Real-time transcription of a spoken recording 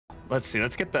let's see.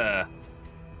 Let's get the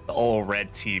all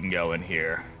red team going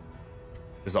here.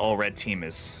 Because the all red team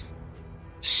is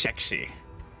sexy.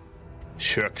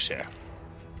 Sexy.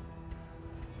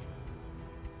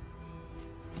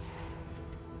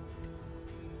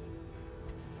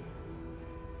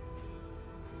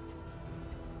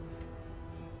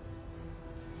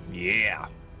 Yeah.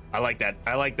 I like that.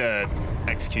 I like the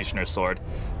Executioner sword.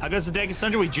 How goes the day,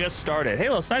 Cassandra? We just started. Hey,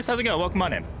 little Snipes, how's it going? Welcome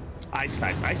on in. Eye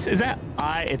Snipes. Is that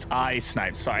I? It's Eye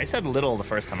Snipes. Sorry, I said little the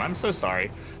first time. I'm so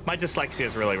sorry. My dyslexia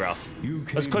is really rough.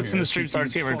 Those clips in the stream started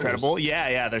seem incredible.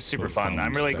 Yeah, they're super fun.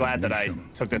 I'm really glad that I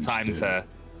took the time to.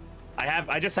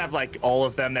 I just have like all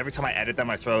of them. Every time I edit them,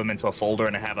 I throw them into a folder,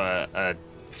 and I have a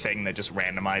thing that just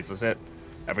randomizes it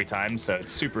every time. So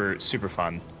it's super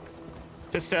fun.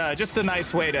 Just a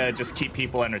nice way to just keep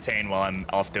people entertained while I'm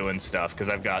off doing stuff, because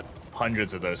I've got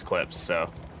hundreds of those clips. So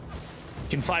you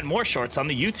can find more shorts on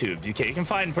the YouTube. You can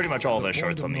find pretty much all those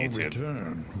shorts on the YouTube.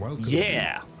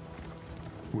 Yeah.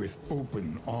 With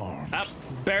open arms. Oh,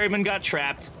 Berryman got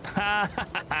trapped. Ha ha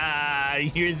ha!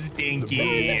 You're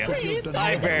stinky.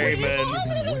 Hi, Berryman.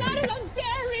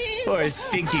 Poor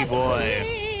stinky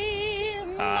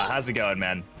boy. How's it going,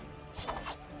 man?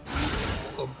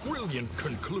 A brilliant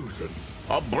conclusion.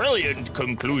 A brilliant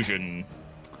conclusion.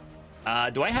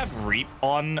 Do I have Reap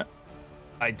on?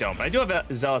 I don't, but I do have a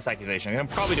Zealous Accusation. I can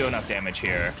probably do enough damage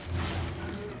here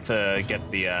to get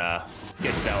the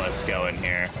get Zealous going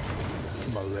here.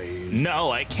 Malaise, no,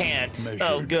 I can't.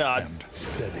 Oh god.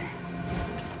 Steady.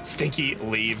 Stinky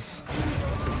leaves.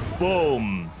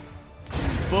 Boom.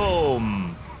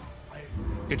 Boom.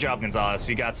 Good job, Gonzalez.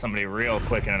 You got somebody real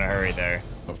quick and in a hurry there.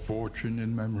 A fortune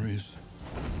in memories.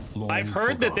 I've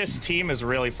heard that this team is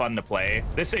really fun to play.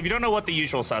 This, if you don't know what the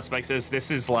Usual Suspects is,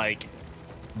 this is like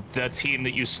the team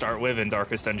that you start with in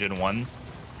Darkest Dungeon 1,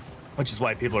 which is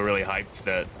why people are really hyped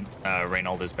that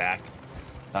Reynold is back.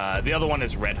 The other one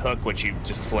is Red Hook, which you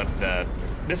just flip the...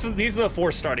 These are the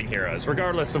 4 starting heroes.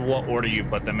 Regardless of what order you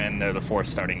put them in, they're the 4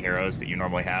 starting heroes that you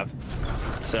normally have.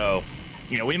 So,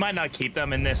 you know, we might not keep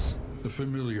them in this, the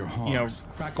familiar heart, you know,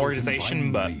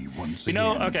 organization, but, you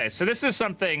know, okay, so this is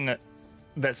something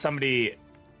that somebody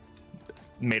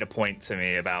made a point to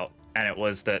me about, and it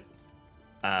was that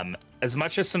as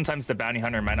much as sometimes the bounty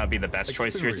hunter might not be the best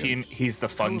choice for your team, he's the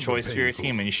fun choice for your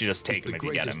team, and you should just take him if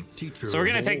you get him. So we're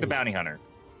gonna take the bounty hunter.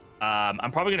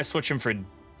 I'm probably gonna switch him for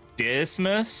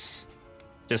Dismas,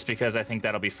 just because I think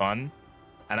that'll be fun,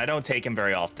 and I don't take him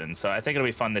very often, so I think it'll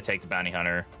be fun to take the bounty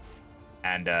hunter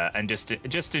and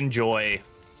just enjoy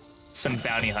some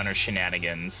bounty hunter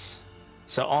shenanigans.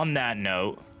 So on that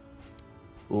note,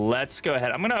 let's go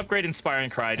ahead. I'm going to upgrade Inspiring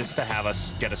Cry just to have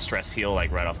us get a stress heal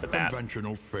like right off the bat.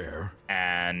 Conventional fare.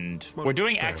 And we're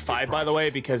doing Act 5, by the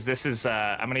way, because this is,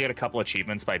 I'm going to get a couple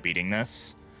achievements by beating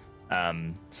this.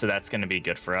 So that's going to be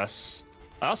good for us.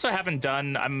 I also haven't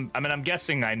done, I'm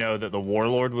guessing I know that the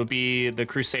Warlord would be the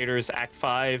Crusader's Act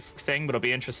 5 thing, but it'll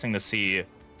be interesting to see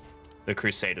the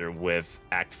Crusader with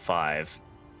Act 5.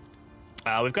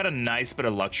 We've got a nice bit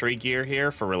of luxury gear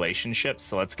here for relationships,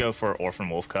 so let's go for Orphan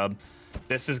Wolf Cub.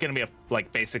 This is going to be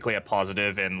basically a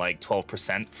positive in like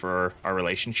 12% for our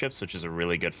relationships, which is a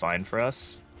really good find for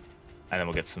us. And then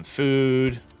we'll get some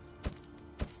food.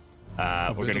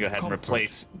 We're going to go ahead and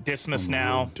replace Dismas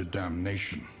now. To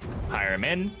damnation. Hire him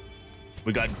in.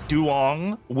 We got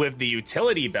Duong with the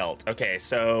utility belt. Okay,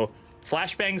 so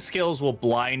Flashbang skills will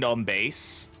blind on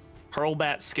base.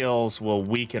 Hurlbat skills will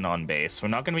weaken on base. We're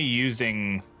not going to be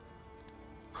using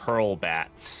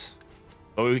Hurlbats.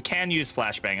 But we can use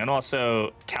Flashbang, and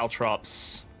also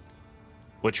Caltrops,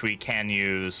 which we can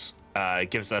use,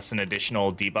 gives us an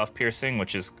additional debuff piercing,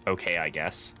 which is okay, I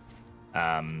guess.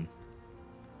 So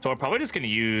we're probably just going to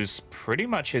use pretty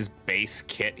much his base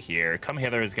kit here. Come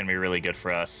Hither is going to be really good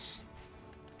for us.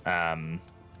 Yeah,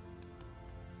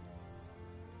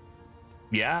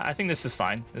 I think this is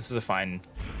fine. This is a fine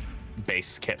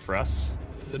base kit for us.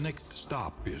 The next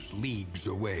stop is leagues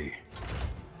away.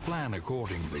 Plan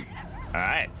accordingly. All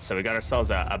right, so we got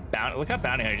ourselves a bounty. Look how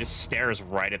Bounty Hunter just stares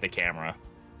right at the camera.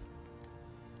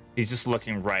 He's just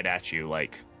looking right at you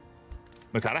like,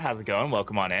 Mikata, how's it going?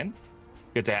 Welcome on in.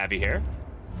 Good to have you here.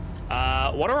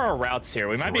 What are our routes here?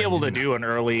 We might be able to do an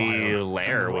early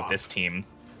lair with this team.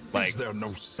 Like, is there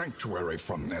no sanctuary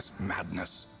from this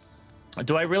madness?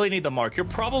 Do I really need the mark? You're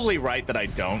probably right that I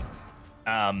don't.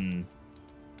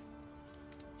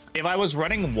 If I was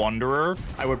running Wanderer,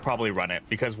 I would probably run it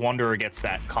because Wanderer gets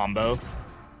that combo,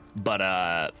 but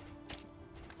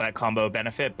that combo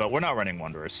benefit. But we're not running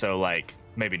Wanderer, so like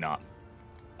maybe not.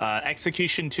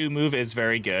 Execution 2 move is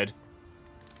very good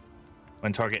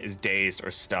when target is dazed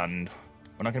or stunned.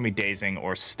 We're not going to be dazing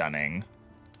or stunning.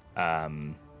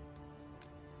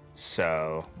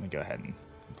 So let me go ahead and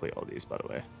complete all these, by the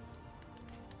way.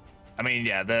 I mean,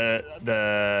 yeah,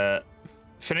 the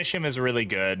finish him is really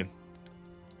good.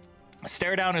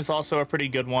 Stare down is also a pretty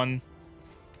good one.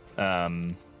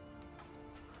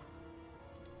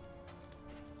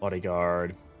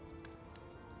 Bodyguard.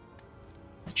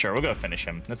 Sure, we'll go finish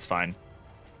him. That's fine.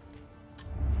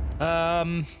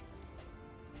 I'm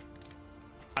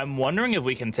wondering if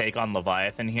we can take on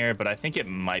Leviathan here, but I think it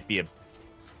might be a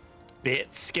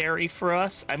bit scary for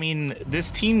us. I mean,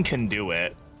 this team can do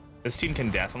it. This team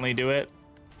can definitely do it.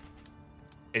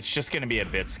 It's just going to be a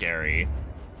bit scary.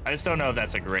 I just don't know if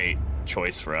that's a great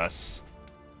choice for us.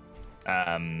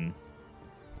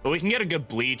 But we can get a good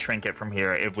bleed trinket from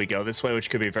here if we go this way,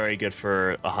 which could be very good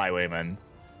for a Highwayman.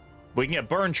 We can get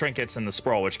burn trinkets in the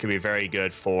sprawl, which could be very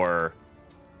good for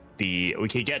the... We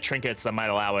could get trinkets that might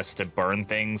allow us to burn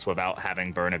things without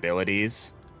having burn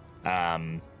abilities,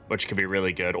 which could be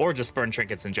really good. Or just burn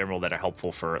trinkets in general that are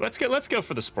helpful for... Let's go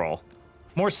for the sprawl.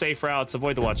 More safe routes,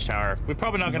 avoid the watchtower. We're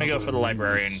probably not going to go for the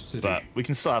librarian, but we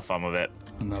can still have fun with it.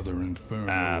 Another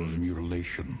inferno of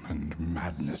mutilation and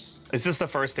madness. Is this the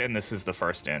first in? This is the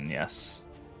first in, yes.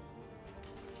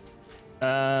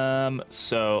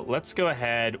 So let's go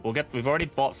ahead. We've already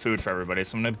bought food for everybody,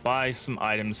 so I'm gonna buy some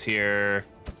items here.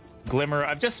 Glimmer.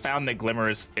 I've just found that Glimmer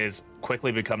is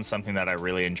quickly become something that I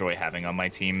really enjoy having on my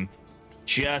team,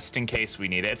 just in case we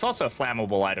need it. It's also a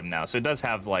flammable item now, so it does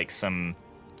have like some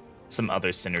other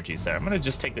synergies there. I'm gonna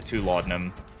just take the 2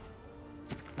 laudanum.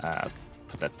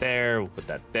 Put that there. We'll put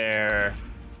that there.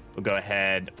 We'll go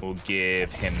ahead. We'll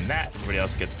give him that. Everybody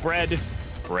else gets bread.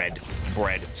 Bread.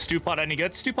 Stew pot any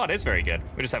good? Stew pot is very good.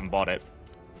 We just haven't bought it.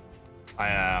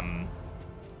 I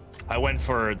went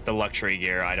for the luxury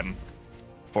gear item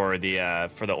for the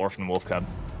orphan wolf cub.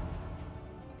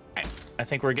 I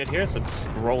think we're good here, so let's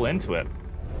roll into it.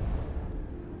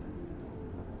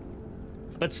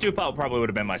 But stew pot probably would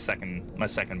have been my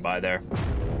second buy there.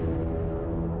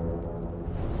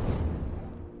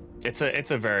 It's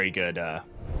a very good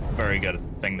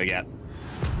thing to get.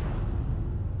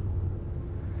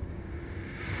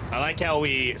 I like how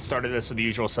we started this with the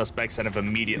usual suspects and have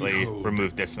immediately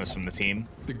removed Dismas from the team.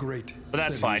 But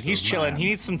that's fine. He's chilling. He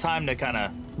needs some time to kind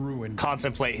of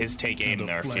contemplate his take aim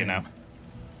nerf, you know?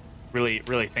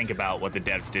 Really think about what the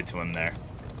devs did to him there.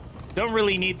 Don't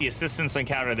really need the assistance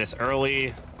encounter this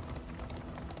early.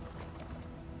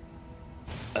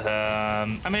 I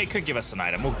mean, it could give us an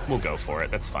item. We'll go for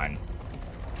it. That's fine.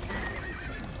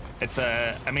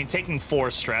 I mean, taking 4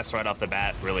 stress right off the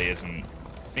bat really isn't...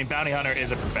 I mean, Bounty Hunter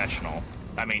is a professional.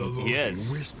 I mean, he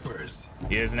is. Whispers.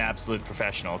 He is an absolute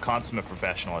professional, consummate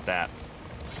professional at that.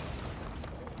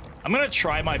 I'm going to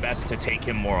try my best to take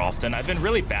him more often. I've been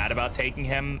really bad about taking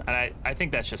him, and I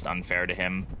think that's just unfair to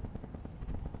him.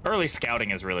 Early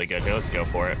scouting is really good. Here, let's go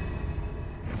for it.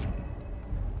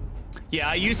 Yeah,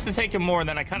 I used to take him more, and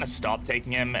then I kind of stopped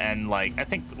taking him, and like I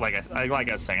think, like I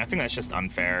was saying, I think that's just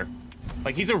unfair.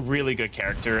 Like, he's a really good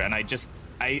character, and I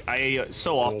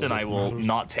so often I will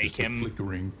not take him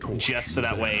just so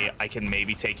that way I can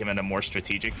maybe take him at a more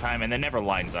strategic time, and it never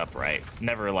lines up right.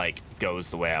 Never like goes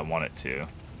the way I want it to.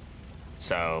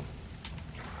 So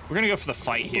we're gonna go for the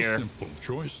fight here. Simple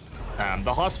choice.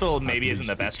 The hospital maybe isn't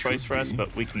the best choice for us,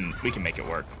 but we can make it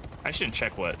work. I shouldn't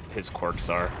check what his quirks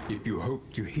are. If you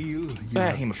hope to heal, you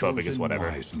hemophobic is whatever.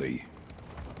 Wisely.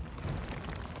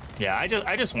 Yeah, I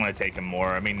just want to take him more.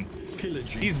 I mean,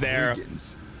 he's there.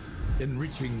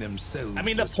 Enriching themselves. I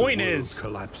mean, the point is,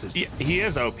 he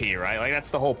is OP, right? Like,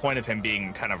 that's the whole point of him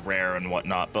being kind of rare and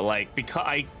whatnot. But like,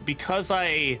 because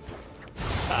I'm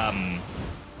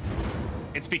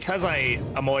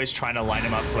always trying to line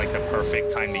him up for like the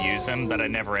perfect time to use him that I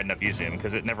never end up using him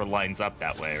because it never lines up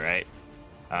that way, right?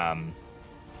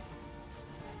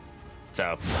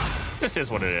 So just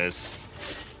is what it is.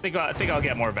 I think I'll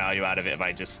get more value out of it if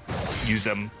I just use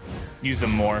him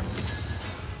more.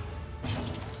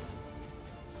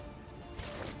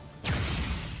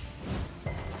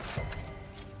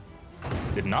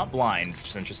 Did not blind, which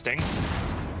is interesting.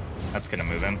 That's gonna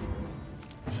move him.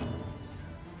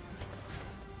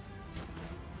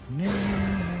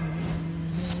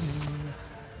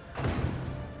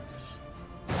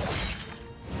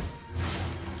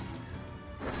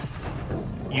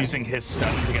 Using his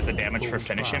stun to get the damage for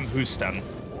finish him. Who's stun?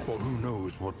 For who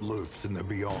knows what lurks in the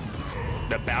beyond.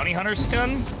 The bounty hunter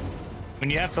stun? When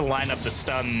you have to line up the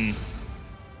stun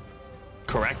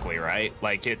correctly, right?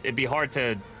 Like, it'd be hard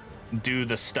to do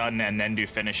the stun and then do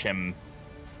finish him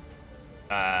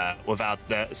without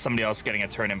somebody else getting a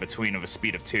turn in between of a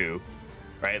speed of 2,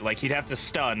 right? Like, he'd have to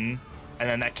stun, and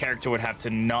then that character would have to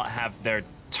not have their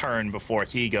turn before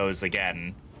he goes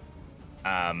again,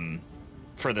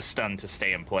 for the stun to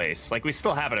stay in place. Like, we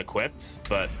still have it equipped,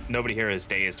 but nobody here is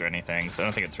dazed or anything, so I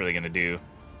don't think it's really going to do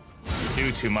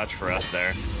too much for us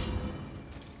there.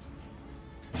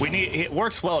 It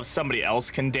works well if somebody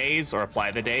else can daze or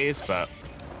apply the daze, but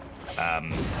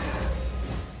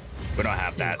we don't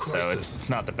have that, so it's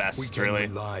not the best, we can really.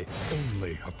 rely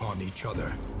only upon each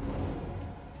other.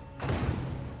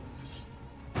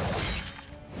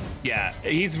 Yeah,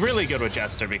 he's really good with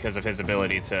Jester because of his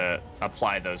ability to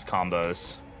apply those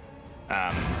combos.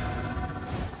 Yeah,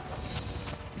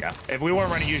 if we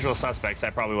weren't running Usual Suspects,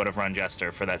 I probably would have run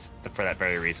Jester for that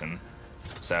very reason.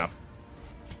 So.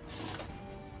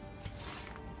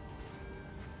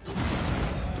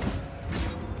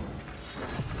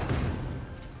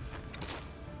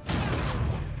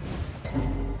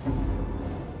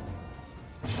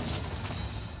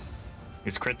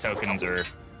 These crit tokens are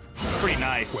pretty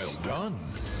nice. Well done.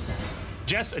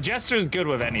 Jester's good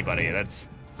with anybody. I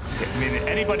mean,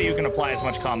 anybody who can apply as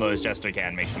much combo as Jester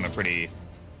can makes him a pretty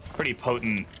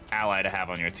potent ally to have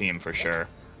on your team for sure.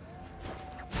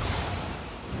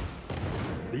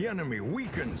 The enemy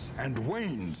weakens and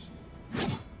wanes.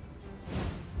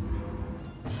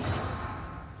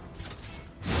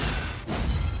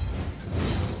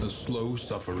 The slow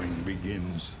suffering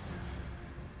begins.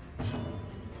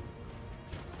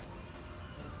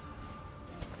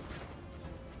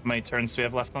 How many turns do we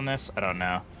have left on this? I don't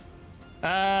know.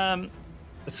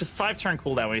 It's a 5-turn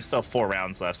cooldown. We still have 4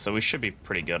 rounds left, so we should be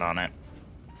pretty good on it.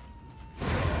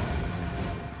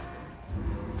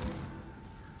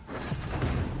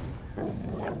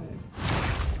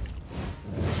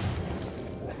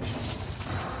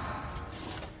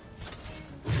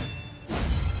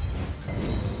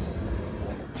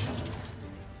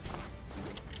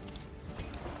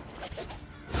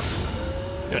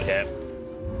 Good hit.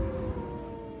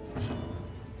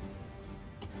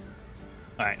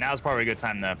 All right, now's probably a good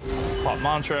time to pop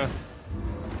mantra.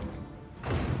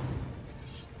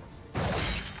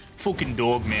 Fucking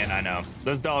dog, man, I know.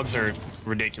 Those dogs are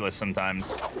ridiculous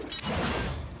sometimes.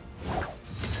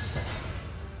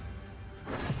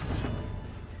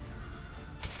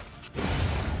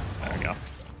 There we go.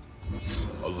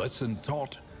 A lesson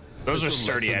taught. Those are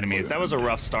sturdy enemies. That was a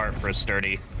rough start for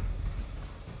sturdy.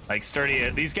 Like, sturdy,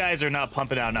 these guys are not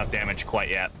pumping out enough damage quite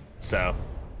yet, so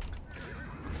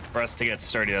for us to get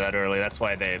sturdy that early, that's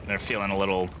why they're feeling a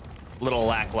little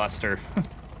lackluster.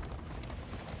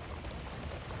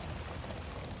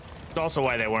 It's also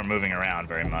why they weren't moving around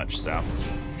very much, so.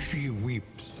 She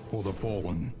weeps for the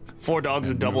fallen. 4 dogs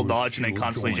with double dodge and they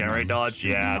constantly generate dodge.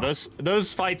 Yeah,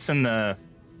 those fights in the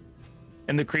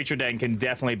creature den can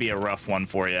definitely be a rough one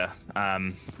for you.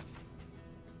 I'm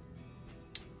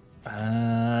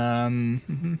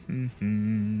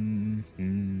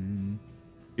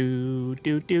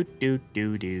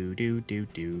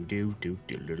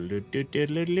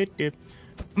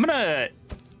gonna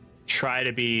try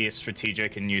to be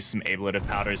strategic and use some ablative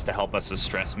powders to help us with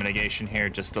stress mitigation here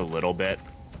just a little bit.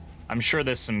 I'm sure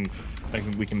there's some,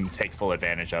 we can take full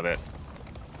advantage of it.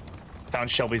 Found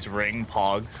Shelby's ring,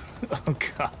 Pog. Oh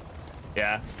god.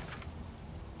 Yeah.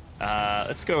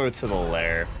 Let's go to the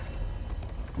lair.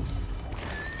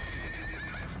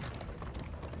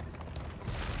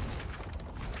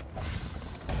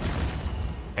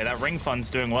 Hey, that ring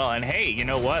fund's doing well. And hey, you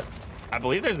know what? I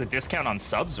believe there's a discount on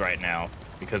subs right now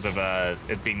because of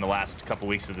it being the last couple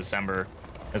weeks of December.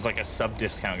 There's like a sub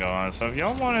discount going on. So if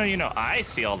y'all want to, you know, I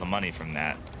see all the money from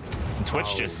that. And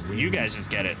Twitch you guys just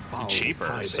get it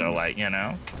cheaper. So like, you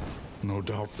know. No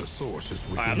doubt the source is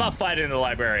within. All right, I'm not fighting the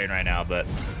librarian right now, but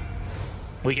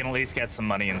we can at least get some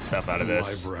money and stuff out of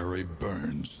this. The library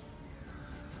burns.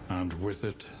 And with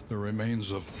it, the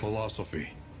remains of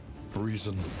philosophy,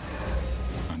 reason,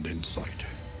 and insight.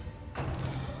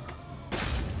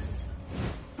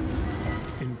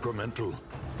 Incremental,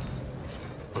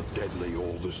 but deadly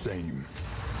all the same.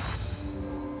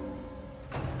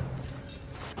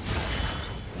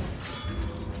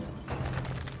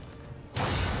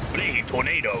 Big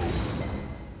tornado.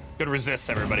 Good resist,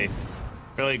 everybody.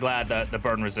 Really glad that the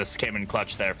burn resist came in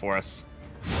clutch there for us.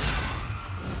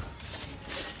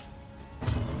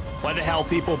 Why the hell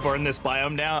people burn this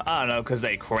biome down? I don't know, because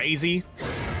they crazy.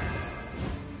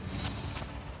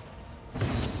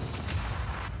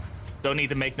 Don't need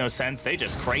to make no sense. They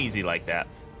just crazy like that.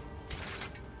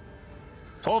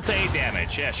 12 to 8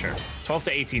 damage. Yeah, sure. 12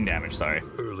 to 18 damage, sorry.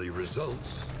 Early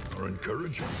results are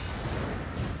encouraging.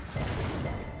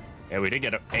 Yeah, we did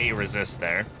get a resist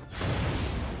there.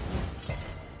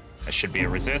 That should be a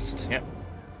resist. Yep.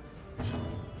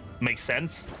 Makes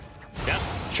sense. Yep,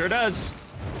 sure does.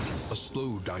 A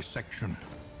slow dissection.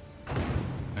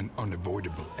 An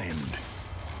unavoidable end.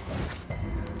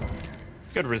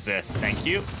 Good resist, thank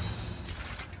you.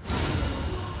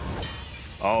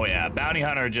 Oh yeah, Bounty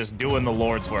Hunter just doing the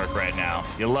Lord's work right now.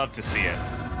 You love to see it.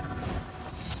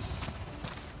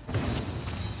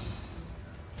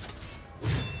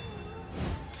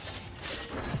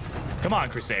 Come on,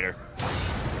 Crusader.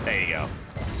 There you go.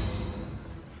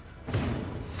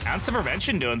 Ounce of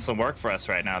Prevention doing some work for us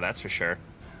right now, that's for sure.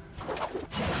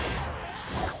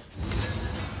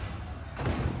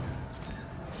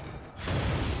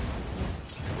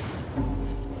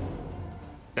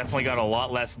 Definitely got a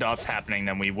lot less dots happening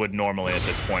than we would normally at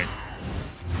this point.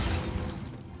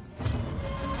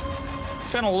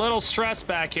 Feeling a little stressed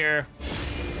back here.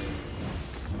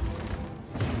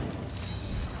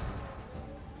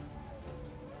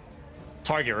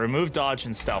 Target, remove dodge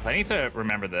and stealth. I need to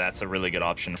remember that that's a really good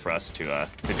option for us to do that.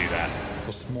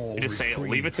 You just say,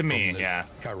 leave it to me, yeah.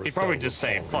 He'd probably just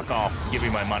say, fuck off, give me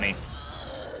my money.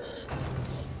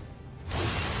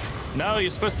 No,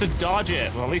 you're supposed to dodge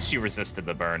it. Well, at least you resisted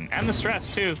the burn. And the stress,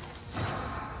 too.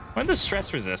 Where did the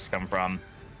stress resist come from?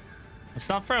 It's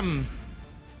not from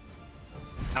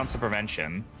Ounce of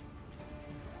Prevention.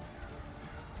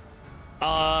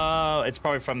 It's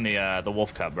probably from the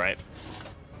Wolf Cub, right?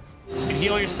 You can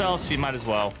heal yourself, so you might as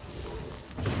well.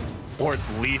 Or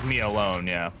leave me alone,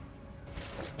 yeah.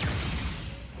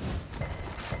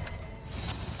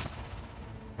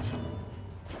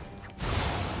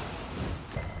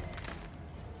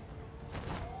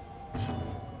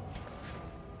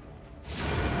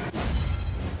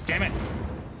 Damn it.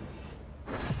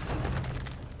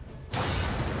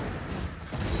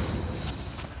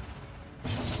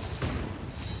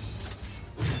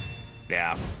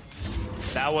 Yeah.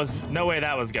 That was no way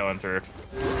that was going through.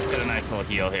 Get a nice little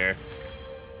heal here.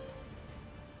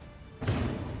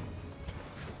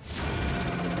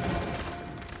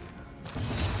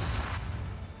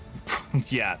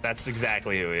 Yeah, that's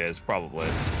exactly who he is, probably.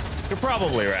 You're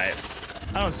probably right.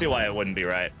 I don't see why it wouldn't be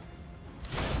right.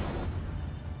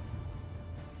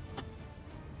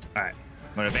 Alright,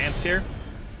 I'm gonna advance here.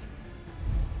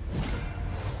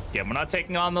 Yeah, we're not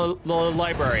taking on the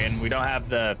librarian. We don't have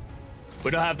the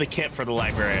kit for the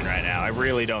librarian right now. I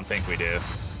really don't think we do.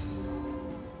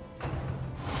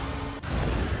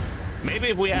 Maybe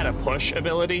if we had a push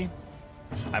ability,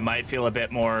 I might feel a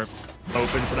bit more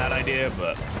open to that idea,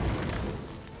 but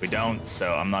we don't,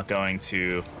 so I'm not going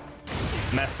to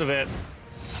mess with it.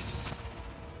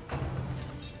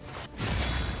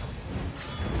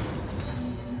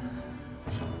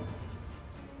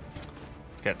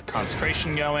 Let's get the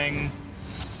consecration going.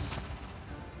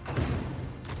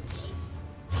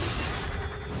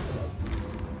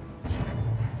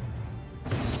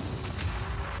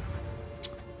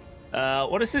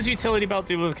 What does his utility belt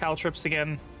do with caltrips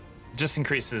again? Just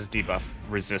increases debuff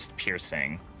resist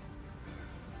piercing.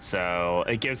 So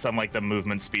it gives them like the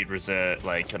movement speed resist,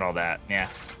 like, and all that. Yeah,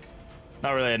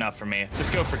 not really enough for me.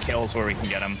 Just go for kills where we can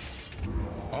get them.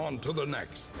 On to the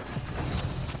next.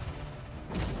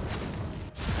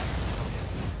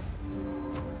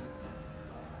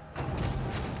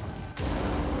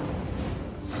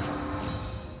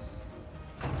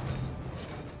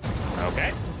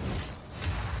 Okay.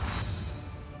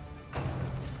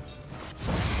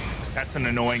 That's an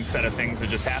annoying set of things that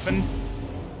just happened.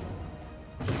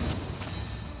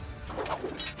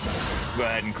 Go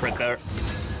ahead and crit there.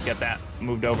 Get that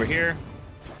moved over here.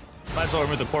 Might as well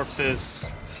remove the corpses.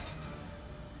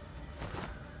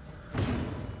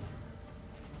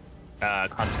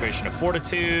 Consecration of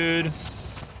Fortitude.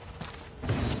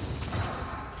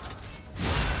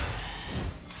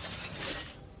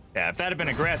 Yeah, if that had been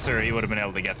aggressor, he would have been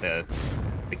able to get the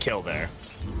kill there.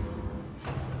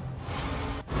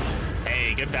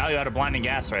 Hey, good value out of blinding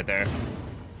gas right there.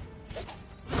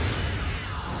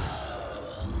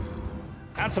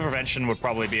 Ounce of Prevention would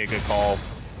probably be a good call.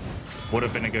 Would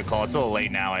have been a good call. It's a little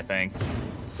late now, I think.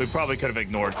 We probably could have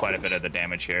ignored quite a bit of the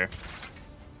damage here.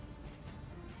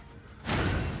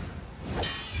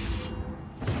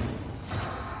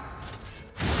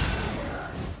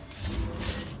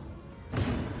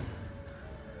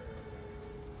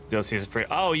 DLCs is free.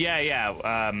 Oh,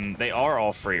 yeah. They are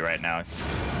all free right now.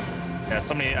 Yeah,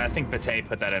 somebody, I think Bate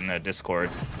put that in the Discord.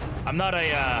 I'm not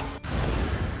a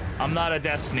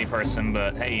Destiny person,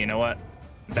 but hey, you know what?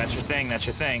 If that's your thing, that's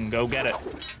your thing. Go get it.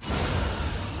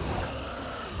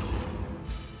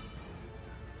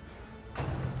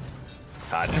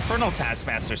 God, Infernal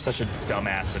Taskmaster is such a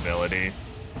dumbass ability.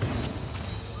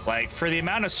 Like, for the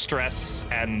amount of stress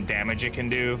and damage it can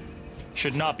do,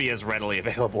 should not be as readily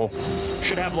available.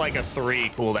 Should have like a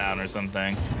 3 cooldown or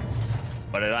something.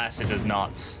 but Elastic does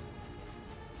not.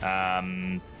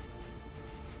 And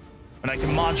I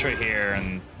can mantra here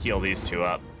and heal these two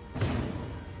up.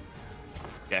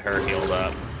 Get her healed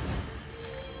up.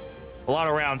 A lot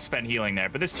of rounds spent healing there,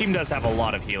 but this team does have a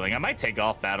lot of healing. I might take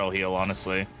off Battle Heal,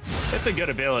 honestly. It's a good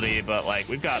ability, but like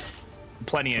we've got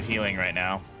plenty of healing right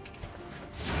now.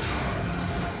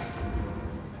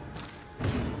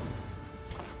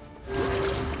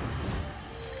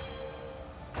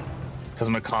 Because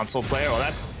I'm a console player? Well,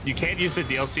 that's... You can't use the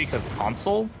DLC because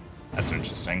console? That's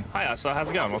interesting. Hi, Asa.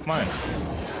 How's it going? Welcome on in.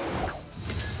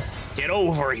 Get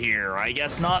over here. I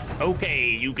guess not. Okay,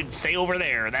 you can stay over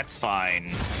there. That's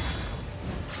fine.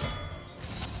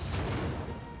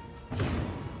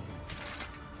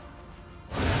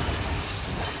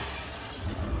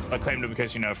 I claimed it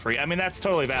because, you know, free. I mean, that's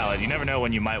totally valid. You never know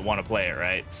when you might want to play it,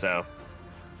 right? So...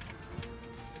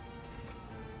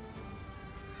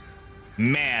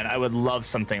 Man, I would love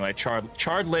something like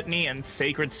Charred Litany and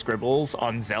Sacred Scribbles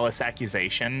on Zealous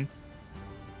Accusation.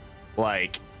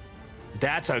 Like,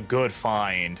 that's a good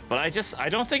find. But I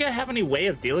don't think I have any way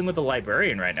of dealing with the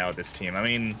Librarian right now with this team. I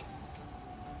mean,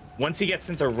 once he gets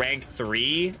into rank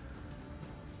 3,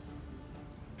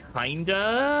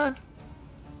 kinda...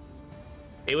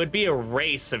 It would be a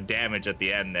race of damage at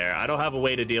the end there. I don't have a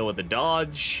way to deal with the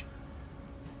dodge.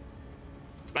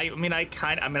 I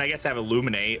guess I have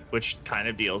Illuminate, which kind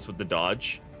of deals with the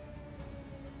dodge.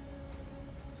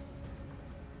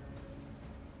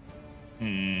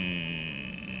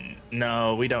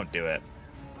 No, we don't do it.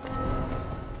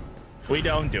 We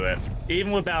don't do it.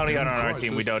 Even with Bounty Hunter on our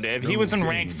team, we don't do it. If he was in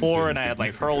rank 4 and I had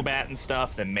like Hurlbat and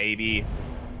stuff, then maybe.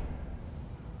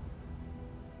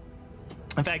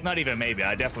 In fact, not even maybe.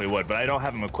 I definitely would, but I don't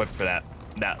have him equipped for that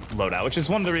loadout, which is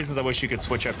one of the reasons I wish you could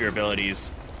switch up your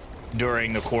abilities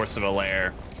during the course of a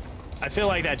lair. I feel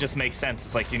like that just makes sense.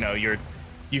 It's like, you know,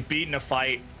 you've beaten a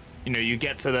fight, you know, you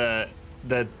get to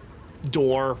the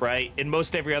door, right? In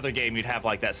most every other game, you'd have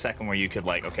like that second where you could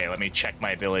like, okay, let me check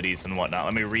my abilities and whatnot.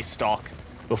 Let me restock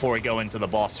before we go into the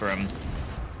boss room.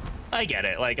 I get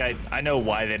it. Like, I know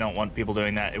why they don't want people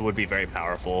doing that. It would be very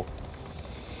powerful,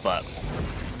 but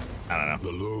I don't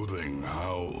know. The loathing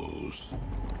howls.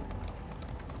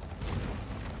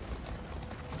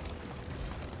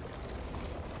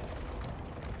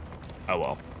 Oh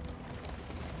well.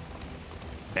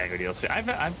 Dagger DLC.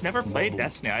 I've never played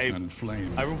Destiny.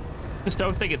 I just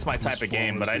don't think it's my type of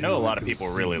game, but I know a lot of people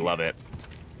really love it.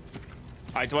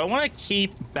 All right, do I want to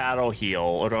keep Battle Heal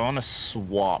or do I want to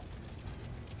swap?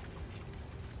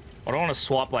 Or do I want to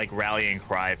swap like Rallying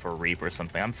Cry for Reap or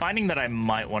something? I'm finding that I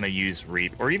might want to use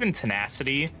Reap or even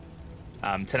Tenacity.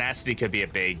 Tenacity could be a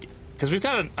big, because we've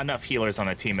got enough healers on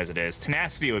the team as it is.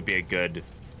 Tenacity would be a good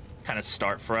kind of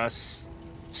start for us.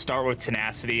 Start with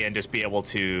Tenacity and just be able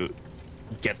to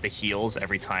get the heals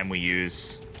every time we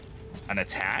use an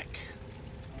attack.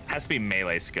 Has to be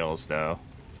melee skills, though.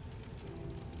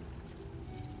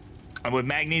 And with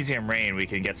Magnesium Rain, we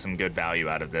can get some good value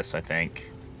out of this, I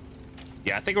think.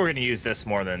 Yeah, I think we're going to use this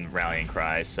more than Rallying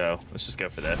Cry, so let's just go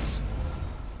for this.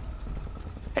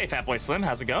 Hey, Fatboy Slim,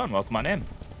 how's it going? Welcome on in.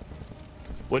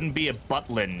 Wouldn't be a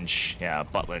butt lunge. Yeah,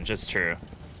 butt lunge, it's true.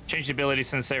 Change the ability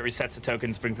since it resets the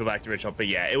tokens, bring people back to original. But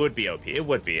yeah, it would be OP. It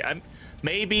would be.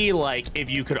 Maybe like if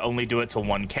you could only do it to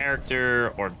one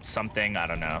character or something. I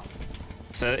don't know.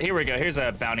 So here we go. Here's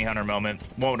a bounty hunter moment.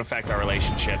 Won't affect our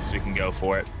relationships. We can go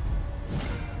for it.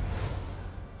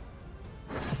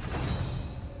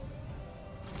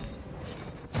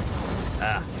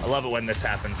 I love it when this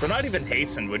happens. So not even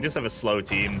hastened. We just have a slow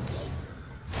team.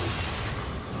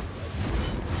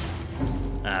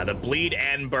 The bleed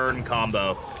and burn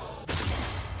combo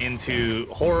into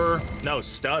horror. No,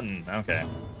 stun. Okay.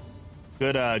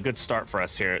 Good start for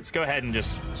us here. Let's go ahead and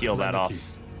just heal that off.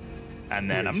 And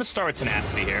then I'm gonna start with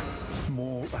Tenacity here.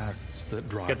 Small acts that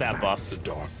drive get that buff. The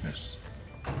darkness.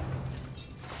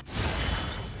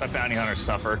 Let Bounty Hunter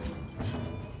suffer.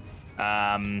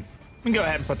 We can go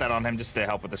ahead and put that on him just to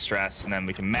help with the stress, and then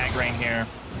we can Mag Rain here.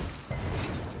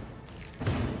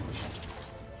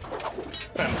 Go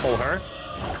ahead and pull her.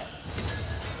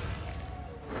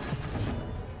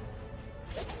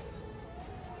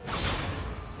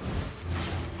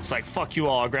 It's like, fuck you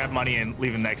all, I'll grab money and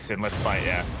leave him next in, let's fight,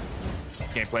 yeah.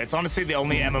 Gameplay. It's honestly the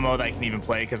only MMO that I can even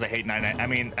play because I hate 9-9. I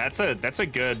mean, that's a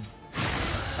good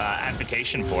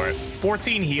advocation for it.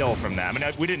 14 heal from that. I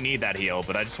mean, we didn't need that heal,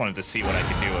 but I just wanted to see what I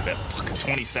could do with it. Fucking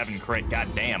 27 crit,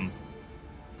 goddamn.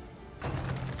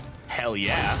 Hell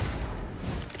yeah.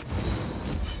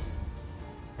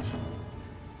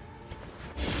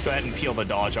 Go ahead and peel the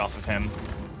dodge off of him.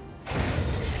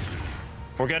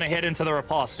 If we're gonna hit into the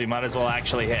riposte, we might as well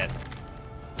actually hit.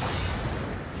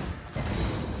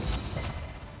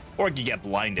 Or he could get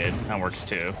blinded. That works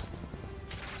too.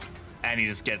 And he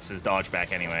just gets his dodge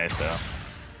back anyway, so.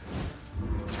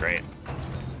 It's great.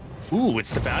 Ooh, it's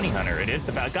the bounty hunter. It is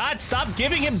the bounty. God, stop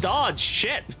giving him dodge.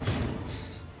 Shit.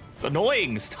 It's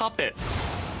annoying. Stop it.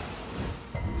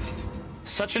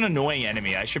 Such an annoying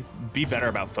enemy. I should be better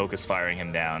about focus firing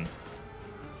him down.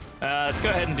 Let's go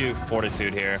ahead and do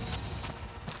fortitude here.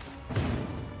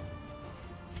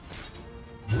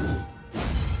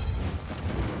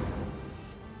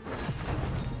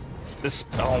 This,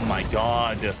 oh my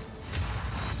god.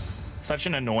 Such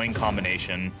an annoying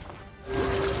combination.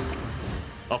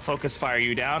 I'll focus fire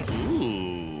you down.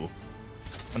 Ooh.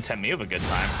 Don't tempt me of a good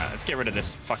time. Let's get rid of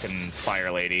this fucking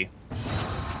fire lady.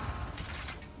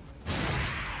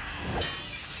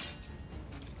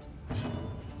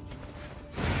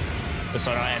 Just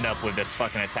so I don't end up with this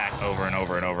fucking attack over and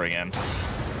over and over again.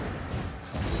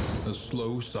 The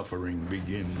slow suffering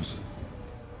begins.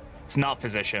 It's not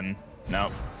physician.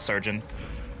 No, surgeon.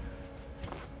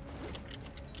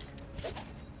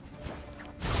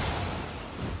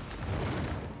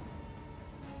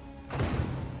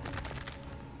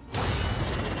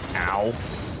 Ow.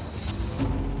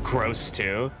 Gross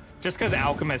too. Just because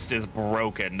Alchemist is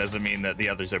broken doesn't mean that the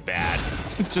others are bad.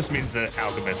 It just means that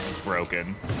Alchemist is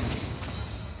broken.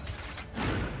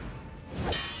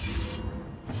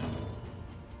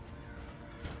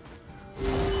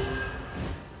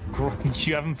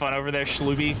 You having fun over there,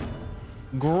 Schlooby?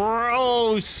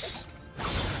 Gross!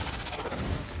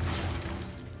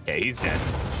 Yeah, he's dead.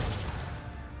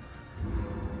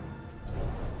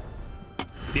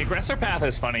 The aggressor path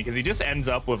is funny because he just ends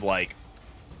up with like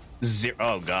zero.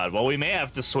 Oh god. Well, we may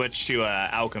have to switch to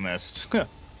Alchemist.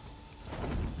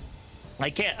 I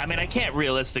can't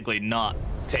realistically not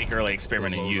take early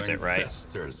experiment and use it, right?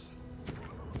 Festers.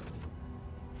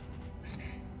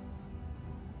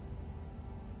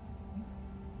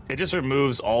 It just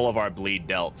removes all of our bleed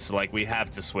dealt, so like we have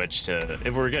to switch to,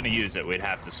 if we're gonna use it, we'd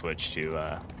have to switch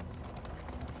to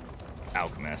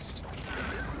Alchemist.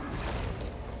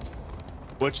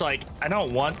 Which like, I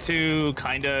don't want to,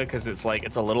 kinda, cause it's like,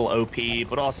 it's a little OP,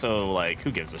 but also like,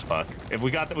 who gives a fuck? If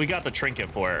we got the trinket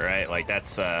for it, right? Like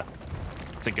that's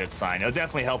it's a good sign. It'll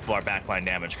definitely help our backline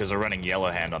damage, cause we're running Yellow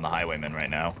Hand on the Highwayman right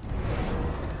now.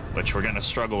 Which we're gonna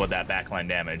struggle with that backline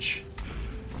damage.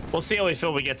 We'll see how we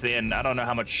feel when we get to the end. I don't know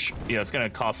how much, it's going to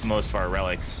cost most for our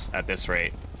relics at this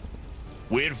rate.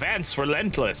 We advance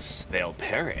relentless. They'll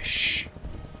perish.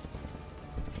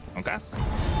 Okay.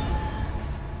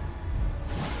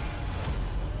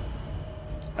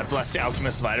 I blessed the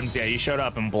Alchemist of items. Yeah, you showed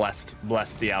up and blessed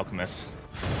the Alchemist.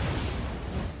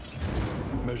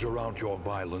 Measure out your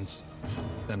violence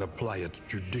and apply it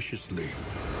judiciously.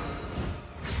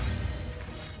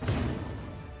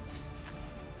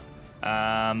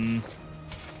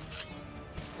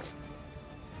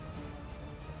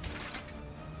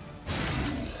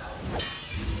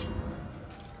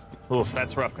 Oof,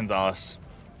 that's rough, Gonzalez.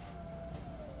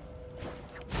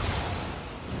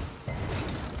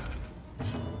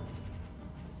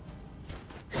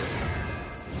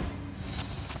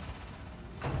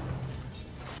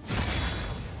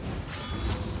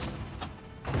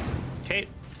 Okay,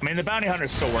 I mean, the bounty hunter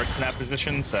still works in that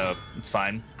position, so it's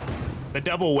fine. The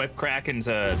double whip crack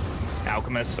into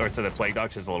Alchemist, or to the Plague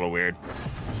Doctor, is a little weird.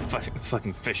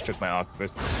 Fucking fish took my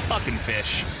Alchemist. Fucking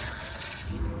fish.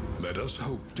 Let us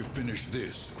hope to finish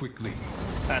this quickly.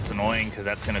 That's annoying, because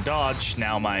that's going to dodge.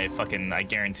 Now my fucking, I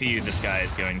guarantee you this guy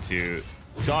is going to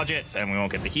dodge it, and we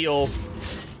won't get the heal.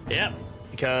 Yep,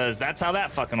 because that's how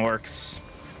that fucking works.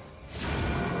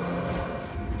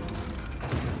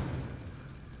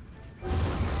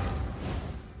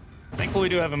 Thankfully, we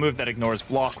do have a move that ignores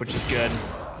block, which is good.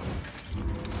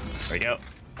 There we go.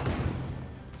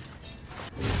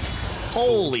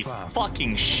 Holy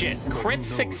fucking shit. Crit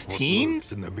 16?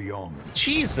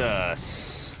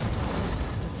 Jesus.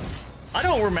 I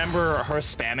don't remember her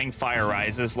spamming Fire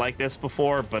Rises like this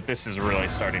before, but this is really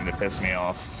starting to piss me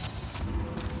off.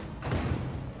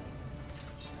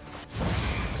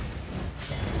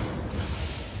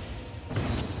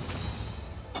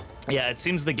 Yeah, it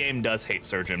seems the game does hate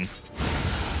Surgeon.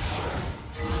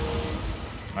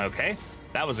 Okay,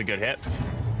 that was a good hit.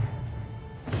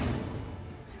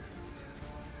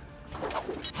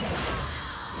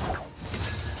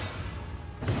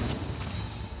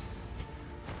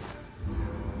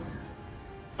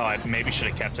 Oh, I maybe should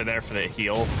have kept her there for the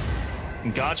heal.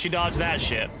 God, she dodged that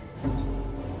shit.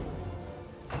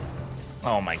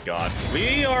 Oh my god.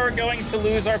 We are going to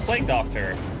lose our Plague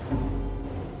Doctor.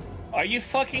 Are you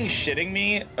fucking shitting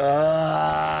me?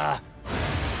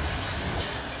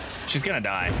 She's gonna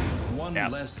die. One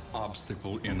less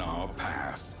obstacle in our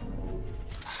path.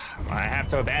 I have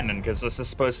to abandon because this is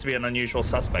supposed to be an unusual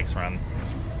suspects run.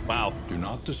 Wow. Do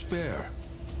not despair.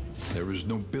 There is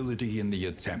nobility in the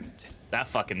attempt. That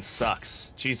fucking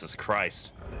sucks. Jesus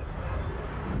Christ.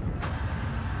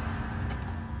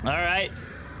 All right.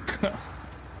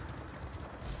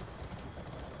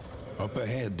 Up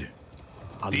ahead.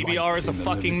 DBR is a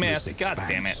fucking myth. God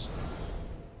damn it.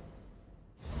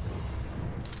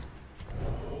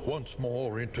 Once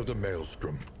more into the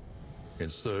maelstrom, in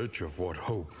search of what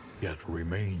hope yet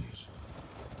remains.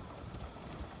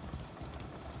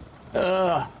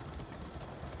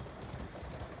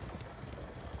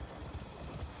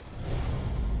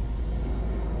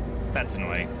 That's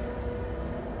annoying.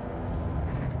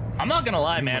 I'm not gonna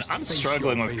lie, man. I'm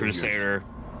struggling with Crusader.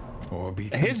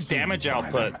 His damage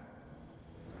output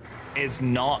is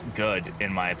not good,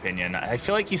 in my opinion. I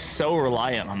feel like he's so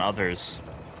reliant on others.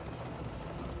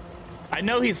 I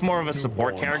know he's more of a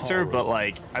support character, but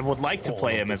like, I would like to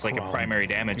play him as like a primary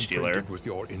damage dealer.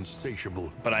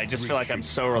 But I just feel like I'm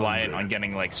so reliant on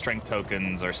getting like strength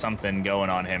tokens or something going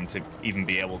on him to even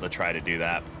be able to try to do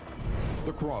that.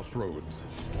 The crossroads,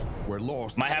 where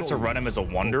lost might have to run him as a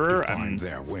wanderer. I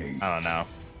don't know.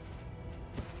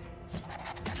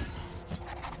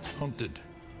 Hunted,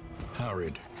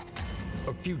 harried,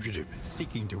 a fugitive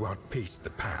seeking to outpace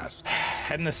the past.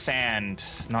 Head in the sand,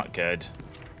 not good.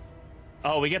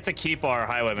 Oh, we get to keep our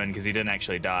Highwayman because he didn't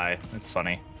actually die. That's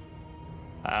funny.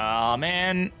 Oh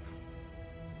man,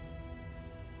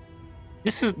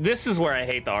 this is where I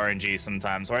hate the RNG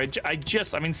sometimes. Where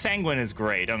I mean, Sanguine is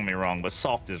great. Don't get me wrong, but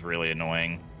soft is really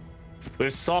annoying. We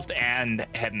have soft and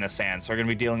head in the sand, so we're gonna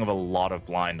be dealing with a lot of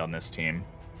blind on this team.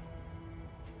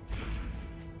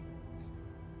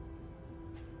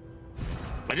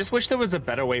 I just wish there was a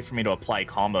better way for me to apply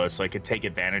combos so I could take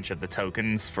advantage of the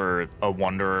tokens for a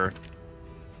Wanderer.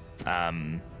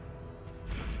 On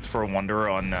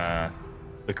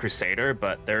the Crusader,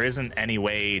 but there isn't any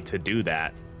way to do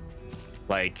that.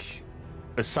 Like,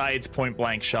 besides point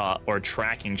blank shot or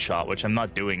tracking shot, which I'm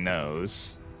not doing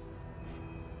those.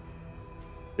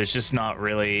 There's just not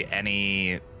really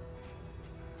any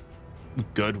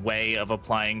good way of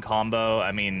applying combo.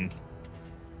 I mean,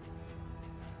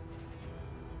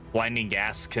 Blinding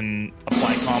Gas can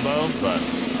apply combo, but...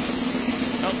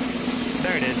 Oh,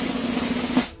 there it is.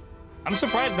 I'm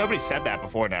surprised nobody said that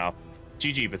before now.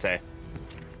 GG, Pate.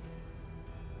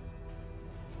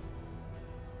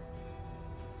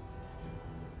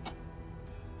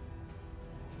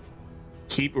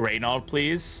 Keep Reynald,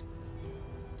 please.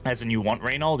 As in, you want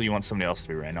Reynald, or you want somebody else to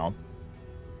be Reynald?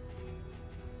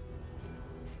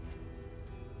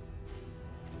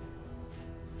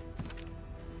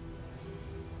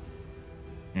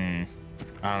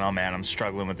 I don't know, man. I'm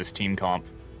struggling with this team comp.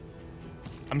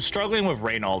 I'm struggling with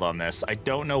Reynald on this. I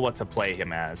don't know what to play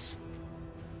him as.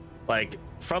 Like,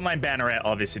 frontline Banneret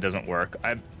obviously doesn't work.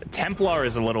 Templar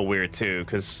is a little weird too,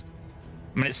 because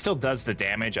I mean, it still does the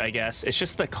damage, I guess. It's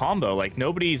just the combo. Like,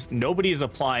 nobody's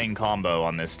applying combo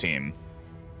on this team.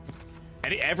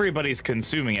 And everybody's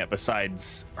consuming it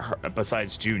besides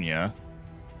Junia.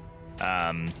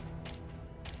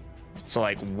 So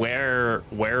like, where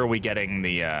are we getting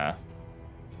the? I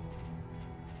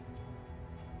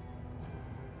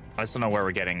just don't know where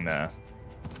we're getting the.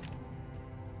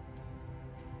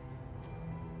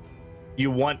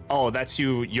 You want? Oh, that's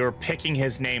you. You're picking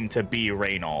his name to be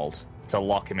Reynald, to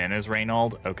lock him in as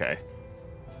Reynald. Okay.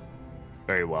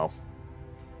 Very well.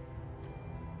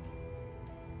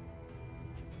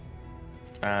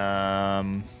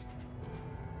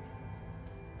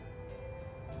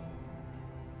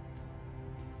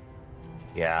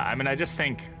 Yeah, I mean, I just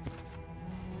think,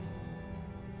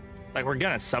 like, we're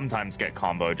gonna sometimes get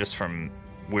combo just from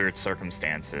weird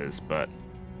circumstances, but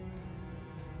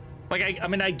like, I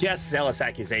mean, I guess Zealous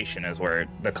Accusation is where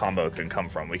the combo can come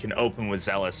from. We can open with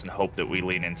Zealous and hope that we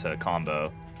lean into a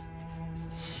combo.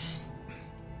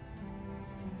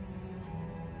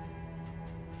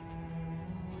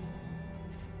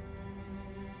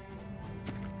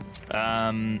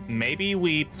 Maybe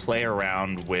we play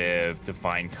around with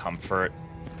Divine Comfort.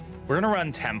 We're gonna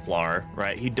run Templar,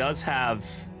 right? He does have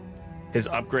his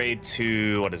upgrade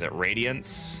to, what is it,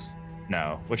 Radiance?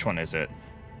 No, which one is it?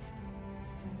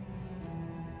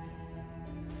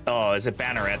 Oh, is it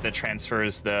Banneret that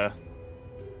transfers the...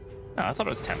 No, I thought it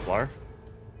was Templar.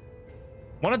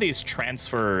 One of these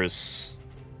transfers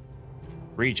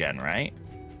regen, right?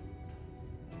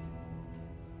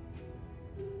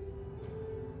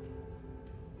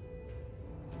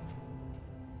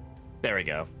 There we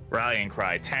go. Rallying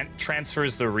Cry.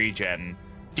 Transfers the regen.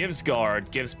 Gives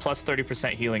guard. Gives plus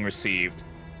 30% healing received.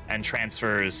 And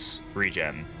transfers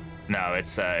regen. No,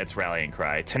 it's Rallying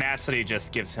Cry. Tenacity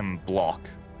just gives him block.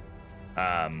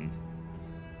 Yeah,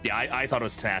 I thought it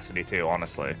was Tenacity too,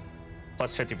 honestly.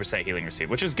 Plus 50% healing received,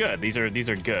 which is good. These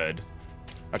are good.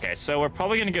 Okay, so we're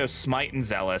probably gonna go Smite and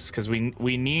Zealous because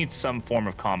we need some form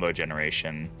of combo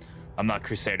generation. I'm not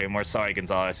Crusader anymore. Sorry,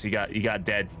 Gonzalez. You got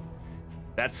dead.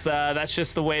 That's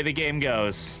just the way the game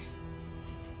goes.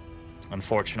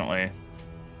 Unfortunately.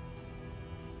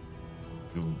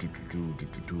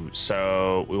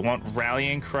 So we want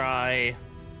Rallying Cry.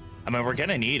 I mean, we're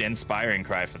gonna need Inspiring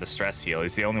Cry for the stress heal.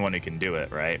 He's the only one who can do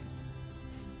it, right?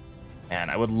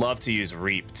 And I would love to use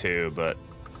Reap too, but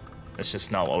it's just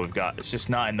not what we've got. It's just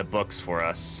not in the books for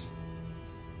us.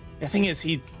 The thing is,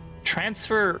 he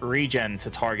transfer regen to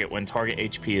target when target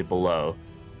HP is below.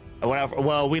 Whatever.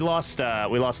 Well, we lost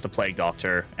the Plague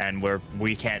Doctor, and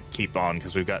we can't keep on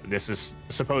because we've got, this is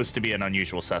supposed to be an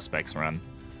Unusual Suspects run.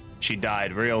 She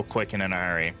died real quick and in a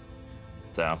hurry,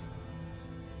 so.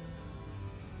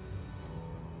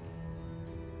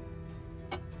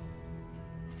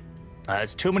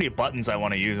 There's too many buttons I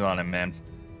want to use on him, man.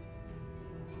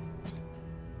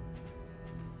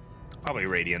 Probably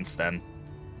Radiance then.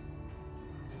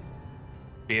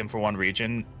 Be him for one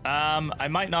region. I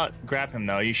might not grab him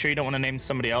though. You sure you don't want to name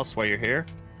somebody else while you're here?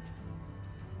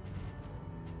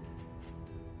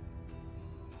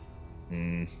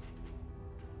 Hmm.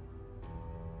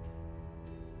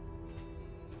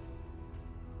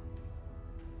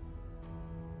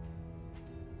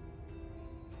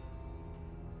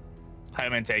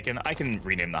 Highwayman taken. I can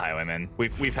rename the Highwayman.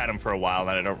 We've had him for a while,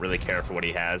 and I don't really care for what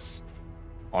he has,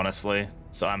 honestly.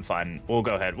 So I'm fine. We'll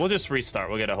go ahead. We'll just restart.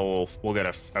 We'll get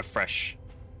a fresh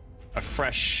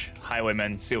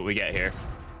Highwayman. See what we get here.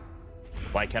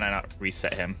 Why can I not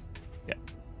reset him? Yeah.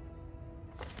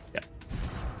 Yeah.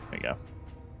 There we go.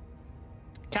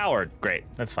 Coward. Great.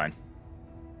 That's fine.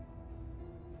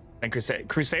 And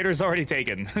Crusader's already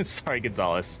taken. Sorry,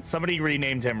 Gonzalez. Somebody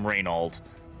renamed him Reynold.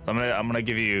 So I'm gonna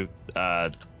give you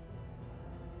there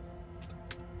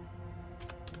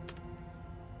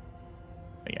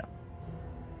you go.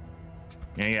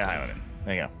 Yeah, Highwayman.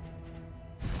 There you go.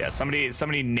 Yeah,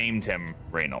 somebody named him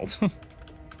Reynold.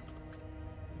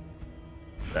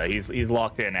 He's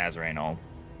locked in as Reynold.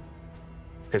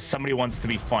 Because somebody wants to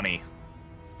be funny.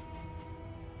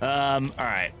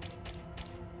 Alright.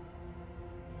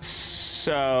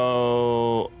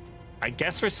 So I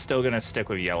guess we're still gonna stick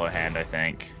with Yellow Hand, I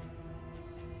think.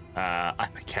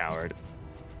 I'm a coward.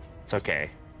 It's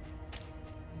okay.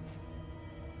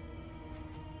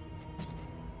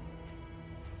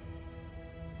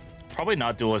 Probably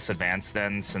not Duelist Advance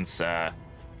then, since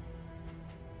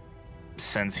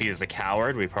he is the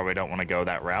coward. We probably don't want to go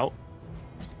that route.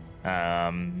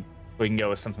 We can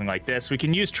go with something like this. We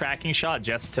can use Tracking Shot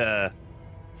just to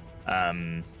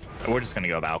we're just gonna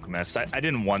go with Alchemist. I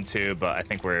didn't want to, but I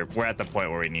think we're at the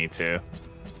point where we need to.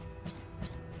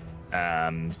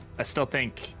 I still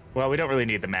think, well, we don't really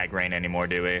need the Mag Rain anymore,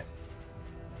 do we?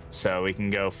 So we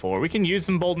can use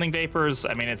Emboldening Vapors.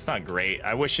 I mean, it's not great.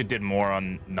 I wish it did more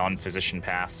on non-physician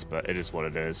paths, but it is what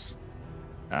it is.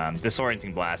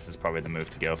 Disorienting Blast is probably the move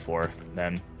to go for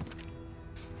then.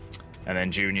 And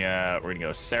then Junia, we're gonna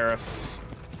go Seraph.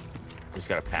 He's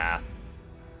got a path.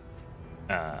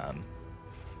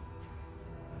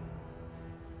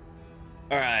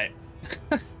 All right.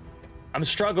 I'm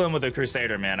struggling with the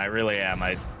Crusader, man. I really am.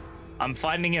 I'm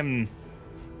finding him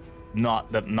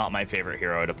not my favorite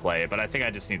hero to play, but I think I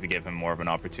just need to give him more of an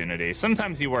opportunity.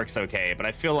 Sometimes he works okay, but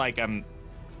I feel like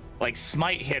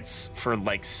Smite hits for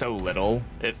like so little.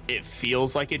 It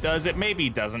feels like it does. It maybe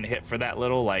doesn't hit for that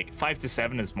little. Like 5 to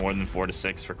 7 is more than 4 to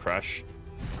 6 for Crush.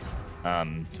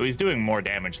 So he's doing more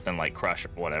damage than like Crush or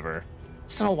whatever. I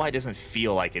just don't know why it doesn't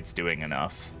feel like it's doing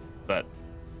enough, but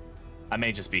I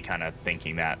may just be kind of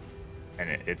thinking that, and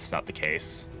it's not the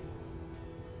case.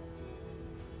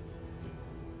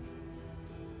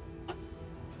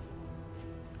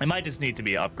 It might just need to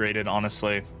be upgraded,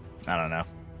 honestly. I don't know.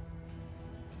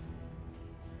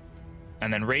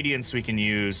 And then Radiance we can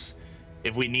use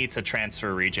if we need to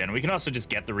transfer regen. We can also just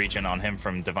get the regen on him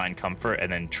from Divine Comfort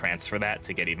and then transfer that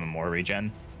to get even more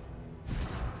regen.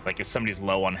 Like if somebody's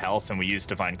low on health and we use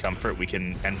Divine Comfort, we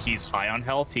can, and he's high on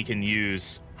health, he can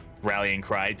use Rallying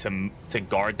Cry to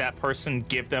guard that person,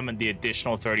 give them the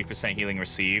additional 30% healing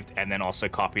received, and then also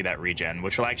copy that regen,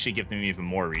 which will actually give them even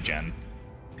more regen,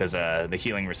 because the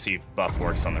healing received buff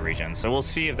works on the regen. So we'll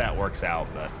see if that works out,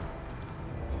 but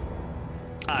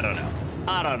I don't know.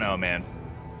 I don't know, man.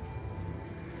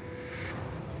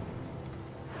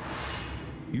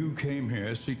 You came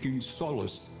here seeking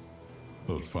solace,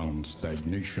 but found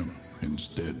stagnation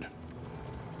instead.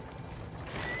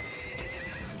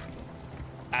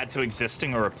 add to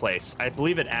existing or replace? I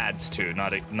believe it adds to,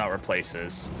 not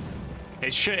replaces.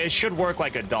 It should work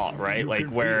like a dot, right? You Like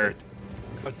can where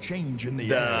feel it. A change in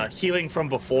the air. healing from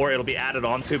before, it'll be added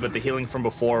onto, but the healing from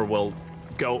before will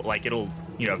go, like, it'll,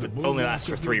 you know, it only lasts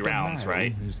for 3 rounds,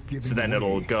 right? So then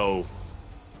it'll go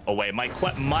away. My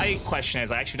question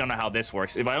is, I actually don't know how this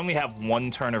works. If I only have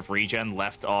 1 turn of regen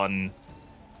left on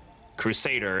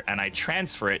Crusader and I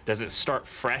transfer it, does it start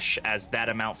fresh as that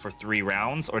amount for 3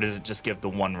 rounds, or does it just give the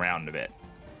 1 round of it?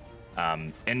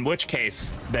 In which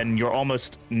case, then you're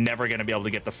almost never going to be able to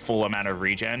get the full amount of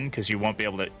regen, because you won't be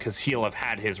able to, because he'll have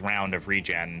had his round of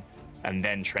regen and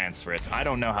then transfer it. So I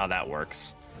don't know how that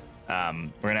works. We're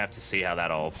gonna have to see how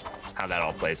that all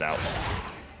plays out.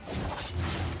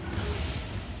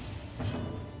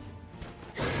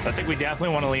 I think we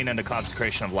definitely want to lean into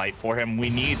Consecration of Light for him. We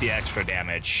need the extra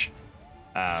damage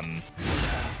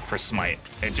for Smite.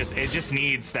 It just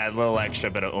needs that little extra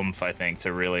bit of oomph, I think,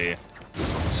 to really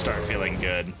start feeling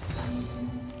good.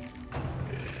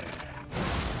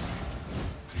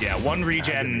 Yeah, 1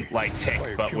 regen like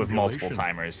tick, but with multiple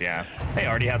timers. Yeah. Hey,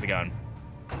 Artie, how's it going?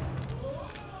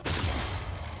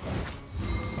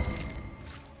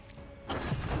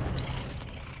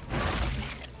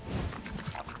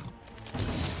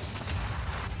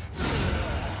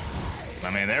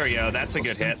 I mean, there we go. That's a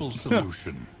good hit.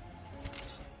 Solution.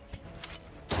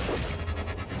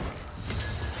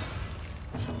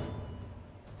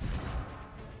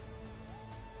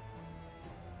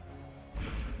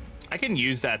 I can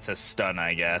use that to stun,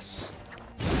 I guess.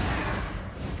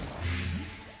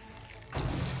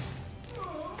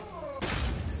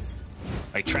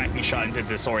 Like tracking shot into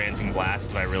disorienting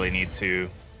blast if I really need to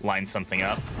line something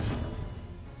up.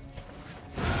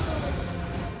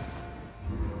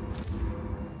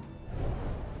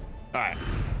 All right,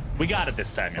 we got it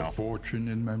this time, y'all. A fortune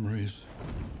in memories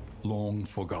long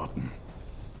forgotten.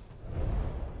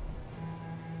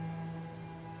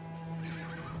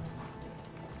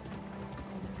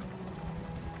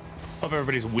 Hope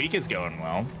everybody's week is going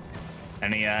well.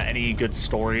 Any good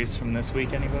stories from this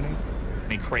week, anybody?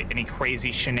 Any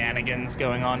crazy shenanigans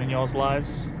going on in y'all's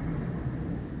lives?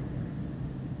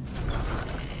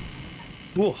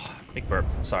 Ooh, big burp.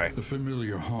 Sorry. The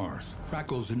familiar hearth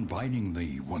crackles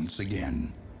invitingly once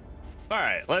again. All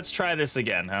right, let's try this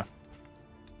again,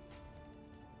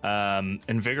 huh?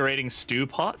 Invigorating stew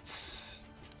pots.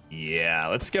 Yeah,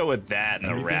 let's go with that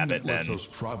and the rabbit then.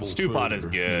 Stew pot is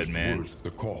good, man. Worth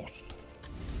the cost.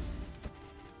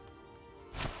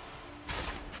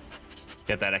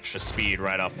 Get that extra speed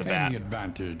right off the bat.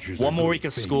 Advantage is 1 more week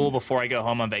of school before I go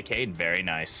home on vacation. Very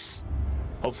nice.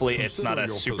 Hopefully it's not a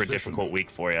super difficult week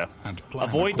for you.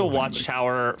 Avoid the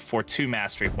watchtower for 2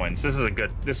 mastery points. This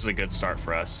is a good start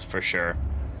for us, for sure.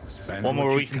 1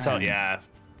 more week until, yeah.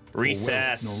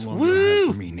 Recess.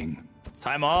 Woo!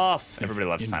 Time off. Everybody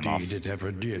loves time off. Indeed it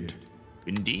ever did.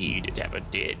 Indeed it ever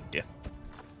did.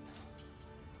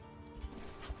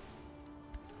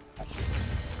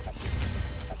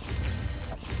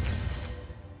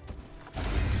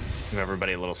 Give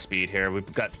everybody a little speed here.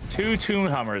 We've got 2 Toon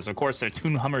Hummers. Of course, they're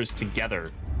Toon Hummers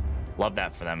together. Love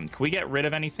that for them. Can we get rid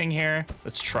of anything here?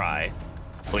 Let's try.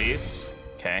 Please.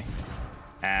 Okay.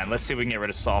 And let's see if we can get rid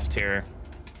of soft here.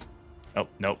 Oh,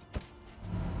 nope.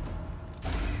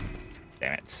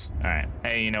 Damn it. All right.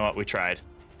 Hey, you know what? We tried.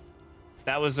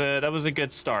 That was a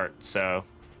good start. So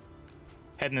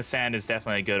Head in the Sand is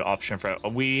definitely a good option for.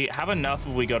 We have enough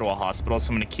if we go to a hospital,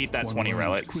 so I'm going to keep that 20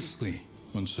 relics. Quickly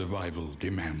when survival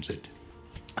demands it.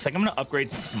 I think I'm going to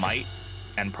upgrade Smite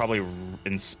and probably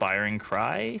Inspiring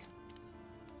Cry.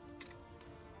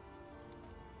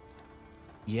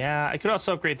 Yeah, I could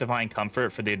also upgrade Divine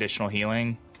Comfort for the additional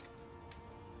healing.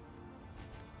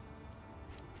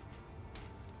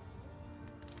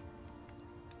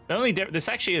 The only this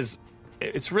actually is,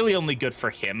 it's really only good for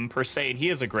him per se. He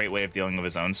has a great way of dealing with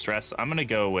his own stress. I'm gonna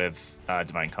go with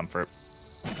Divine Comfort.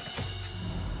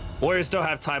 Lawyers don't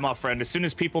have time off, friend. As soon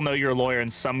as people know you're a lawyer in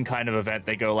some kind of event,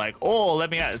 they go like, "Oh, let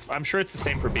me." I'm sure it's the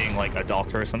same for being like a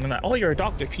doctor or something. Like, "Oh, you're a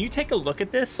doctor. Can you take a look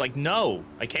at this?" Like, no,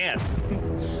 I can't.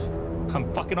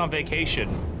 I'm fucking on vacation.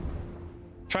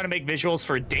 Trying to make visuals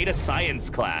for data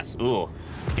science class. Ooh,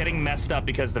 getting messed up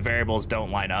because the variables don't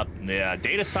line up. Yeah,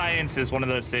 data science is one of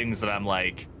those things that I'm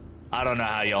like, I don't know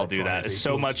how y'all do that. It's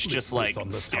so much just like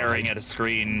staring at a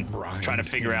screen, trying to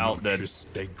figure out the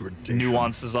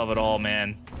nuances of it all,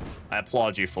 man. I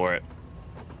applaud you for it.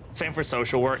 Same for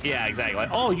social work. Yeah, exactly.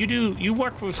 Like, oh, you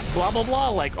work with blah, blah, blah.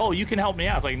 Like, oh, you can help me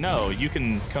out. It's like, no, you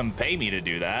can come pay me to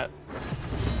do that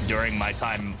during my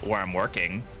time where I'm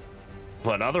working.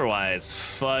 But otherwise,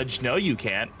 fudge, no, you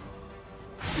can't.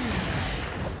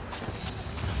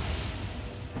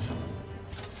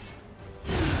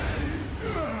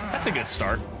 That's a good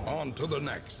start. On to the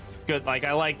next. Good, like,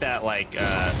 I like that, like,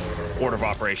 order of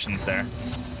operations there.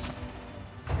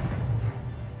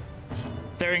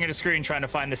 Staring at a screen, trying to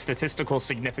find the statistical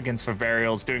significance for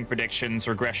variables, doing predictions,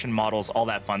 regression models, all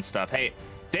that fun stuff. Hey,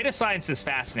 data science is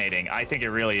fascinating. I think it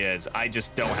really is. I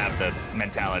just don't have the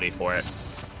mentality for it.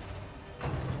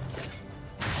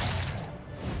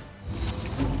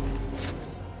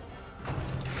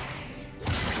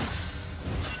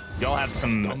 Y'all have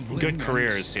some good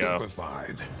careers, yo. It's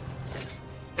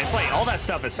like, all that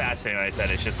stuff is fascinating, like I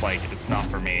said. It's just like, it's not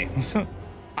for me.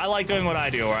 I like doing what I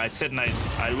do, where I sit and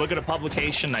I look at a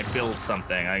publication, I build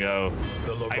something. I go,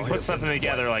 I put something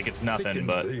together like it's nothing,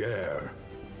 but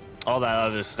all that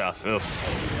other stuff,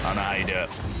 oof, I don't know how you do it.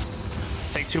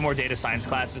 Take 2 more data science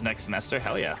classes next semester?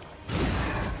 Hell yeah.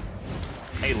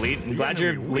 Hey, I'm glad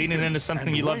you're leaning into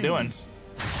something you love doing.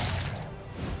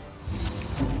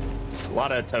 A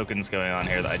lot of tokens going on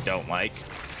here that I don't like.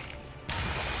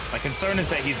 My concern is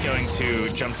that he's going to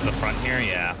jump to the front here,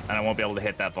 yeah, and I won't be able to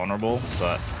hit that vulnerable,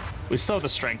 but we still have the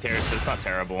strength here, so it's not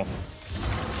terrible.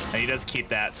 And he does keep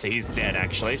that, so he's dead,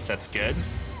 actually, so that's good.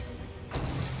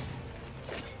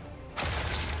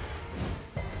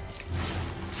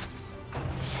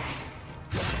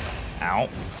 Ow.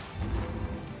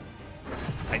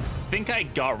 I think I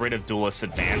got rid of Duelist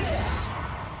Advance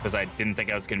because I didn't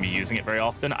think I was going to be using it very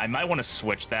often. I might want to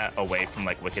switch that away from,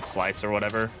 like, Wicked Slice or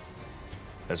whatever.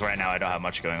 Because right now I don't have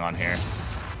much going on here.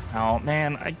 Oh,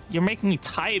 man. You're making me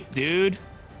type, dude.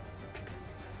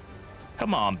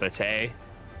 Come on, Bate.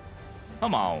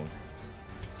 Come on.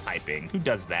 Typing. Who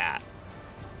does that?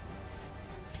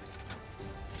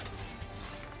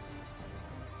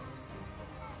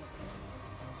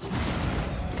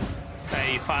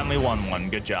 Hey, you finally won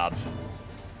one. Good job.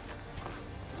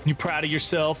 You proud of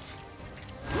yourself?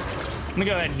 I'm gonna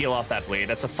go ahead and heal off that bleed.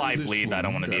 That's a 5 bleed that I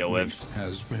don't want to deal with.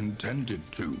 Has been tended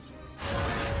to.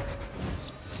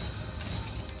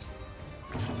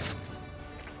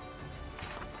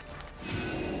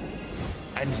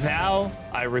 And now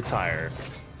I retire.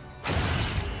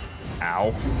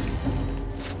 Ow.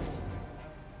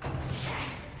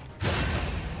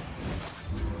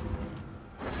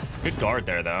 Good guard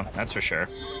there, though. That's for sure.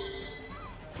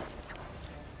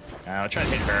 I'll try to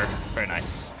hit her. Very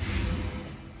nice.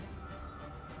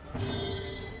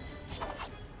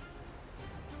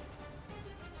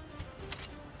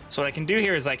 So what I can do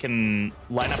here is I can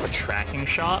line up a tracking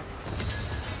shot.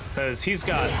 Because he's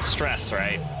got stress,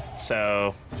 right?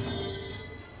 So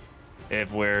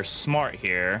if we're smart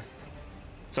here,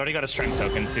 it's already got a strength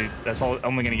token, so that's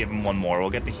only going to give him 1 more. We'll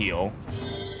get the heal.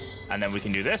 And then we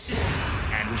can do this.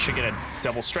 And he should get a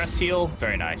double stress heal.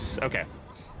 Very nice. Okay.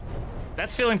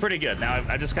 That's feeling pretty good. Now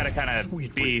I just gotta kind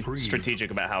of be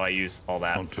strategic about how I use all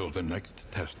that. Until the next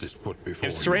test is put before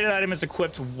If serrated item is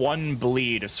equipped, 1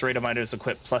 bleed. If serrated item is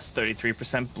equipped, plus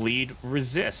 33% bleed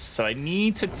resist. So I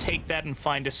need to take that and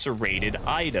find a serrated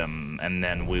item, and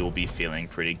then we will be feeling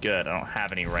pretty good. I don't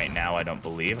have any right now, I don't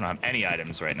believe. I don't have any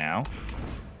items right now.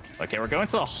 Okay, we're going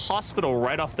to the hospital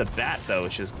right off the bat, though,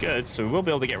 which is good. So we will be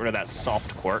able to get rid of that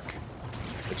soft quirk,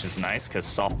 which is nice, because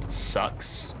soft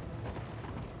sucks.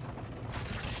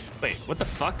 Wait, what the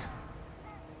fuck?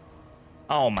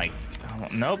 Oh my... Oh,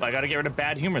 nope, I gotta get rid of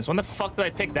bad humors. When the fuck did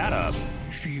I pick that up?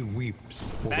 She weeps.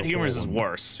 Bad humors is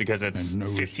worse because it's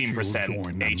 15%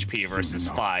 HP versus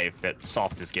 5 that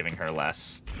soft is giving her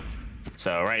less.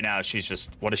 So right now she's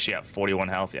just... What is she at? 41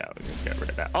 health? Yeah, we can get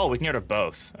rid of that. Oh, we can get rid of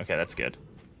both. Okay, that's good.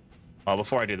 Well,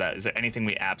 before I do that, is there anything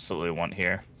we absolutely want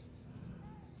here?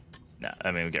 No, I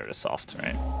mean, we get rid of soft,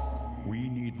 right? We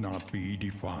need not be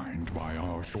defined by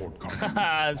our shortcomings.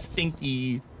 Haha,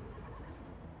 stinky.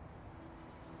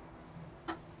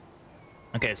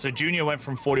 Okay, so Junior went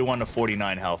from 41 to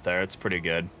 49 health there. It's pretty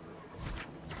good.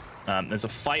 There's a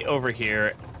fight over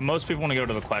here. Most people want to go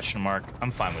to the question mark.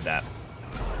 I'm fine with that.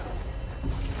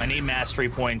 I need mastery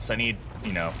points. I need,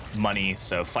 you know, money.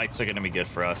 So fights are going to be good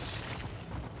for us.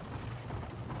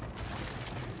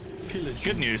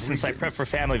 Good news, since I prep for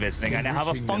family visiting, I now have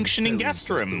a functioning guest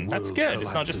room. That's good.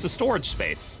 It's not just a storage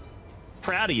space.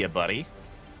 Proud of you, buddy.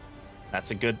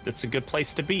 That's a good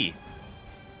place to be.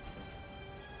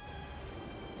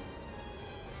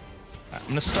 I'm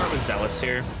gonna start with Zealous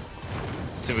here.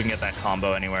 See if we can get that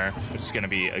combo anywhere, which is gonna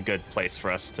be a good place for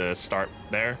us to start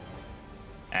there.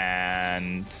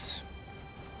 And let's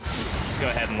go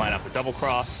ahead and line up a double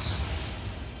cross.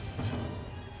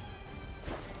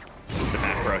 The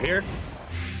back row here.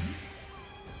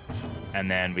 And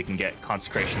then we can get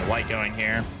Consecration of Light going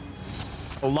here.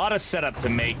 A lot of setup to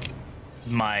make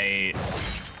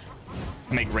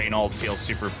Reynold feel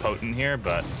super potent here,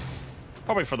 but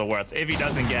probably for the worth. If he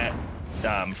doesn't get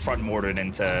front mortared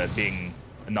into being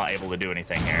not able to do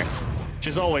anything here, which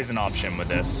is always an option with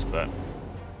this, but.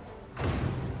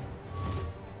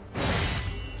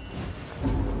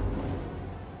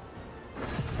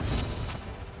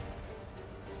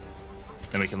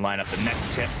 Then we can line up the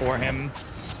next hit for him.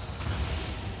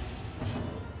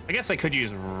 I guess I could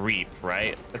use Reap,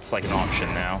 right? That's like an option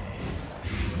now.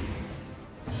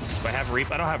 Do I have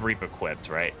Reap? I don't have Reap equipped,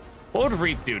 right? What would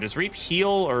Reap do? Does Reap heal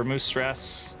or remove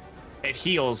stress? It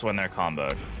heals when they're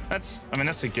comboed. I mean,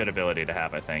 that's a good ability to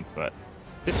have, I think, but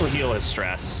this will heal his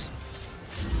stress.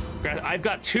 I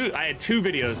had two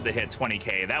videos that hit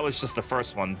 20K. That was just the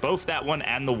first one. Both that one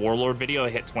and the Warlord video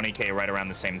hit 20K right around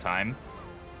the same time.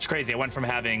 It's crazy. I went from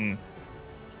having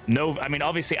I mean,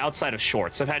 obviously outside of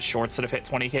shorts. I've had shorts that have hit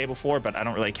 20K before, but I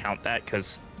don't really count that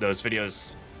because those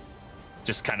videos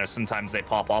just kind of sometimes they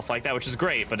pop off like that, which is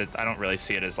great, but I don't really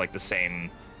see it as like the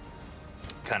same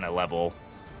kind of level.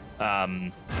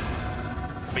 But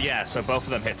yeah, so both of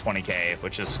them hit 20K,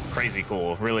 which is crazy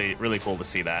cool. Really, really cool to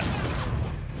see that.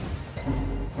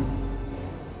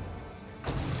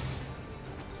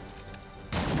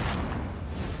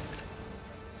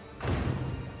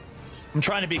 I'm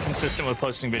trying to be consistent with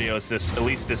posting videos at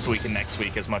least this week and next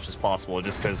week as much as possible,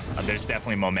 just because there's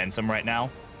definitely momentum right now,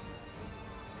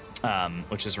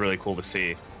 which is really cool to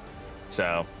see.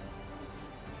 So,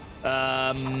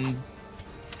 I mean,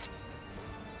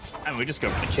 we just go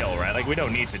for the kill, right? Like, we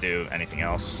don't need to do anything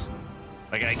else.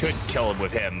 Like, I could kill him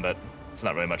with him, but it's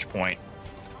not really much point.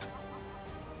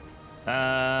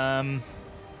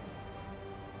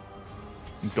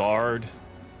 Guard.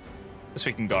 Guess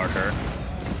we can guard her.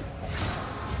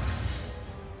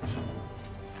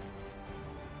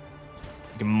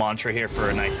 Mantra here for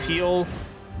a nice heal.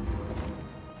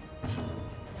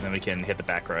 And then we can hit the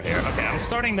back row here. Okay, I'm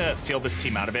starting to feel this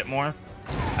team out a bit more.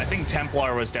 I think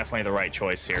Templar was definitely the right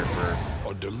choice here for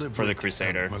the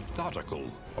Crusader. Methodical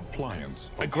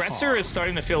appliance. Aggressor is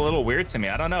starting to feel a little weird to me.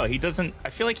 I don't know. He doesn't. I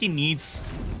feel like he needs.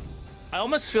 I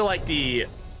almost feel like the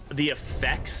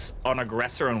effects on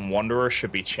Aggressor and Wanderer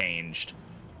should be changed,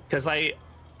 because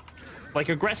like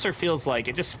Aggressor feels like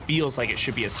it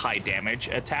should be as high damage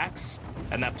attacks,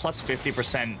 and that plus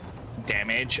 50%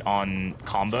 damage on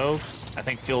combo I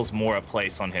think feels more a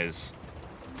place on his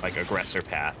like Aggressor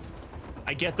path.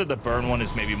 I get that the burn one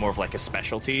is maybe more of like a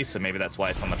specialty, so maybe that's why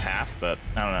it's on the path, but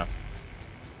I don't know.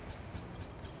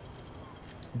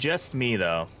 Just me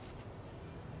though.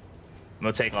 I'm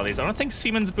gonna take all these. I don't think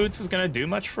Seaman's Boots is gonna do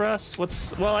much for us.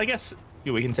 Well, I guess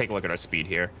we can take a look at our speed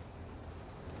here.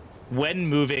 When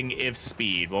moving, if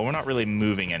speed. Well, we're not really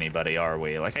moving anybody, are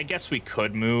we? Like, I guess we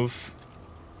could move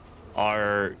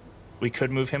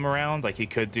him around. Like, he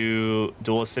could do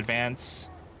Duelist Advance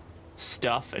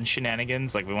stuff and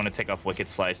shenanigans. Like, we want to take off Wicked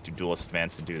Slice, do Duelist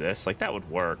Advance, and do this. Like, that would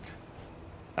work.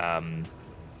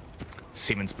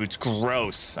 Seaman's Boots,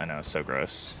 gross. I know, so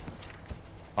gross.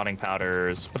 Potting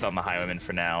Powders, put that on the Highwayman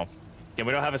for now. Yeah,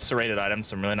 we don't have a serrated item,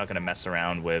 so I'm really not going to mess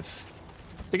around with...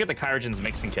 To get the Kyrogen's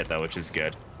Mixing Kit, though, which is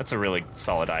good. That's a really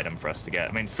solid item for us to get.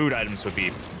 I mean, food items would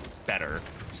be better,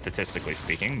 statistically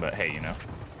speaking, but hey, you know,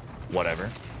 whatever.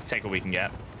 Take what we can get.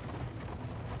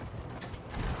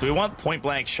 Do we want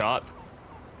point-blank shot?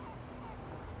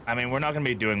 I mean, we're not going to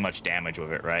be doing much damage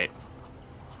with it, right?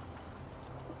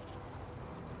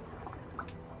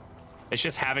 It's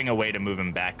just having a way to move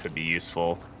him back could be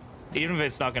useful. Even if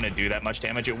it's not going to do that much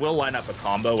damage, it will line up a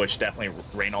combo, which definitely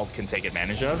Reynold can take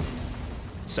advantage of.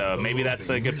 So maybe that's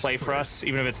a good play for us,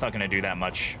 even if it's not going to do that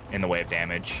much in the way of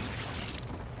damage.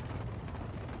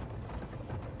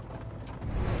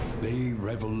 They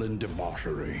revel in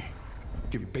debauchery,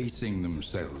 debasing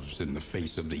themselves in the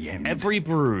face of the end. Every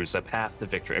bruise, a path to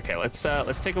victory. Okay, let's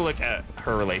take a look at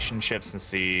her relationships and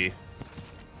see.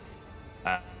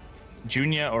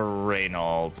 Junia or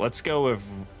Reynold. Let's go with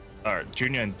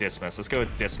Junia and Dismas. Let's go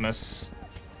with Dismas.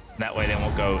 That way they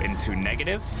won't go into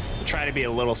negative. I'll try to be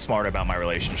a little smarter about my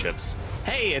relationships.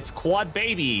 Hey, it's Quad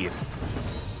Baby.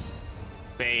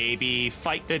 Baby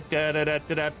fight da da da da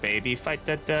da da. Baby fight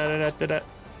da da da da da.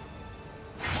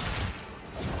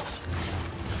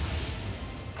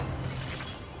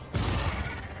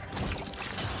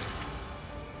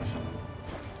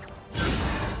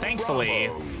 Thankfully,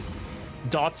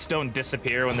 dots don't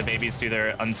disappear when the babies do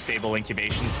their unstable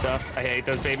incubation stuff. I hate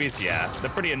those babies. Yeah, they're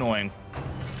pretty annoying.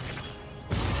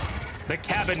 The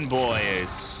Cabin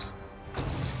Boys.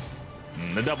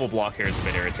 The double block here is a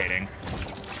bit irritating.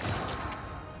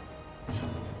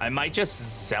 I might just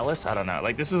Zealous. I don't know.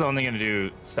 Like, this is only going to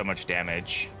do so much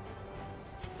damage.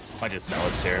 Might just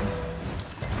Zealous here.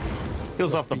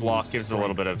 Peels off the block, gives a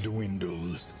little bit of...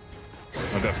 Dwindles.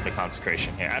 I'll go for the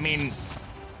Consecration here. I mean,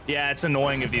 Yeah, it's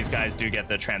annoying if these guys do get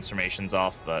the transformations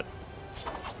off, but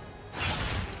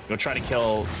go try to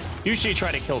kill. Usually try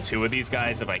to kill 2 of these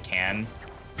guys if I can.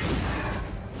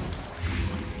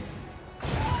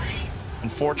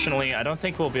 Unfortunately, I don't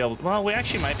think we'll be able to, well, we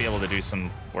actually might be able to do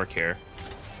some work here.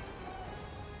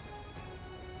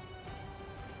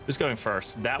 Who's going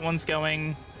first? That one's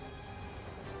going.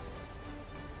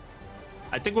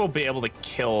 I think we'll be able to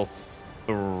kill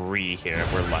 3 here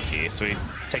if we're lucky. So we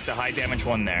take the high damage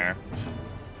one there.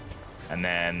 And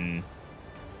then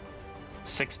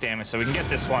 6 damage. So we can get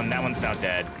this one. That one's now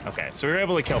dead. Okay, so we were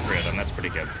able to kill 3 of them. That's pretty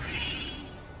good.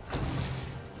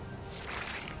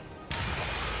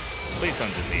 Please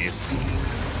don't disease.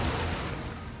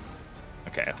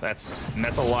 Okay, that's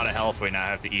a lot of health we now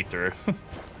have to eat through.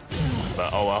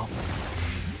 But oh well.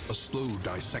 A slow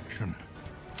dissection.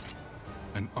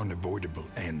 An unavoidable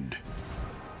end.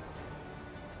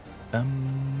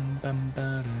 Dum dum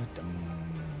ba dum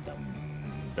dum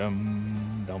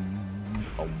dum dum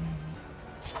dum.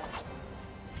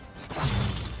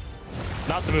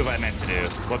 Not the move I meant to do.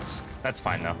 Whoops. That's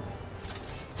fine though.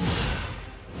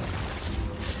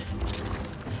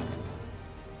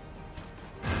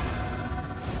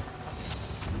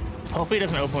 Hopefully it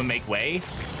doesn't open and make way.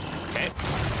 Okay.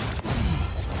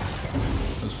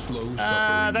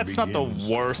 That's not the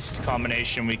worst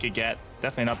combination we could get.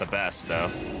 Definitely not the best, though.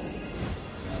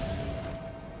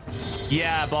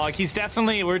 Yeah, Bog, he's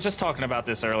definitely... We were just talking about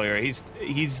this earlier.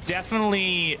 He's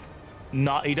definitely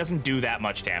not... He doesn't do that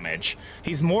much damage.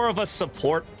 He's more of a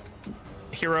support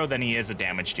hero than he is a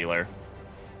damage dealer,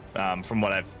 from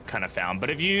what I've kind of found. But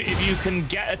if you can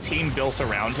get a team built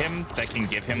around him that can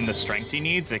give him the strength he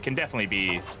needs, it can definitely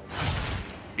be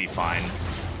fine.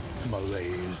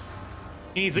 Malaise.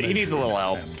 He needs a little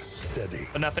help, steady.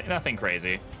 but nothing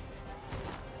crazy.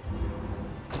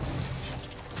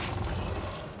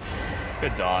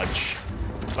 Good dodge.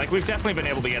 Like, we've definitely been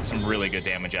able to get some really good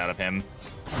damage out of him.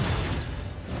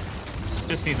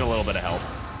 Just needs a little bit of help.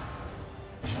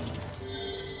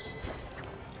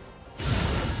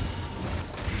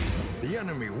 The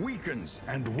enemy weakens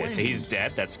and wanes. Okay, so he's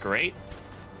dead. That's great.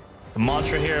 The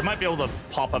mantra here might be able to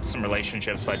pop up some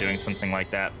relationships by doing something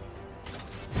like that.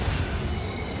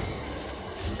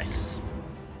 Nice.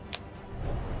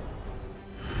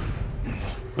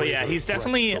 But yeah, he's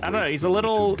definitely, I don't know, he's a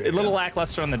little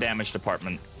lackluster on the damage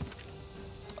department.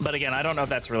 But again, I don't know if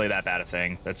that's really that bad a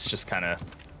thing. That's just kind of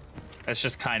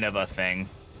a thing.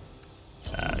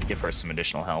 Give her some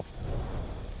additional health.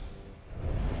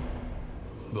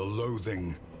 The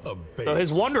loathing abates. So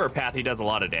his Wanderer path, he does a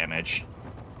lot of damage.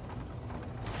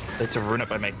 To ruin it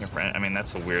by making a friend. I mean,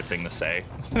 that's a weird thing to say.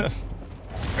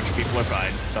 French people are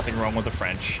fine. Nothing wrong with the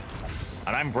French.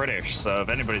 And I'm British, so if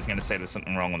anybody's going to say there's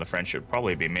something wrong with the French, it would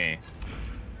probably be me.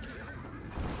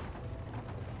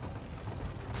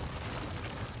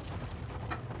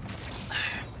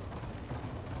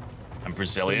 I'm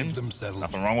Brazilian.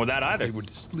 Nothing wrong with that either. They would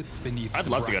slip beneath I'd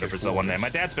love to go to Brazil one day. My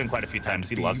dad's been quite a few times.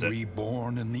 He loves it.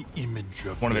 Reborn in the image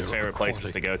of one of his favorite places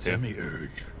to go to.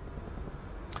 Demiurge.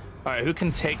 All right, who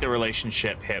can take the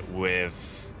relationship hit with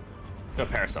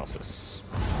Paracelsus?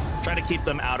 Try to keep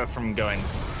them out of from going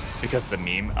because of the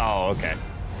meme. Oh, okay.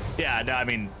 Yeah, no, I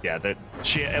mean, yeah,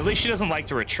 at least she doesn't like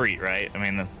to retreat, right? I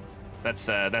mean, that's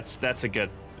a good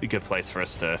place for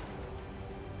us to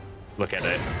look at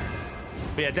it.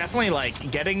 But yeah, definitely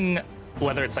like getting,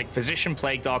 whether it's like Physician,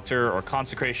 Plague Doctor, or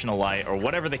Consecrational Light, or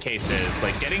whatever the case is,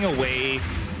 like getting away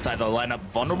to either line up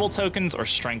vulnerable tokens or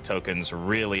strength tokens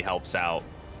really helps out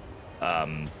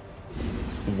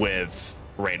with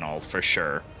Reynold for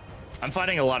sure. I'm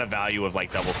finding a lot of value of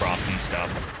like double cross and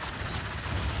stuff.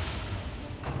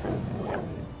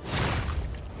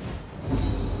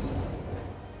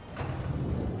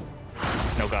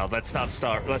 No god, let's not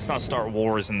start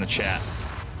wars in the chat.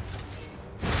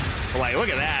 Like, look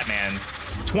at that, man.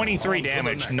 23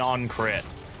 damage, non-crit.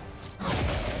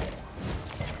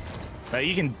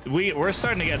 We're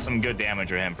starting to get some good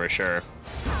damage with him for sure.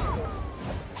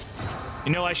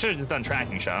 You know, I should have just done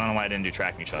tracking shot. I don't know why I didn't do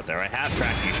tracking shot there. I have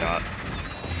tracking shot.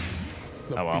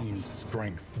 Oh well. The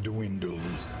strength dwindles.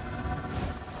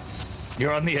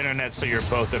 You're on the internet, so you're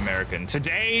both American.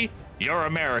 Today, you're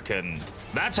American.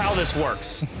 That's how this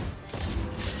works.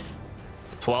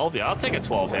 12? Yeah, I'll take a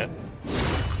 12 hit.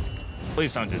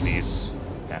 Please don't disease.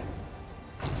 Okay.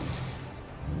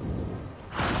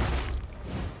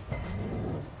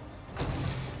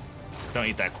 Don't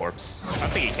eat that corpse. I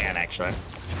think he can, actually.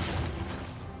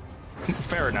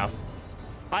 Fair enough.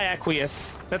 I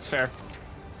acquiesce. That's fair.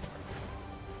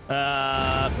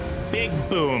 Big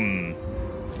boom.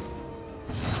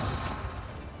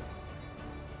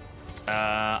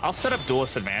 I'll set up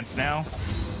Duelist Advance now,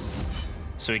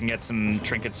 so we can get some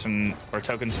trinkets from or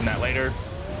tokens from that later.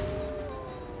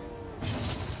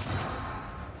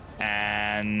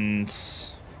 And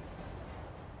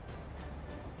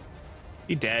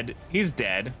he dead. He's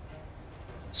dead.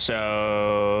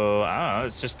 So I don't know.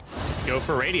 Let's just go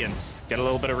for Radiance. Get a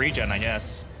little bit of regen, I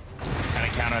guess. Kind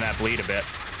of counter that bleed a bit.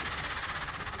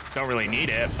 Don't really need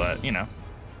it, but you know.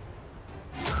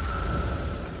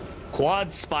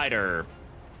 Quad Spider.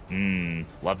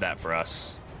 Love that for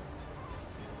us.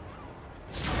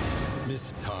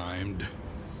 Mistimed.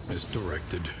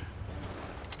 Misdirected.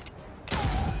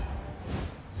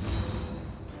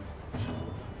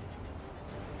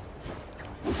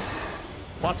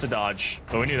 Lots of dodge,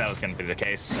 but we knew that was going to be the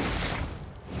case.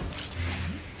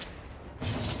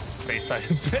 Based on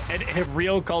a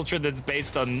real culture that's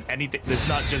based on anything that's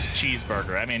not just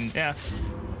cheeseburger. I mean, yeah.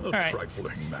 A right.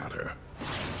 trifling matter.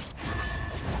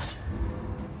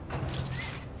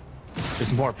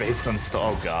 It's more based on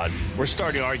oh god. We're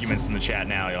starting arguments in the chat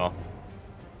now, y'all.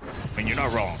 I mean, you're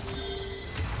not wrong.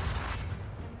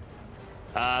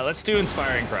 Let's do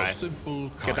Inspiring Cry.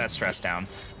 Get that stress down.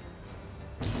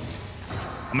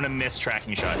 I'm gonna miss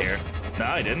Tracking Shot here. No,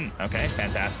 I didn't. Okay,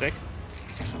 fantastic.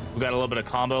 We got a little bit of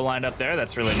combo lined up there.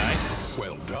 That's really nice.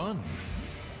 Well done.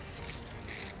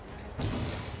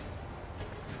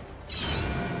 A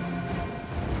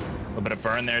little bit of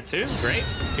burn there too. Great.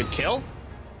 Good kill.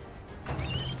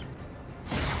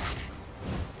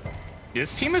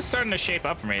 This team is starting to shape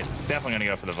up for me. It's definitely gonna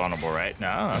go for the vulnerable, right?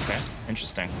 No? Okay.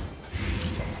 Interesting.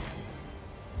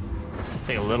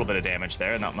 Take a little bit of damage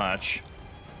there, not much.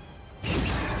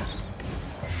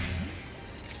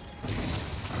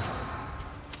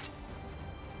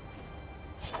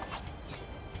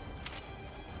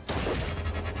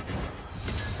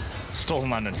 Stolen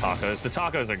London tacos. The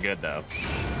tacos are good, though.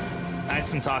 I had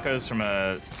some tacos from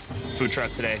a food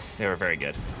truck today. They were very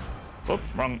good. Oh,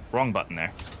 wrong button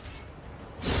there.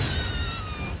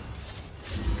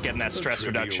 Just getting that stress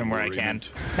reduction where I can.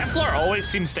 Templar always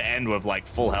seems to end with, like,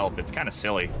 full health. It's kind of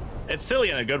silly. It's silly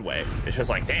in a good way. It's just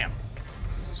like, damn.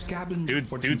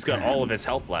 Dude's got all of his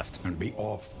health left. And be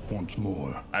off once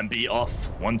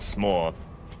more.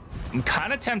 I'm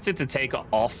kind of tempted to take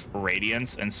off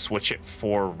Radiance and switch it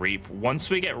for Reap. Once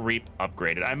we get Reap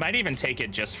upgraded, I might even take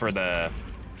it just for the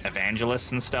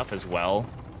Evangelists and stuff as well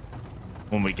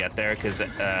when we get there, because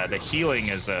the healing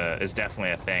is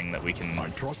definitely a thing that we can. I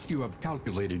trust you have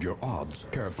calculated your odds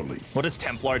carefully. What does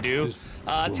Templar do?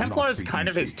 Templar is kind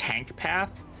of his tank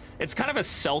path. It's kind of a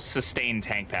self-sustained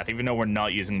tank path, even though we're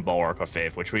not using Bulwark of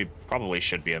Faith, which we probably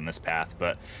should be in this path.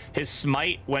 But his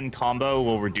Smite, when combo,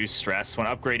 will reduce stress. When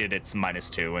upgraded, it's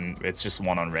 -2, and it's just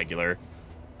 1 on regular.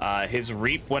 His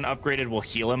Reap, when upgraded, will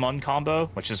heal him on combo,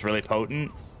 which is really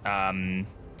potent. And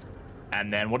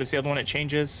then what is the other one it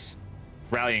changes?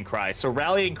 Rallying Cry. So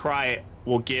Rallying Cry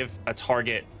will give a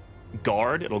target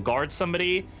guard. It'll guard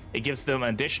somebody. It gives them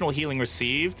additional healing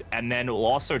received, and then it will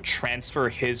also transfer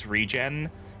his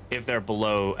regen if they're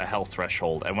below a health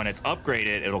threshold. And when it's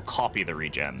upgraded, it'll copy the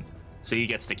regen. So he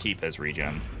gets to keep his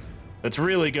regen. That's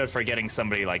really good for getting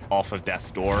somebody like off of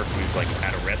death's door who's like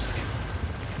at a risk.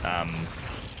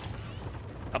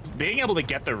 Being able to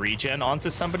get the regen onto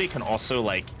somebody can also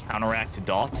like counteract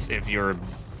dots if you're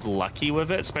lucky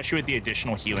with it, especially with the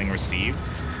additional healing received.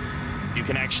 You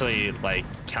can actually like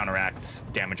counteract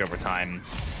damage over time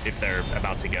if they're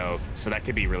about to go. So that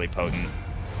could be really potent.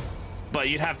 But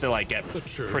you'd have to like get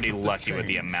pretty lucky with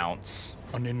the amounts.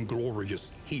 An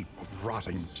inglorious heap of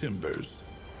rotting timbers.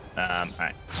 All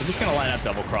right, so I'm just gonna line up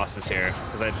double crosses here,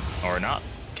 or not.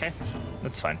 Okay,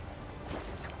 that's fine.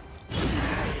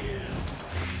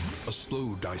 A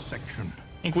slow dissection.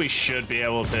 I think we should be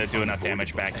able to do enough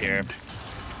damage back here.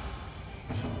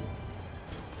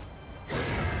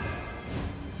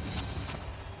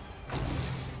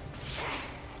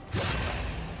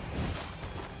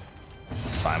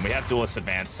 Fine. We have Duelist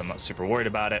Advance, so I'm not super worried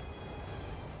about it.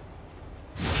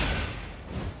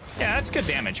 Yeah, that's good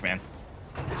damage, man.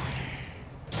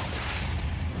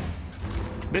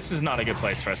 This is not a good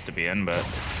place for us to be in, but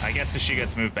I guess if she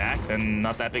gets moved back, then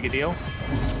not that big a deal.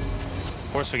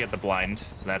 Of course, we get the blind,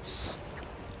 so that's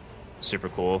super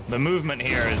cool. The movement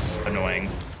here is annoying,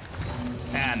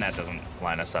 and that doesn't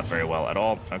line us up very well at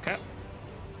all. Okay.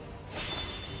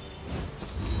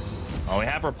 Well, we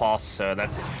have Repulse, so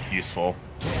that's useful.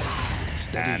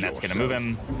 And that's gonna move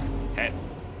him. Okay.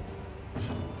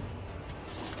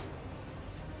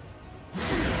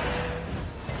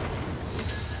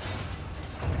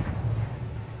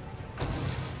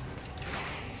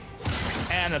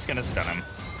 And that's gonna stun him.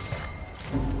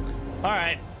 All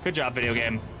right, good job, video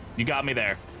game. You got me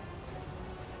there.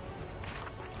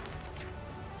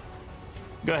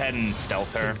 Go ahead and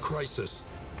stealth her. In crisis,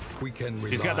 we can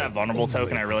She's got that vulnerable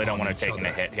token. I really don't want her taking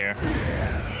a hit here.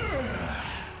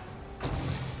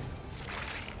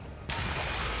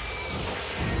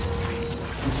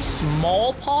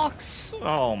 Smallpox?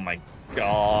 Oh my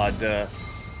god.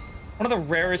 One of the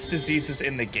rarest diseases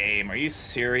in the game. Are you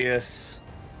serious?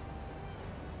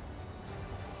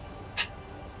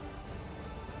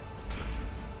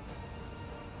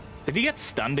 Did he get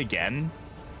stunned again?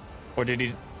 Or did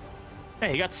he...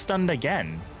 Hey, he got stunned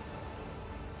again.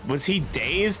 Was he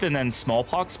dazed and then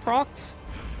smallpox procced?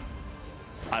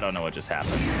 I don't know what just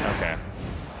happened. Okay.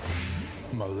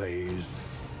 Malaise,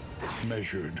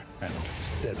 measured and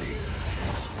steady.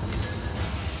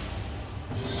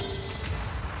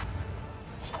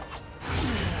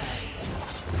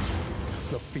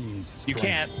 The fiend's You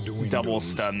can't dwindles. double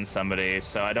stun somebody,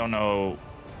 so I don't know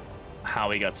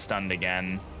how he got stunned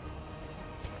again.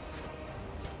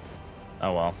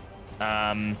 Oh well.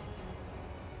 A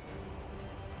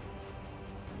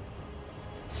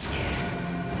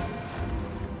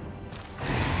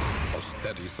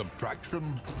steady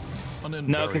subtraction.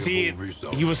 No, because he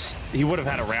would have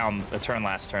had a turn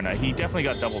last turn. He definitely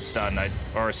got double stunned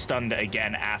or stunned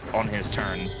again on his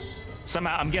turn.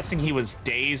 Somehow, I'm guessing he was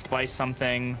dazed by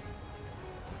something.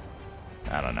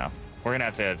 I don't know. We're gonna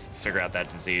have to figure out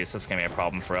that disease. That's gonna be a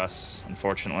problem for us,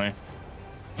 unfortunately.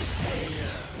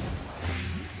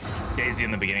 Daisy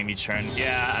in the beginning of each turn.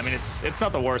 Yeah, I mean it's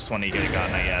not the worst one you could have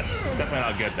gotten, I guess. Definitely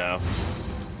not good though.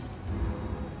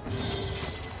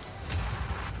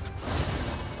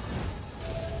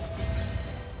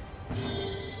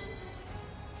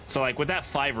 So like with that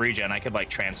 5 regen, I could like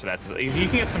transfer that to. You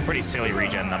can get some pretty silly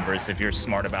regen numbers if you're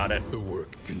smart about it. The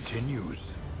work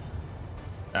continues.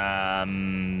 No.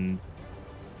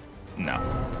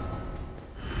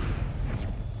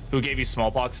 Who gave you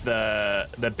smallpox?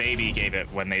 The baby gave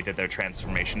it when they did their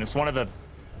transformation. It's one of the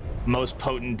most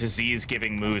potent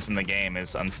disease-giving moves in the game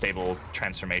is unstable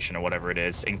transformation or whatever it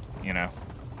is. And, you know,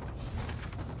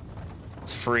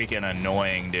 it's freaking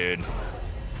annoying, dude.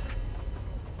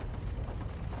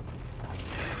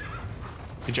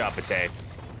 Good job, Pate.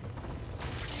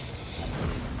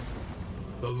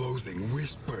 The loathing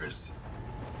whispers.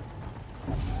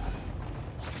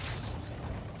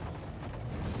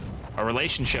 Our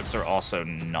relationships are also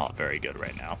not very good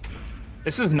right now.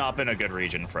 This has not been a good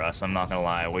region for us, I'm not gonna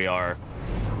lie. We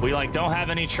like don't have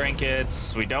any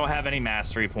trinkets, we don't have any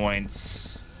mastery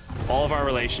points. All of our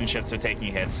relationships are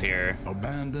taking hits here.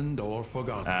 Abandoned or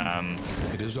forgotten.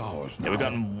 It is ours now. Yeah, we've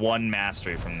gotten 1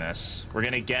 mastery from this. We're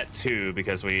gonna get 2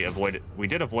 because we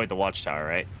did avoid the watchtower,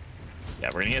 right?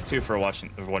 Yeah, we're gonna get 2 for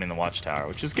avoiding the watchtower,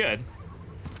 which is good.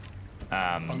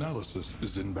 Analysis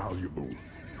is invaluable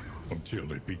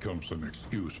until it becomes an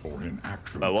excuse for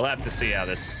inaction. But we'll have to see how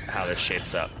this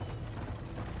shapes up.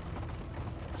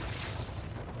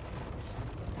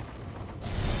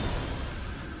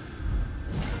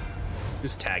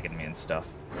 Who's tagging me and stuff?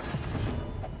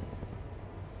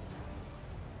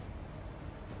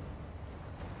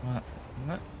 What?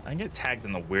 I get tagged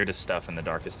in the weirdest stuff in the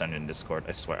Darkest Dungeon Discord,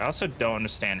 I swear. I also don't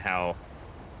understand how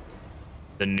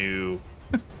the new...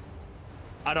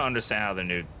 I don't understand how the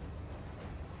new...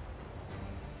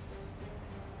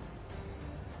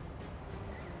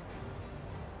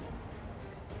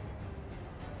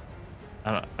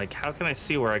 I don't, like, how can I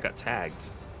see where I got tagged?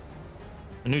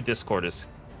 The new Discord is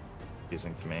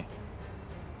confusing to me.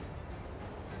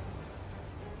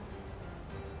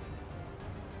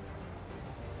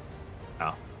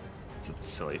 Oh, it's a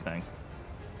silly thing.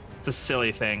 It's a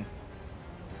silly thing.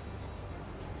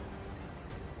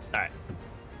 All right.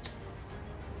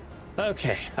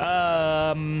 Okay.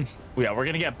 Yeah, we're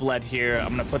gonna get bled here. I'm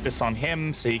gonna put this on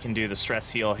him so he can do the stress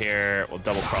heal here. We'll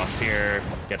double cross here.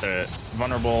 Get the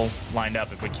vulnerable lined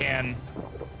up if we can.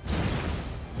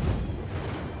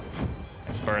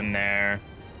 Burn there.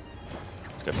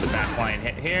 Let's go for the backline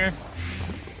hit here.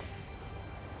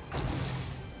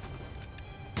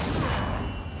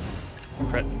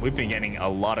 Crit. We've been getting a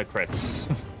lot of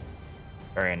crits.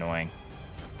 Very annoying.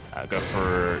 Go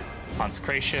for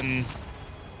consecration.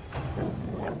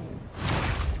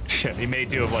 He made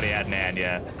do of what he had in hand,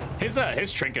 yeah.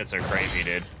 His trinkets are crazy,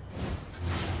 dude.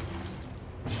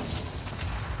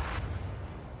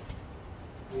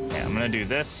 Yeah, I'm gonna do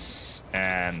this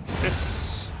and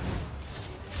this.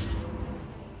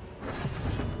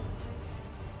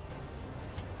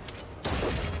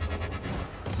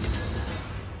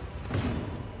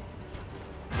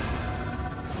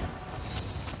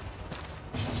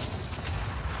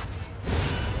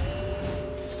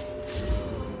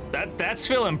 That's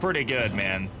feeling pretty good,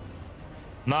 man.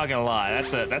 Not gonna lie,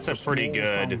 that's a pretty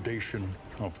good foundation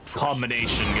of trust.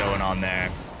 combination going on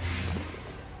there.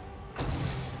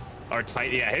 Our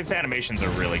tight, yeah, his animations are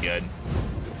really good.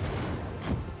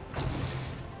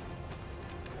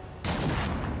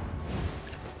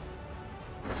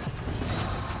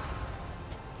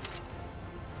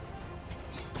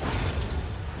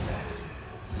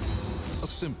 A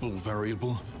simple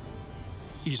variable,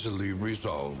 easily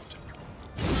resolved.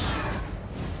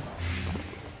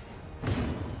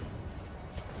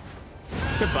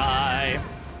 Goodbye.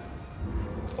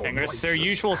 Ingress, their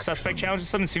usual suspect challenge.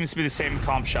 Something seems to be the same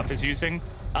comp Shuff is using.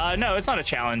 No, it's not a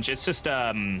challenge. It's just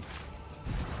there's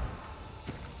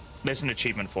an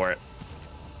achievement for it.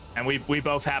 And we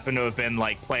both happen to have been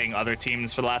like playing other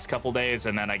teams for the last couple days,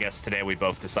 and then I guess today we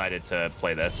both decided to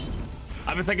play this.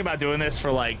 I've been thinking about doing this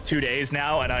for like 2 days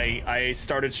now, and I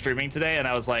started streaming today, and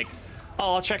I was like,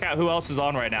 oh, I'll check out who else is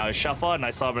on right now. Is Shuff on? And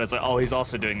I saw him, and I was like, oh, he's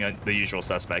also doing the usual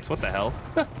suspects. What the hell?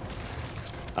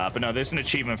 But no, there's an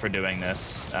achievement for doing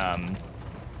this. Minor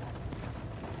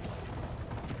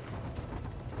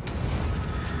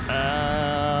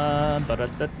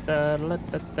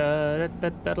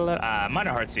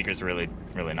Heartseeker's really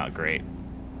not great.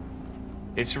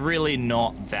 It's really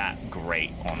not that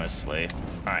great, honestly.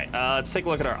 All right, let's take a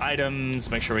look at our items,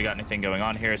 make sure we got anything going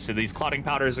on here. So these clotting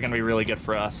powders are going to be really good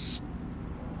for us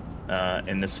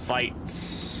in this fight.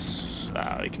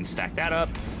 We can stack that up.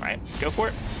 All right, let's go for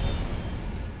it.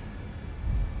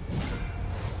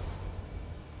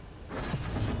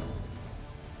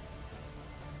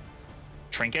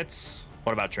 Trinkets?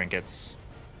 What about trinkets?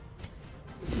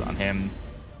 On him.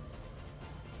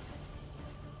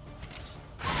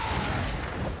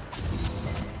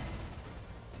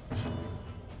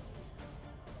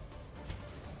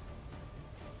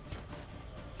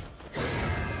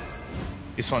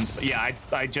 These ones, yeah,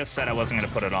 I just said I wasn't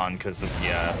gonna put it on because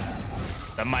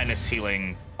the minus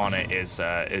healing on it is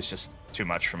just too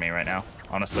much for me right now,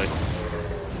 honestly.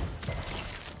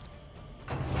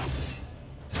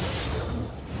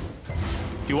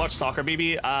 You watch soccer,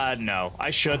 BB? No. I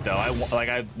should though.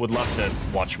 I would love to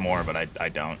watch more, but I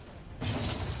don't.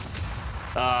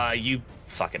 You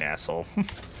fucking asshole.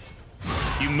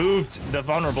 You moved the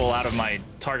vulnerable out of my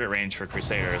target range for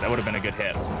Crusader. That would have been a good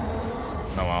hit.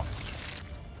 Oh well.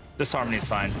 This harmony's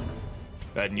fine.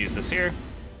 Go ahead and use this here.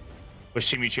 Which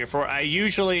team you cheer for? I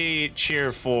usually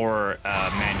cheer for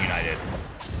Man United.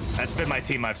 That's been my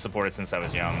team I've supported since I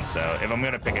was young. So if I'm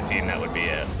gonna pick a team, that would be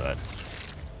it. But.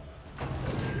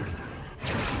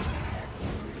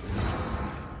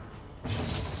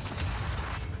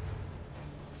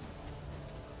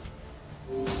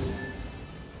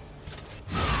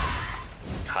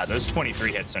 God, those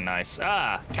 23 hits are nice.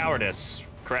 Ah, cowardice.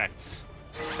 Correct.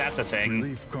 That's a thing.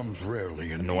 Relief comes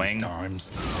rarely in Annoying. these times.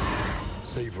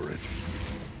 Savor it.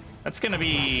 That's gonna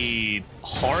be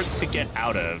hard to get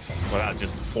out of without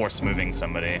just force moving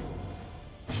somebody.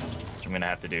 Which I'm gonna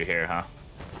have to do here, huh?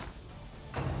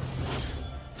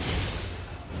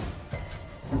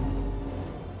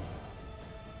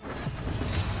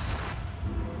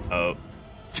 Oh.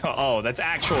 Oh, that's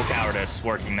actual cowardice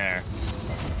working there.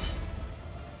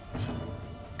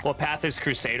 What path is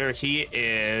Crusader? He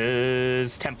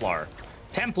is Templar.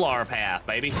 Templar path,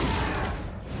 baby.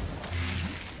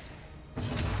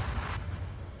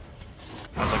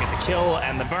 Let's look at the kill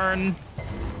and the burn.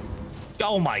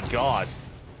 Oh my god.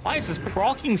 Why is this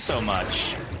procking so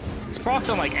much? It's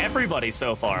procced on like everybody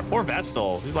so far. Poor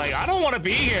Vestal. He's like, I don't want to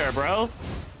be here, bro.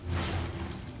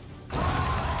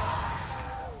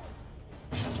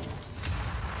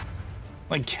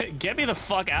 Like, get me the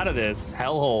fuck out of this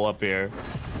hellhole up here.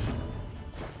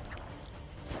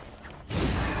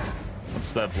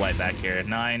 What's the blight back here?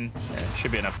 9. Yeah,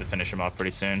 should be enough to finish him off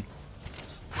pretty soon.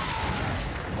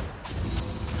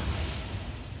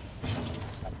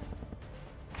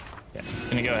 Yeah, just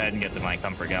gonna go ahead and get the Mind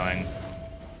Comfort going.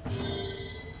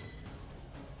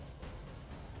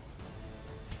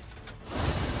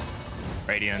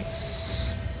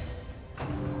 Radiance.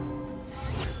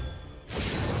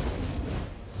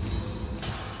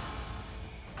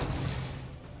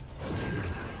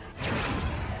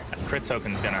 Crit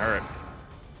token's gonna hurt.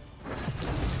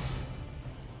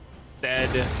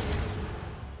 Dead.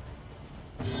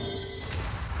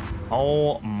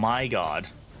 Oh my god.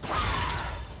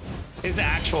 His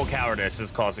actual cowardice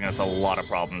is causing us a lot of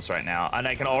problems right now, and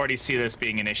I can already see this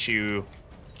being an issue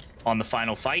on the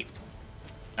final fight.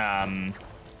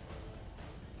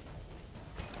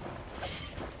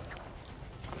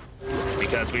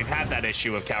 Because we've had that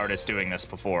issue of cowardice doing this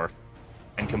before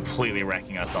and completely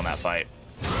wrecking us on that fight.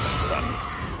 Suck.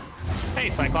 Hey,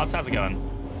 Cyclops, how's it going?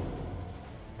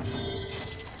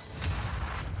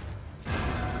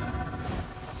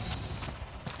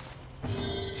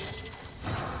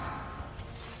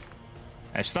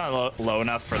 It's not low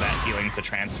enough for that healing to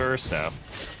transfer, so.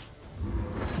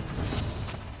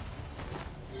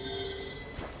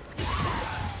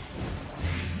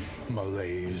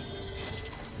 Malaise,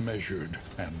 measured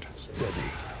and steady.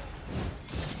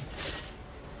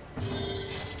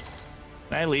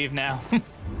 Can I leave now?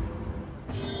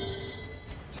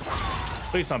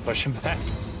 Please don't push him back.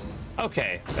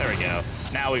 Okay, there we go.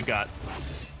 Now we've got...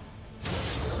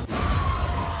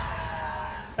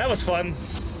 That was fun.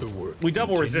 We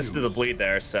double resisted the bleed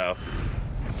there, so...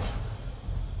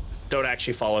 Don't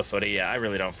actually follow footy. Yeah, I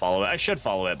really don't follow it. I should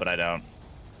follow it, but I don't.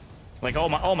 Like,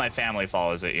 all my family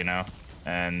follows it, you know?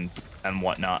 And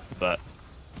whatnot, but...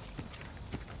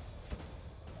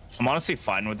 I'm honestly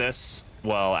fine with this.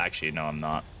 Well, actually, no, I'm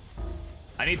not.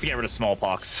 I need to get rid of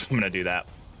smallpox. I'm gonna do that.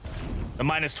 The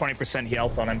minus 20%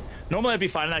 health on him. Normally I'd be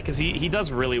fine with that because he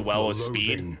does really well with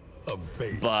speed.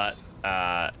 But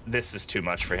this is too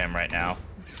much for him right now.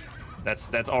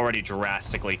 That's already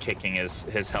drastically kicking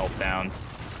his health down.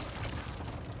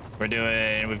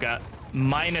 We've got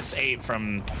minus 8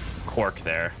 from Cork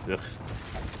there. Ugh.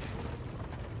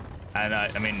 And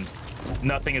I mean,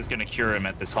 nothing is gonna cure him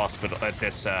at this hospital, at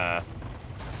this,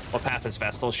 what path is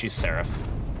Vestal? She's Seraph.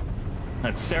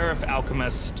 That's Seraph,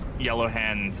 Alchemist, Yellow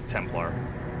Hand, Templar.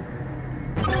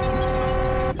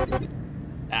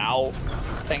 Ow.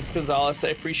 Thanks, Gonzalez. I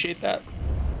appreciate that.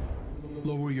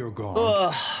 Lower your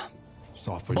guard.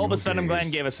 Bulbous Venom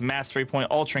Gland gave us a mastery point.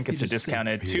 All trinkets are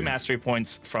discounted. 2 mastery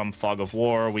points from Fog of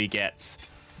War. We get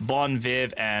Bon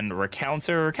Viv and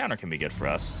Recounter. Recounter can be good for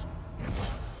us.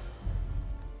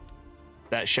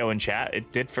 That show in chat,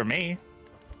 it did for me.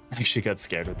 I actually got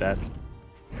scared with that.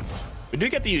 We do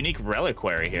get the unique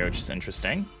reliquary here, which is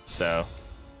interesting. So,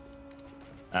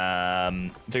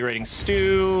 invigorating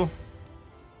stew.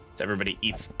 So everybody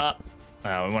eats up. We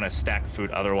want to stack food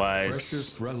otherwise.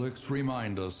 Precious relics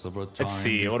remind us of a time. Let's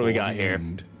see, what do we got here? I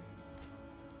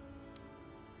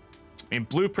mean,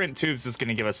 blueprint tubes is going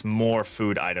to give us more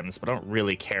food items, but I don't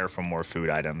really care for more food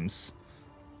items.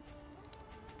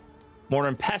 Mortar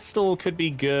and pestle could be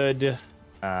good.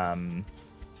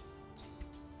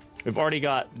 We've already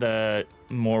got the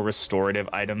more restorative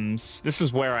items. This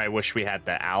is where I wish we had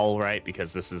the owl, right?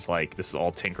 Because this is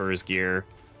all Tinkerer's gear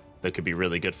that could be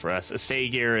really good for us. Assay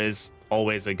gear is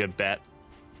always a good bet.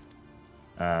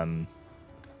 All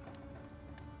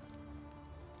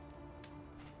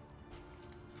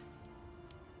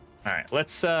right,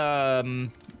 let's take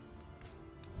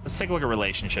a look at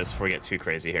relationships before we get too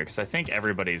crazy here, because I think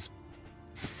everybody's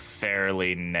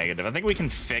fairly negative. I think we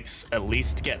can at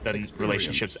least get the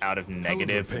relationships out of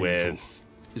negative with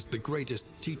is the greatest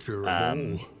teacher of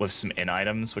all. With some in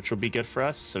items, which will be good for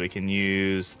us. So we can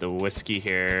use the whiskey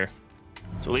here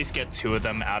to at least get 2 of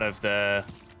them out of the...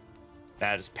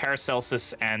 That is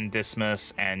Paracelsus and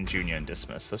Dismas and Junior and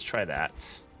Dismas. Let's try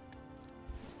that.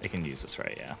 They can use this,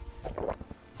 right? Yeah.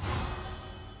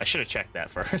 I should have checked that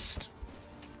first.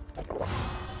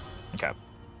 Okay.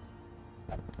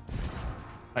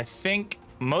 I think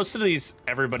most of these,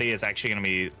 everybody is actually going to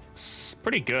be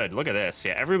pretty good. Look at this.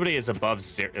 Yeah, everybody is above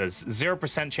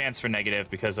 0% chance for negative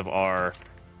because of our...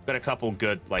 Got a couple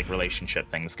good, like,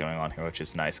 relationship things going on here, which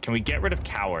is nice. Can we get rid of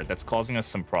Coward? That's causing us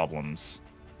some problems.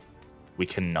 We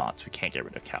cannot. We can't get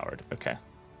rid of Coward. Okay.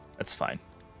 That's fine.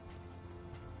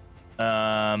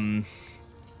 Let's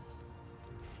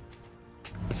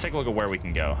take a look at where we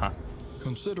can go, huh?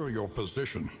 Consider your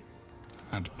position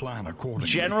and plan accordingly.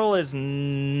 General is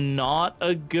not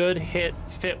a good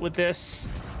fit with this.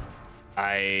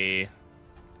 I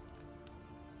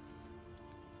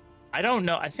don't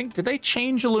know. I think, did they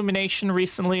change Illumination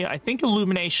recently? I think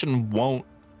Illumination won't...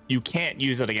 You can't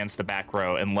use it against the back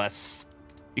row unless...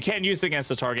 You can't use it against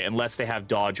the target unless they have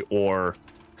dodge or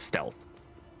stealth.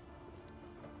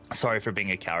 Sorry for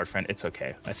being a coward, friend. It's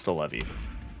okay. I still love you.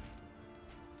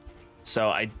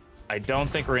 So I don't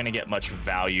think we're going to get much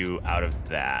value out of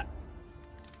that.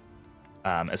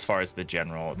 As far as the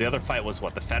general. The other fight was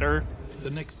what? The Fetter?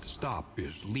 The next stop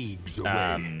is leagues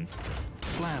away.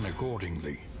 Plan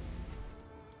accordingly.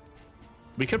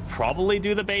 We could probably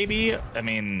do the baby. I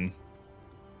mean,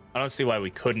 I don't see why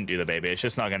we couldn't do the baby. It's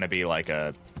just not going to be like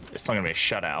a... It's not going to be a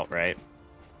shutout, right?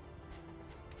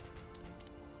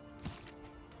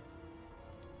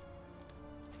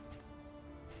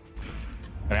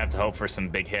 Gonna have to hope for some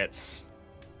big hits.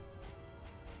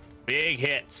 Big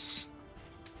hits.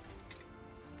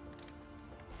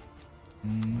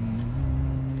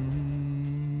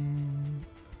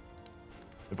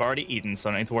 We've already eaten, so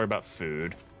I don't need to worry about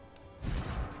food.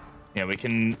 Yeah, we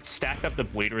can stack up the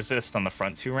bleed resist on the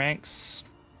front 2 ranks.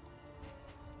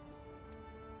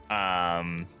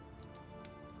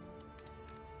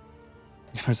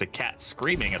 There's a cat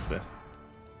screaming at the...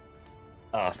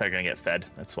 Oh, they're gonna get fed.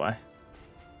 That's why.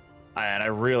 And I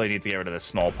really need to get rid of the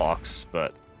smallpox,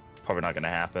 but probably not gonna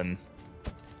happen.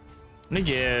 I'm gonna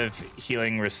give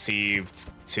healing received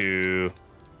to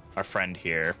our friend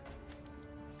here.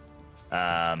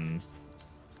 I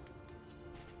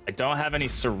don't have any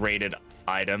serrated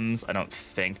items. I don't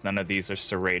think none of these are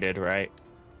serrated, right?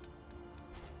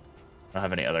 I don't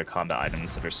have any other combat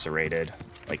items that are serrated,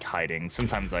 like hiding.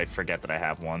 Sometimes I forget that I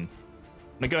have one. I'm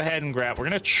gonna go ahead and grab. We're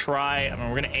gonna try. I mean,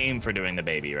 we're gonna aim for doing the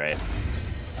baby, right?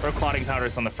 Throw clotting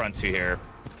powders on the front two here,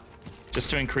 just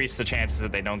to increase the chances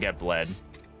that they don't get bled.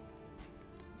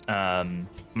 I'm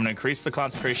gonna increase the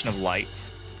concentration of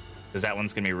light, because that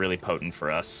one's gonna be really potent for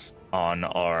us on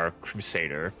our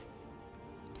Crusader.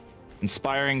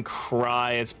 Inspiring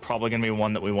Cry is probably gonna be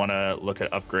one that we want to look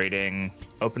at upgrading.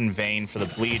 Open Vein for the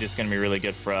bleed is gonna be really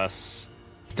good for us.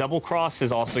 Double Cross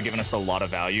is also giving us a lot of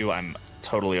value. I'm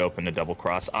totally open to Double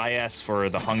Cross. IS for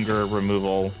the hunger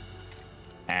removal,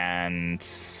 and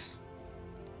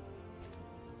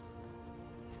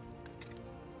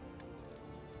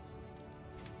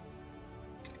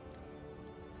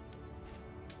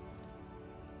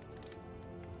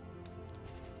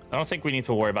I don't think we need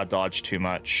to worry about dodge too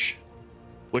much.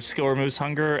 Which skill removes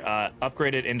hunger?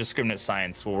 Upgraded Indiscriminate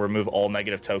Science will remove all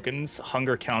negative tokens.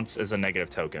 Hunger counts as a negative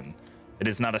token. It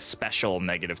is not a special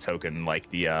negative token like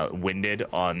the Winded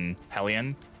on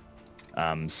Hellion.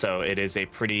 So it is a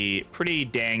pretty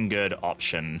dang good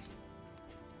option.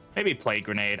 Maybe Plague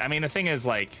Grenade. I mean, the thing is,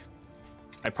 like,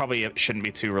 I probably shouldn't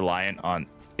be too reliant on...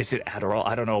 Is it Adderall?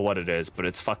 I don't know what it is, but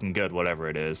it's fucking good, whatever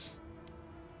it is.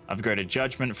 Upgraded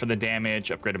Judgment for the damage.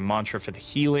 Upgraded Mantra for the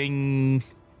healing.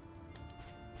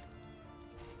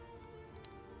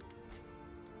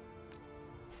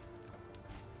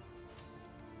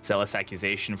 Zealous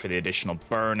Accusation for the additional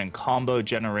burn and combo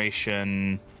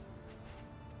generation.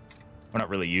 We're not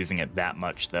really using it that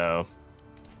much, though.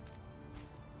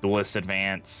 Duelist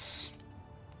Advance.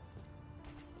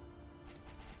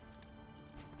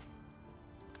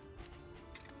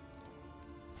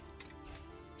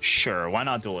 Sure, why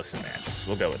not Duelist Advance?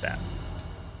 We'll go with that.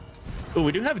 Ooh,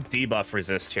 we do have debuff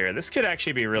resist here. This could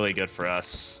actually be really good for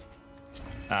us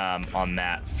on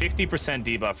that. 50%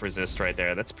 debuff resist right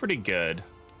there. That's pretty good.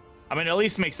 I mean, at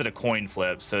least makes it a coin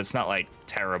flip, so it's not, like,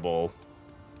 terrible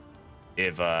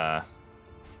if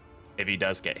he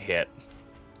does get hit.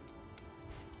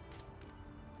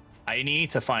 I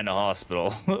need to find a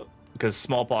hospital, because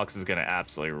smallpox is going to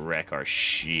absolutely wreck our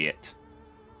shit.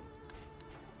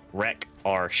 Wreck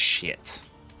our shit.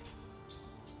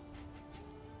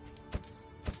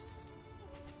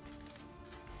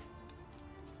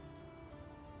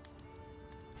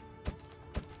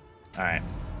 All right.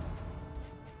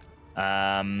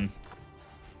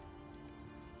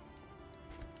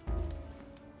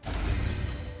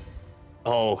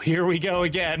 Oh, here we go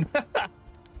again.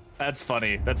 That's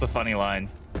funny. That's a funny line.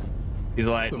 He's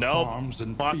like, nope,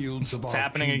 fuck, it's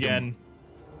happening again.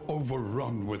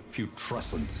 Overrun with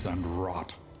putrescence and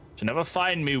rot. You'll never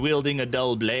find me wielding a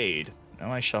dull blade.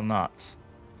 No, I shall not.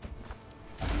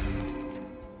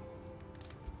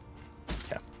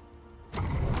 Okay.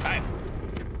 Alright.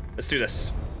 Let's do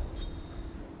this.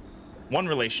 One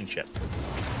relationship.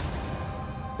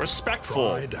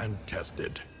 Respectful. Tried and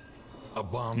tested. A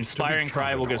bomb. Inspiring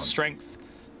Cry will give strength.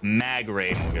 Mag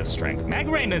Rain will give strength. Mag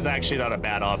Rain is actually not a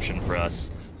bad option for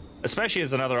us. Especially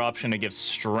as another option to give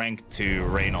strength to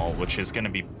Raynal, which is going to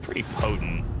be pretty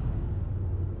potent.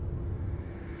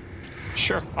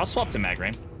 Sure, I'll swap to Mag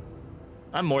Rain.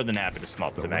 I'm more than happy to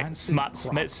swap to Mag.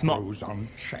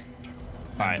 Smop.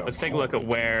 Alright, let's take a look at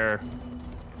where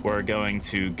we're going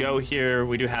to go here.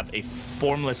 We do have a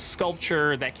Formless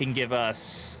Sculpture that can give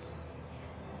us...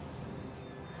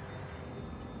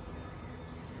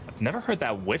 I've never heard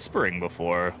that whispering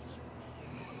before.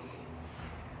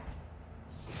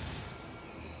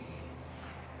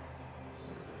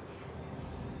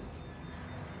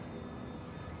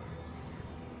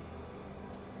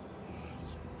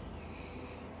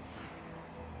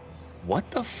 What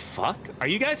the fuck? Are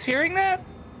you guys hearing that?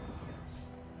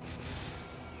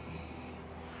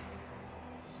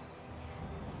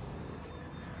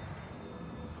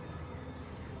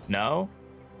 No?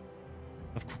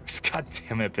 Of course, god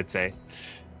damn it, Pite.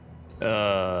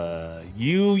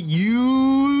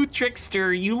 You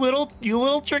trickster, you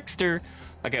little trickster.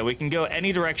 Okay, we can go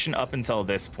any direction up until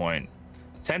this point.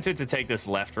 Tempted to take this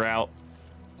left route,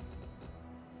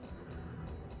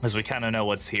 because we kind of know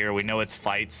what's here. We know it's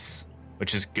fights,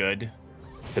 which is good,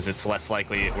 because it's less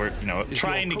likely. We're, you know,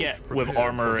 trying to get with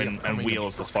armor and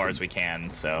wheels as far as we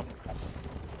can, so.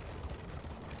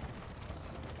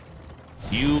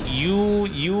 You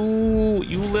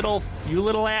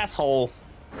little asshole.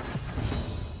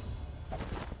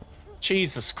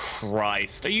 Jesus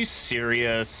Christ, are you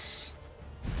serious?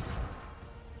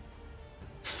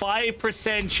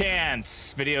 5%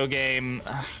 chance, video game.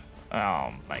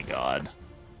 Oh my god.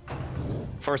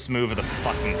 First move of the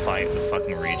fucking fight, the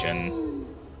fucking region.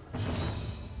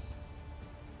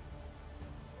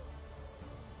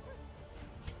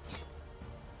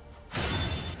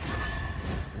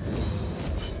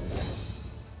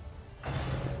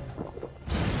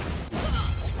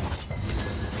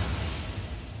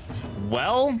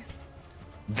 Well,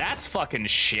 that's fucking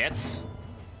shit.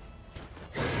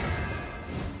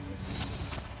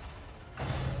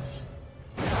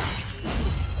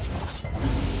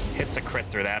 Hits a crit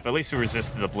through that, but at least we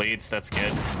resisted the bleeds. That's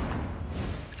good.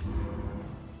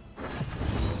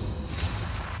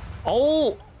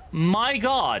 Oh my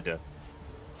god.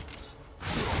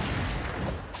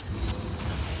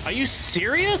 Are you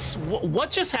serious?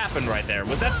 What just happened right there?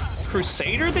 Was that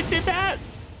Crusader that did that?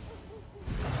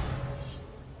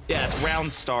 Yeah, it's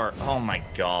round start. Oh my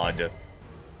god.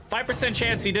 5%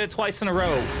 chance he did it twice in a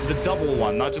row. The double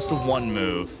one, not just a one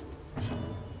move.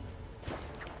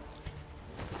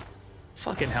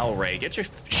 Fucking hell, Ray. Get your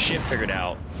shit figured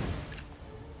out.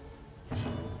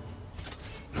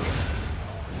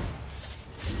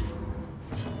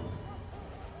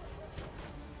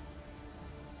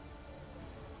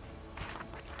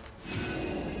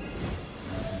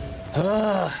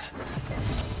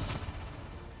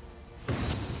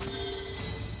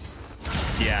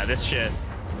 Yeah, this shit.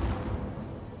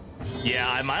 Yeah,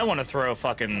 I might want to throw a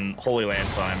fucking Holy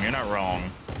Lance on him. You're not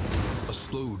wrong. A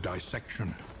slow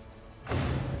dissection.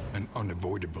 An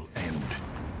unavoidable end.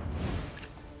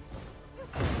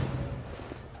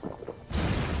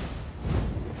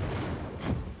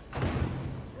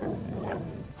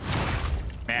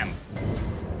 Man.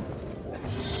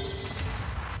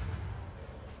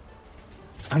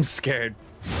 I'm scared.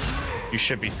 You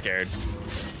should be scared.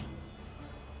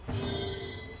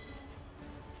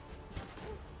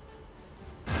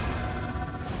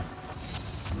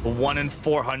 A 1 in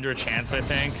 400 chance, I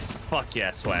think. Fuck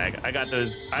yeah, swag. I got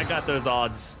those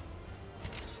odds.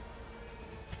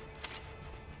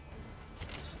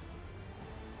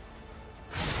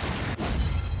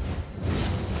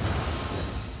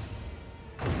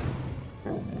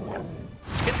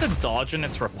 It's a dodge and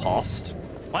it's riposte.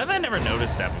 Why have I never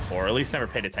noticed that before? Or at least never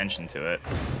paid attention to it.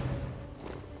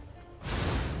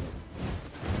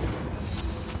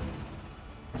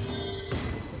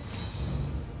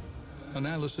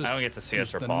 Analysis. I don't get to see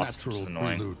its riposte, which is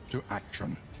annoying. Prelude to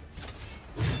action.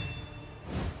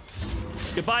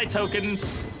 Goodbye,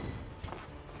 tokens.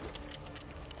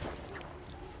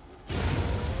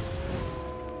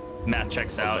 Math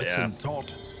checks out, yeah. A lesson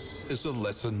taught is a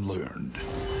lesson learned.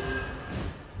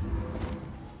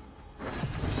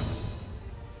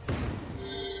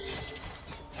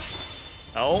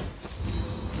 Oh.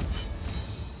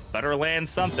 Better land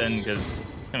something, because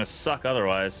it's gonna suck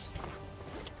otherwise.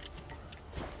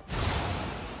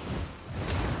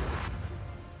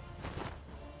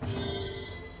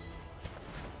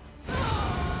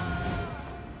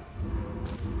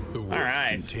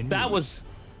 Alright. That was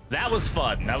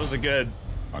fun. That was a good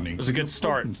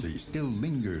start. Still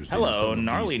lingers. Hello,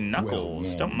 gnarly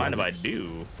knuckles. Don't mind if I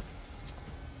do.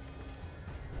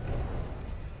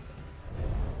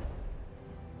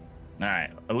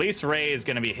 Alright, at least Ray is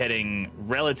going to be hitting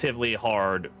relatively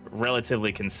hard,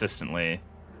 relatively consistently.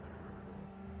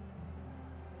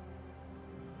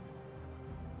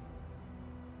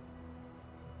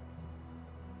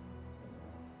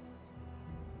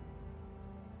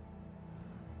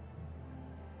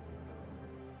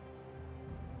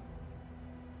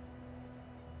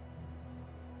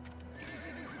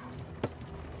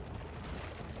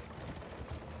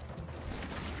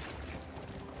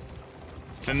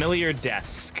 Familiar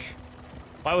desk.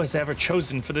 Why was I ever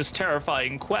chosen for this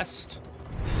terrifying quest?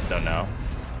 Don't know.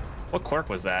 What quirk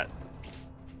was that?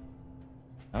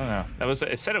 I don't know.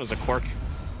 It said it was a quirk.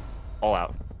 All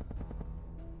out.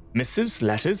 Missives,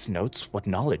 letters, notes, what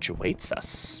knowledge awaits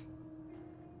us?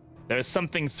 There's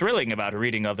something thrilling about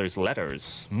reading others'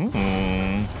 letters.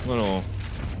 Little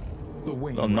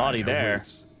naughty there.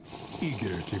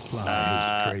 Eager to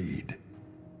ply his trade.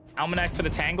 Almanac for the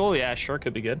Tangle? Yeah, sure,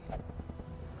 could be good.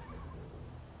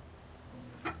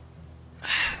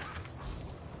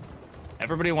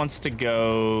 Everybody wants to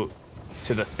go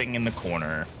to the thing in the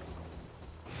corner.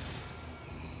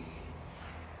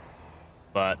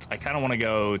 But I kind of want to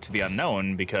go to the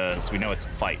unknown because we know it's a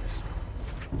fight.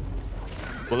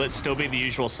 Will it still be the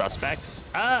usual suspects?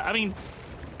 I mean,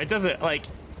 it doesn't, like...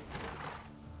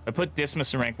 I put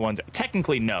Dismas in rank 1.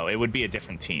 Technically, no, it would be a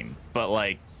different team, but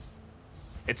like,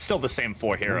 it's still the same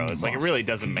 4 heroes. Like, it really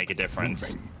doesn't make a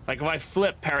difference. Like, if I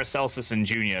flip Paracelsus and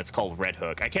Junia, it's called Red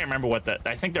Hook. I can't remember what the...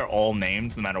 I think they're all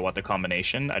named, no matter what the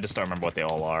combination. I just don't remember what they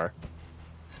all are.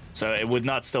 So it would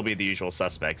not still be the usual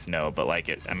suspects, no. But,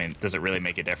 like, I mean, does it really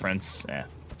make a difference? Yeah,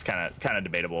 it's kind of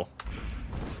debatable.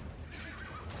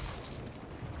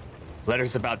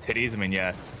 Letters about titties? I mean,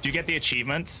 yeah. Do you get the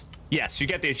achievement? Yes, you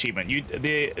get the achievement.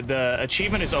 The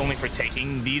achievement is only for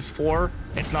taking these 4.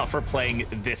 It's not for playing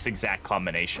this exact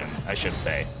combination, I should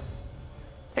say.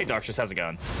 Hey, Darkshus, how's it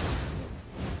going?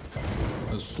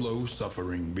 A slow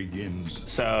suffering begins.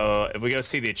 So, if we go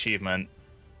see the achievement,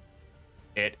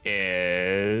 it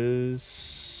is...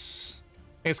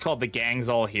 I think it's called The Gang's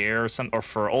All Here, or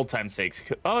for old time's sakes.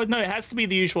 Oh, no, it has to be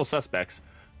the usual suspects.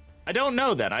 I don't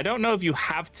know that. I don't know if you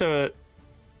have to...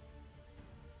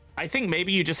 I think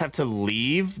maybe you just have to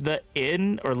leave the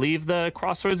inn or leave the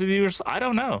Crossroads of the Universe. I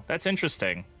don't know. That's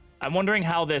interesting. I'm wondering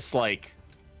how this, like,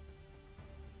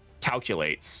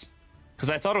 calculates. Because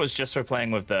I thought it was just for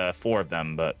playing with the 4 of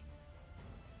them, but...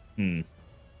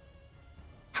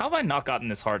 How have I not gotten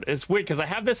this hard? It's weird, because I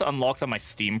have this unlocked on my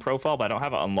Steam profile, but I don't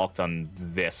have it unlocked on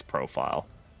this profile.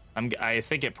 I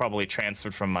think it probably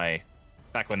transferred from my...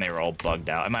 back when they were all bugged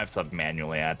out. I might have to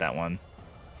manually add that one.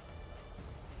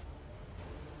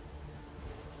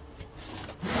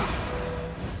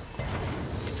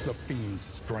 The fiend's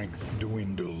strength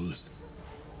dwindles.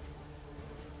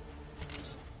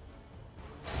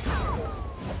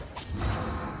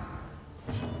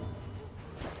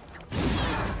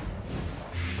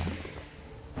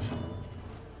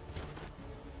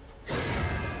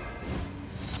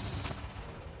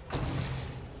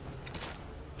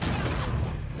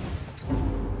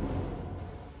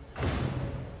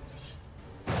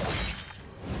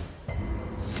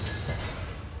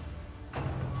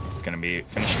 It's gonna be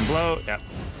finishing blow. Yep.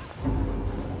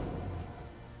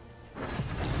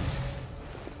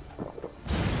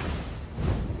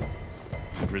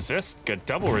 Good resist. Good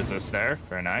double resist there.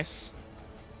 Very nice.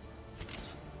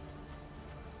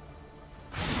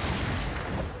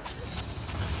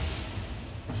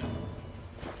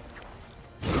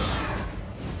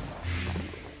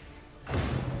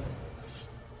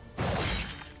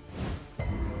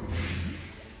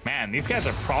 Man, these guys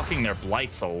are proccing their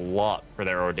blights a lot for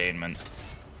their ordainment.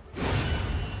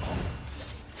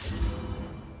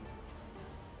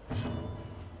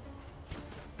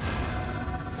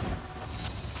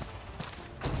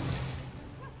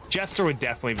 Jester would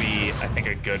definitely be, I think,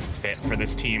 a good fit for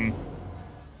this team.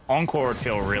 Encore would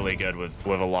feel really good with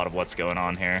a lot of what's going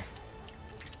on here.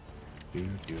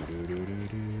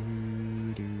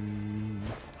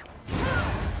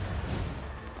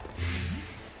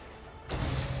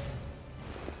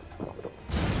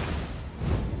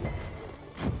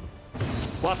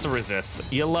 Lots of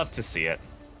resists. You love to see it.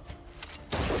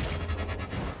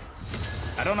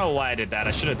 I don't know why I did that.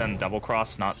 I should have done double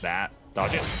cross, not that.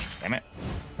 Dodge it. Damn it.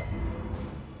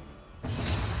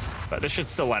 But this should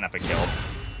still line up a kill.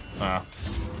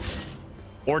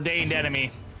 Ordained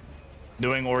enemy.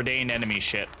 Doing ordained enemy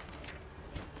shit.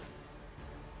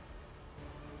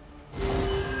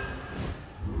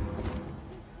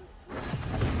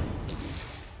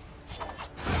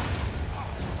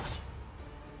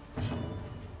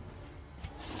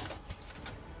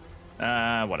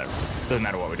 Whatever. Doesn't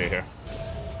matter what we do here.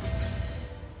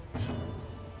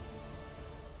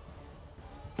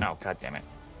 Oh, god damn it.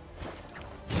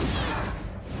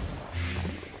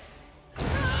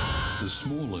 The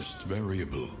smallest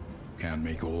variable can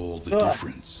make all the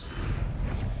difference.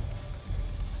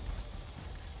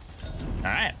 All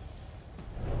right.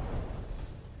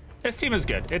 This team is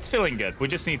good. It's feeling good. We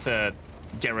just need to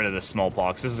get rid of the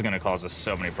smallpox. This is going to cause us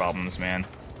so many problems, man.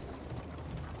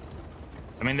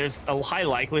 I mean, there's a high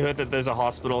likelihood that there's a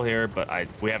hospital here, but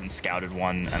we haven't scouted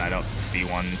one, and I don't see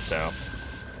one, so...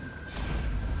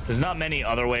 There's not many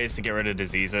other ways to get rid of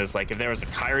diseases. Like, if there was a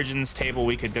Kyrogen's table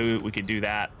we could do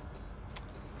that.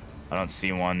 I don't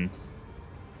see one.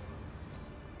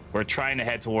 We're trying to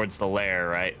head towards the lair,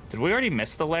 right? Did we already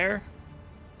miss the lair?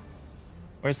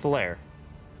 Where's the lair?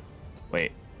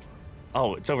 Wait.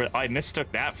 Oh, it's over... I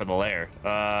mistook that for the lair.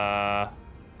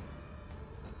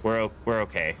 We're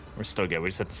okay. We're still good. We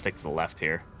just have to stick to the left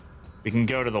here. We can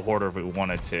go to the Hoarder if we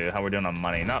wanted to. How we're doing on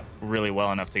money? Not really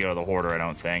well enough to go to the Hoarder, I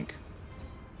don't think.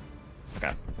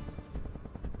 Okay.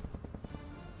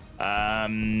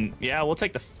 Yeah, we'll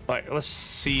take the... let's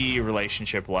see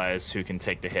relationship-wise who can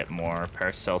take the hit more.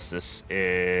 Paracelsus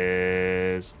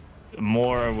is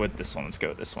more with this one. Let's go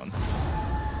with this one.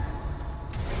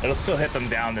 It'll still hit them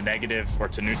down to negative or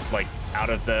to like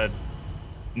out of the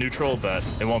neutral, but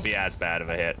it won't be as bad of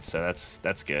a hit, so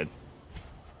that's good.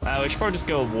 We should probably just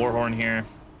go Warhorn here.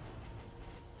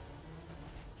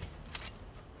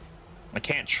 I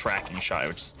can't tracking shot,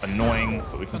 which is annoying,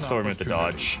 but we can still remove the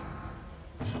dodge.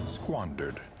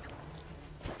 Squandered.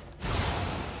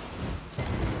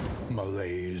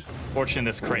 Malaise. Fortunately,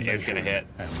 this crit is gonna hit.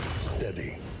 And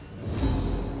steady.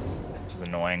 Which is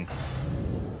annoying.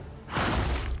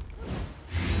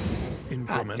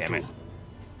 Incremental. Damn it.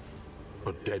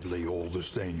 But deadly all the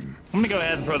same. I'm gonna go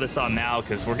ahead and throw this on now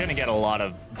because we're gonna get a lot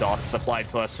of dots supplied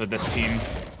to us with this team.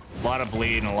 A lot of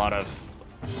bleed and a lot of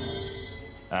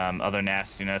other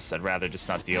nastiness I'd rather just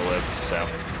not deal with, so.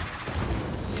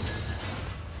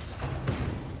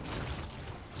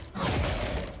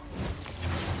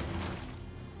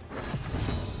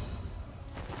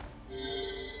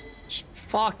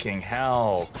 Fucking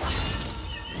hell.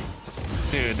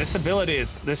 Dude, this ability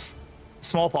is, this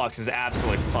smallpox is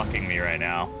absolutely fucking me right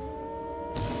now.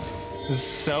 This is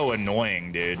so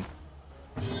annoying, dude.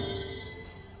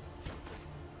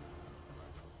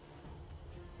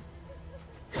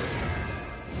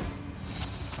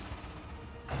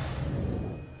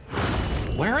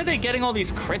 Where are they getting all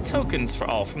these crit tokens for?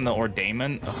 Oh, from the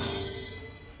Ordainment? Ugh.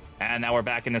 And now we're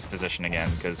back in this position again,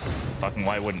 because fucking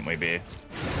why wouldn't we be?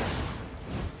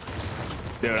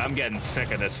 Dude, I'm getting sick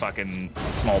of this fucking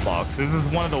smallpox. This is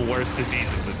one of the worst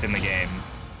diseases in the game.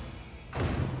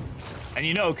 And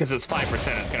you know, because it's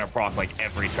 5%, it's gonna proc like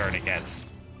every turn it gets.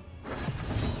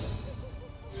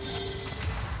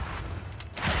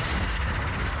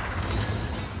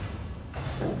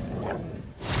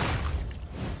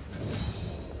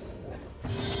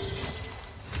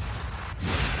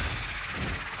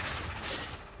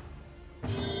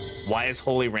 Why is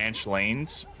Holy Ranch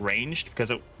lanes ranged?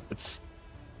 Because it's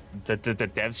the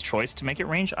dev's choice to make it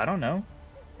range? I don't know.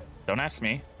 Don't ask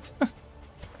me.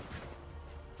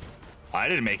 I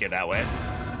didn't make it that way.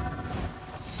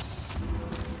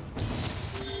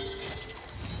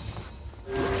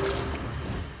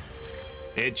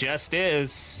 It just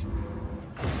is.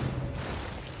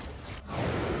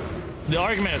 The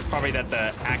argument is probably that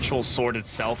the actual sword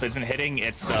itself isn't hitting.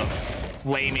 It's the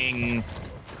flaming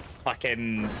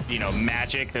fucking, you know,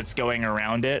 magic that's going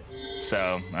around it. So,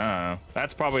 I don't know.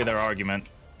 That's probably their argument.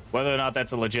 Whether or not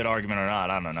that's a legit argument or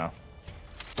not, I don't know.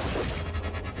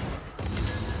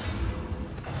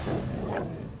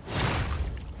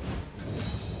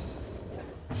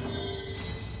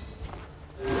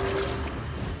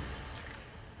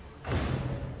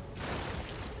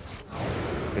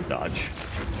 Good dodge.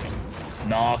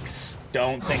 Nox,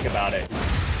 don't think about it.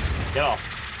 Get off.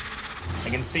 I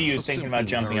can see you thinking about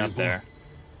jumping up there.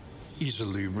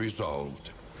 Easily resolved.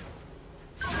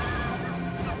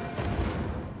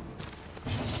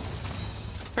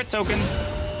 Crit token.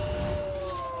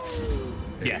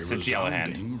 Yes, it's Yellow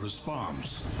Hand.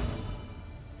 Response.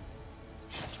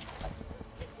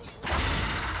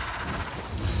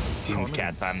 Team's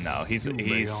cat time. No, he's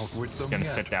gonna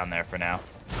sit down there for now.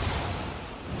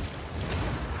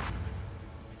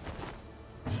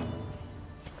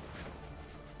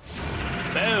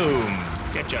 Boom!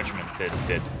 Get judgmented.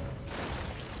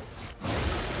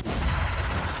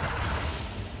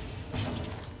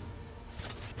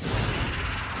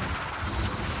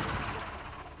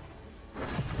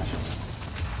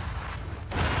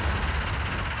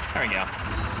 There we go.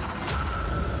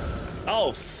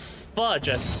 Oh, fudge.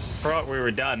 I thought we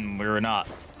were done. We were not.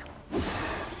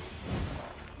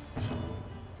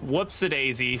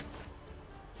 Whoops-a-daisy.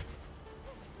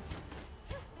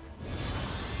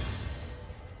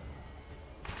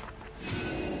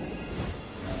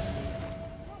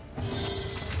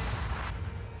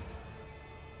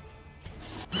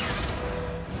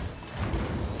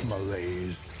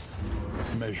 Malaise,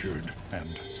 measured and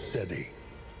steady.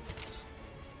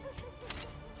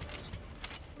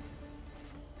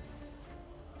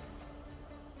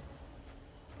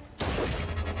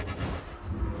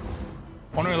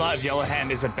 Wonder a lot if Yellow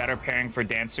Hand is a better pairing for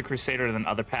Dancer Crusader than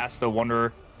other paths, though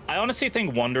Wonder... I honestly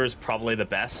think Wonder is probably the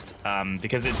best,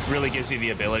 because it really gives you the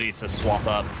ability to swap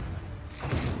up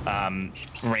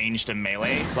ranged and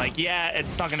melee. Like, yeah,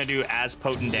 it's not going to do as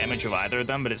potent damage of either of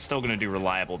them, but it's still going to do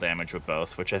reliable damage with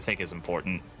both, which I think is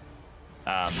important.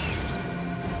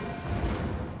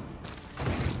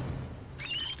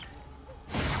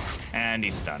 And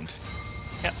he's stunned.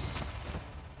 Yep.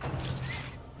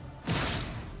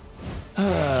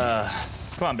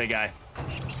 Come on, big guy.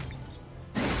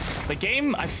 The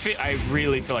game, I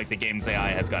really feel like the game's AI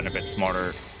has gotten a bit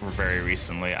smarter very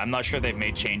recently. I'm not sure they've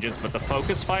made changes, but the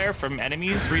focus fire from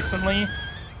enemies recently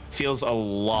feels a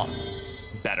lot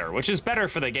better, which is better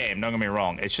for the game. Don't get me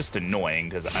wrong. It's just annoying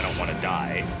because I don't want to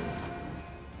die.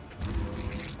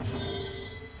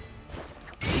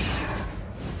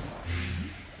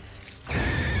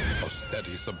 A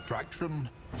steady subtraction,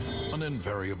 an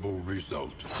invariable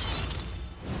result.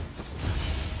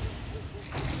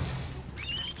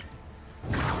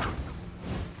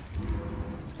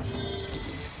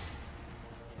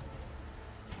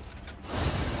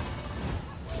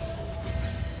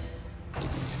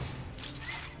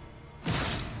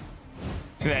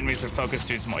 So the enemies are focused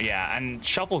dudes more. Yeah, and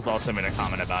Shuffle's also made a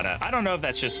comment about it. I don't know if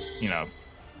that's just, you know,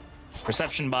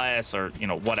 perception bias or, you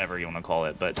know, whatever you want to call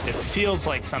it, but it feels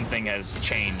like something has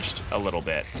changed a little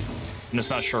bit. I'm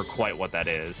just not sure quite what that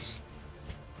is.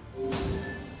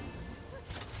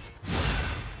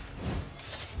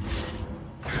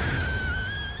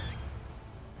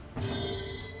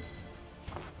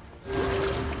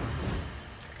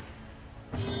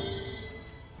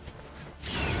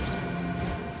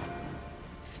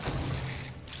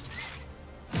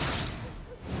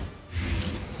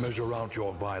 Measure out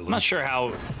your violence. I'm not sure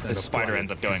how this spider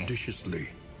ends up going. Judiciously.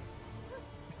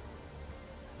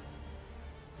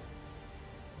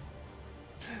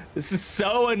 This is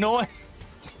so annoying.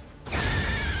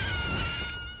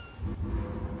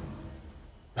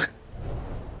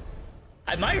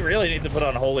 I might really need to put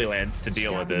on Holy Lands to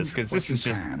deal with this, because this is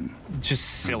just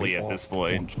silly at this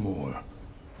point.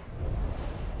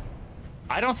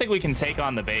 I don't think we can take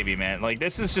on the baby, man. Like,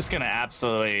 this is just gonna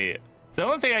absolutely... The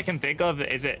only thing I can think of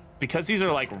is because these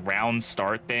are like round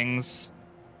start things,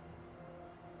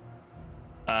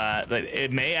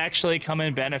 it may actually come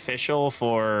in beneficial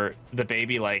for the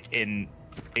baby, like in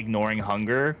ignoring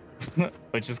hunger,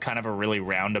 which is kind of a really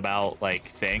roundabout like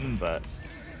thing, but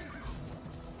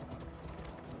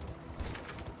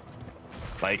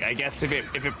like I guess if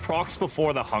it procs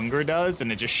before the hunger does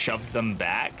and it just shoves them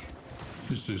back.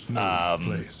 This is no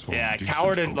place for yeah,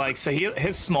 Coward and like so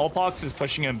his smallpox is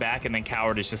pushing him back, and then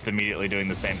Coward is just immediately doing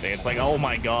the same thing. It's like, oh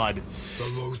my god.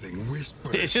 The loathing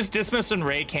whisper. It's just Dismas and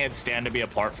Ray can't stand to be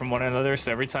apart from one another,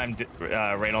 so every time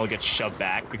Reynold gets shoved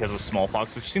back because of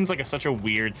smallpox, which seems like such a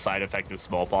weird side effect of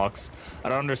smallpox. I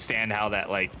don't understand how that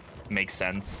like makes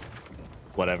sense.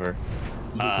 Whatever.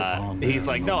 He's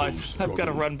like, no, I've got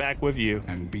to run back with you.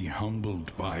 And be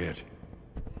humbled by it.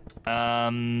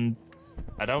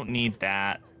 I don't need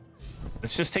that.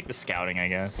 Let's just take the scouting, I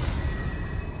guess.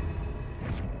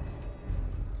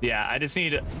 Yeah, I just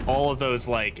need all of those,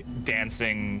 like,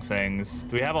 dancing things.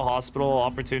 Do we have a hospital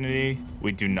opportunity?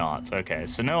 We do not. Okay,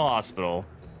 so no hospital.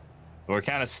 We're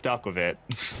kind of stuck with it.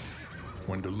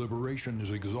 When deliberation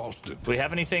is exhausted... Do we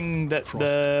have anything that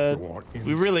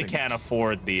we really can't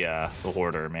afford the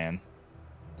Hoarder, man.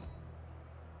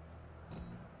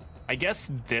 I guess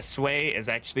this way is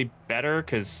actually better,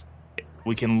 because...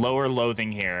 we can lower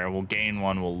loathing here. We'll gain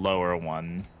one, we'll lower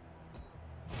one.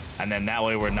 And then that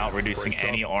way we're not reducing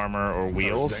any armor or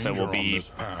wheels, so we'll be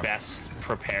best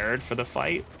prepared for the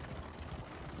fight.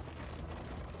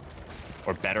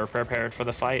 Or better prepared for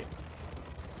the fight.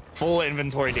 Full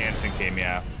inventory dancing team,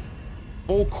 yeah.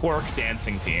 Full quirk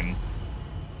dancing team.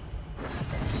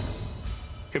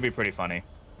 Could be pretty funny.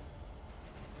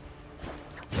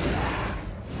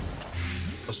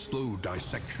 A slow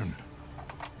dissection.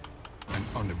 An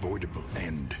unavoidable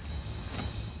end.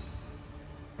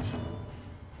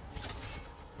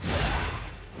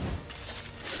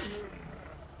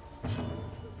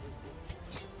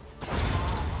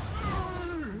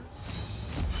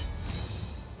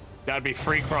 That'd be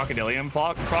free crocodilian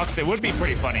procs. It would be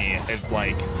pretty funny if,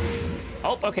 like...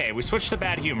 Oh, okay, we switched to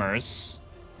bad humors.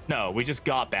 No, we just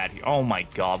got bad... Oh my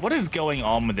god, what is going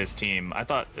on with this team? I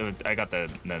thought... I got the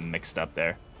mixed up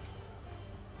there.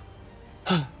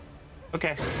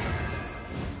 Okay.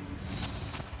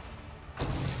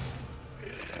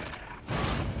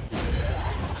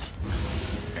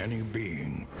 Any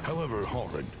being, however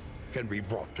horrid, can be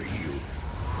brought to you.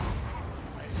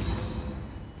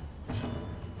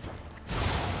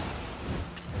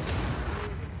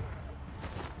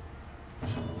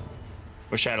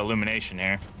 Wish I had illumination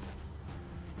here.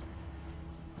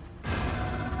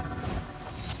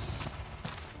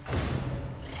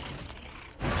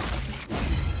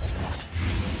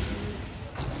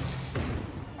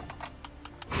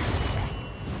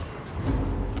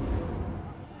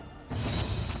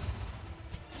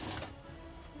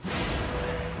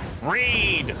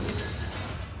 Read!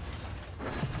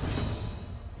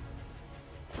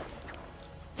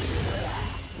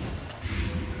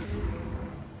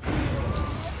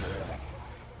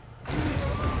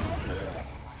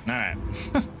 Alright.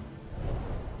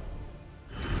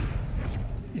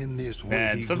 In this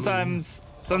And sometimes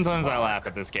Sometimes I laugh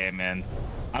at this game, man.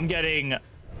 I'm getting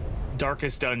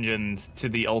Darkest Dungeons to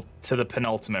the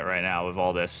penultimate right now of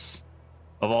all this,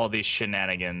 of all these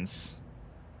shenanigans.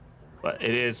 But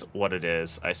it is what it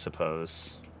is, I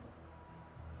suppose.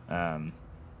 1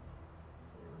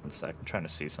 sec, I'm trying to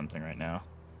see something right now.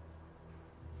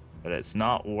 But it's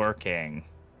not working.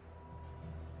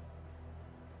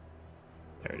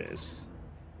 There it is.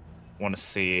 Want to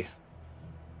see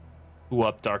who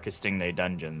up Darkesting They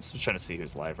Dungeons. I'm trying to see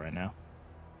who's live right now.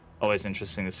 Always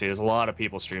interesting to see. There's a lot of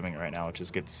people streaming right now, which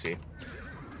is good to see.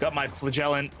 Got my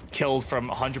Flagellant killed from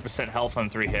 100% health on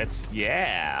 3 hits.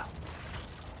 Yeah.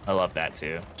 I love that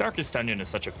too. Darkest Dungeon is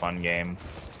such a fun game.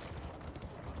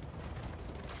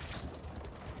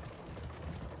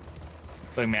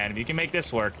 Look, man, if you can make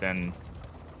this work, then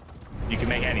you can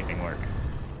make anything work.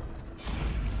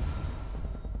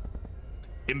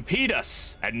 Impede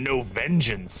us and no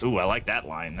vengeance. Ooh, I like that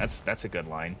line. That's a good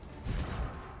line.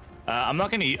 I'm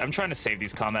trying to save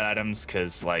these combat items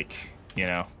because, like, you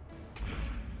know,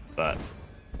 but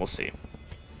we'll see.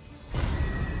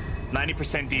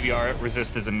 90% DBR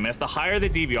resist is a myth. The higher the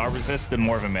DBR resist, the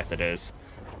more of a myth it is.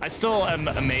 I still am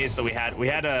amazed that we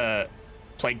had a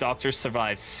Plague Doctor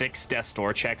survive 6 death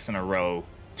door checks in a row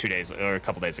 2 days or a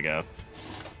couple days ago.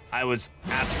 I was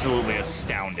absolutely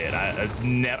astounded.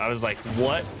 I was like,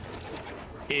 what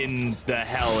in the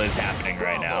hell is happening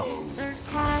right now?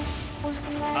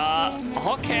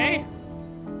 Okay.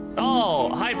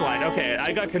 Oh, hi, Blind. Okay,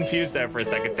 I got confused there for a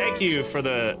second. Thank you for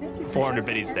the 400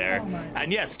 biddies there.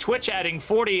 And yes, Twitch adding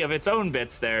 40 of its own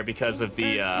bits there because of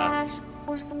the,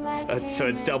 so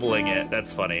it's doubling it.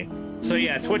 That's funny. So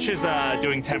yeah, Twitch is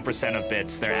doing 10% of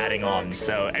bits they're adding on.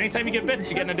 So anytime you get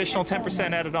bits, you get an additional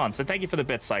 10% added on. So thank you for the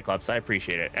bits, Cyclops. I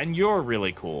appreciate it. And you're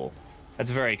really cool. That's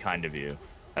very kind of you.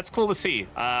 That's cool to see.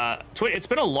 It's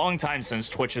been a long time since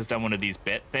Twitch has done one of these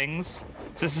bit things.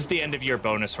 So this is the end of year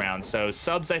bonus round. So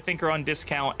subs, I think, are on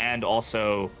discount, and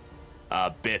also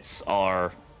bits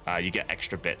are, you get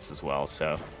extra bits as well.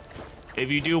 So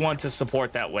if you do want to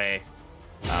support that way,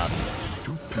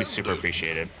 it'd be super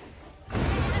appreciated.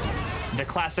 The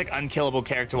classic unkillable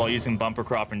character while using Bumper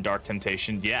Crop and Dark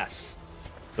Temptation. Yes,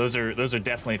 those are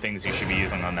definitely things you should be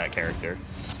using on that character.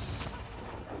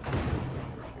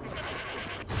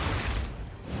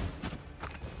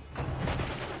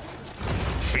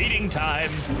 Feeding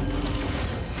time.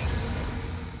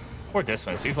 Poor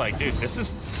Dismas. He's like, dude, this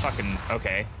is fucking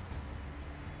okay.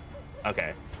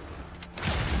 Okay,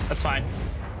 that's fine.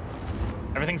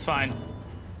 Everything's fine.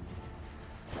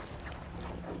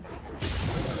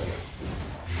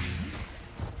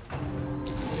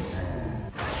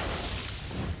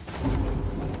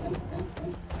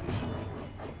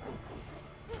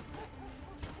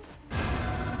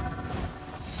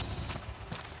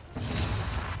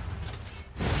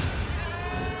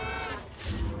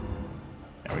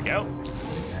 Go.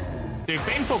 Dude,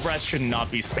 Baneful Breath should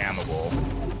not be spammable.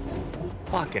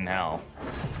 Fucking hell.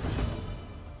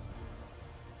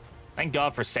 Thank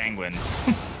God for Sanguine.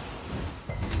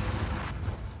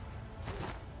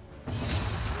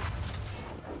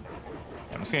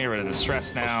 I'm just gonna get rid of the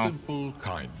stress now. A simple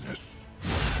kindness.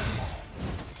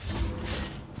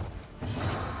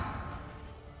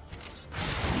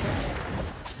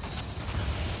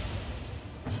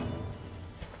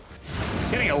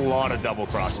 Getting a lot of double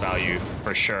cross value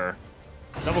for sure.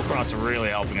 Double cross really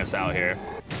helping us out here.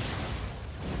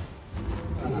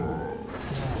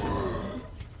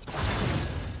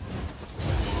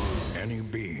 Any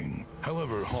being,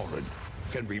 however horrid,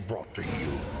 can be brought to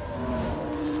heel.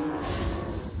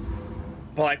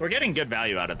 Well, like, we're getting good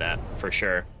value out of that for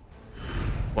sure.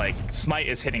 Like, Smite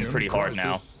is hitting pretty hard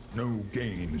now. No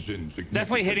gain is insignificant.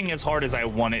 Definitely hitting as hard as I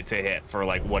want it to hit for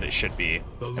like what it should be,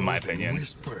 in my opinion.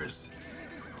 Whispers.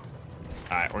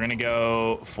 All right, we're gonna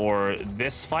go for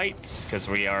this fight because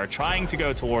we are trying to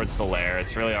go towards the lair.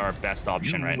 It's really our best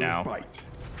option right now.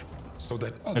 So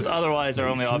that because otherwise our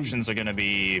only options are gonna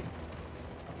be,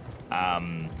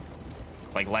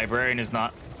 like Librarian is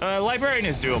not. Librarian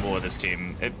is doable with this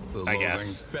team, I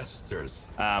guess.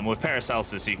 With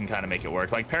Paracelsus, you can kind of make it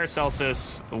work. Like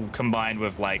Paracelsus combined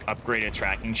with like upgraded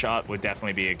tracking shot would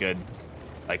definitely be a good.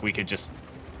 Like we could just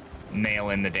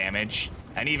nail in the damage.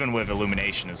 And even with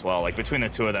Illumination as well, like between the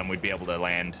two of them, we'd be able to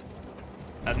land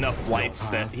enough blights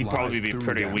that he'd probably be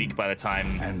pretty weak by the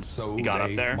time he got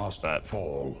up there. But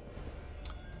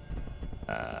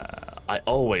I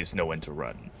always know when to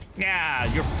run.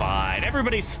 Yeah, you're fine.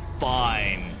 Everybody's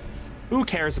fine. Who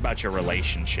cares about your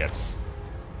relationships?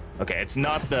 Okay, it's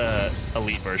not the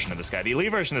elite version of this guy. The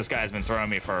elite version of this guy has been throwing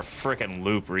me for a freaking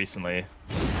loop recently.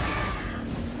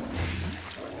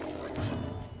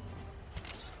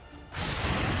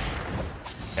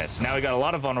 Okay, so now we got a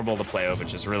lot of vulnerable to play with,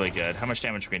 which is really good. How much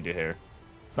damage we can do here?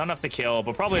 Not enough to kill,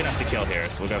 but probably enough to kill here,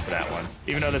 so we'll go for that one.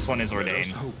 Even though this one is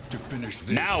ordained.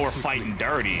 Now we're fighting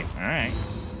dirty. All right.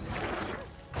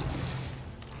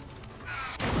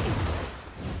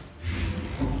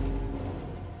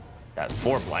 That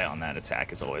 4 blight on that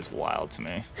attack is always wild to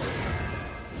me.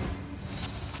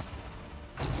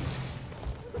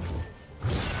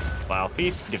 Vile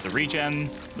Feast to get the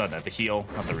regen. No, the heal,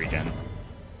 not the regen.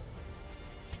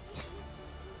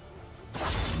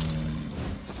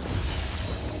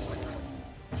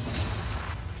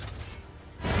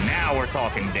 Now we're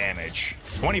talking damage.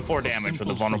 24 damage with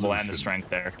the vulnerable and the strength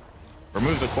there.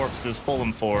 Remove the corpses, pull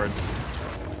them forward.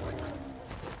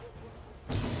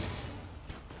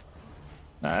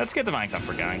 Let's get Divine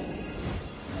Comfort going.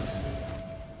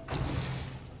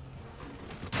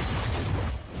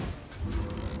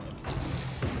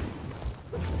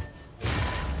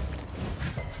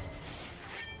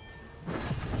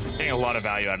 Getting a lot of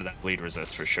value out of that bleed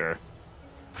resist for sure.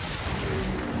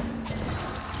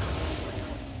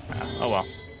 Oh well.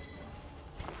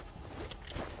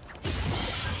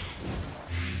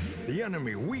 The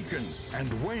enemy weakens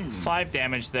and wanes. 5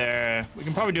 damage there. We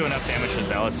can probably do enough damage to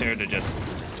Zealous here to just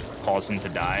cause him to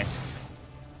die.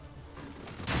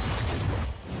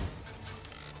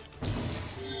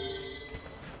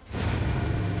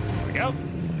 There we go.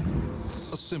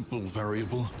 A simple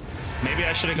variable. Maybe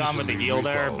I should have gone with the heal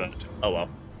there, but oh well.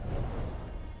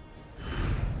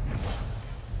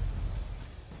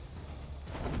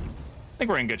 I think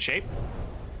we're in good shape.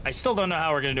 I still don't know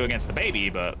how we're gonna do against the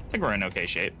baby, but I think we're in okay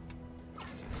shape.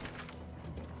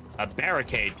 A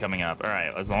barricade coming up. All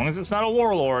right, as long as it's not a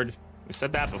warlord. We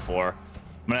said that before.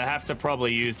 I'm gonna have to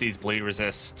probably use these bleed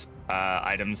resist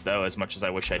items though, as much as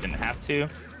I wish I didn't have to.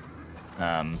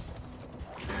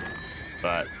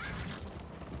 But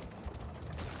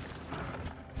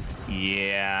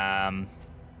yeah.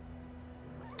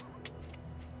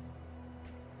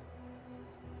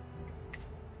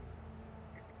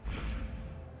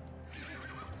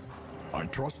 I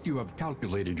trust you have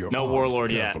calculated your No odds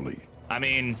warlord carefully. yet. I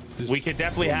mean, This we could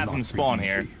definitely will have not him be spawn easy.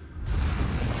 here.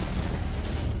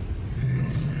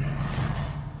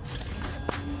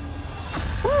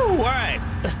 Woo, all right.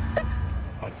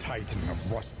 A titan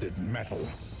of rusted metal.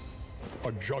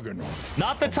 A juggernaut.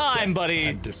 Not the of time, death buddy.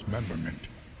 And dismemberment.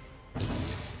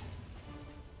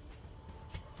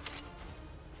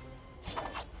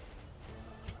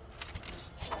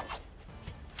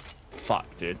 Fuck,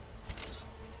 dude.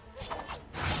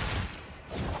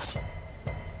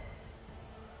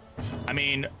 I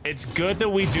mean, it's good that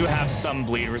we do have some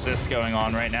bleed resist going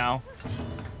on right now.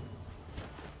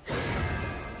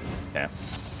 Yeah.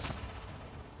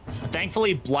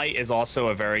 Thankfully, Blight is also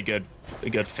a very good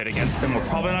fit against him. We're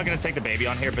probably not going to take the baby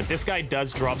on here, but this guy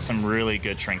does drop some really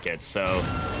good trinkets. So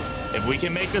if we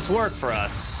can make this work for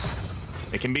us,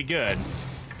 it can be good.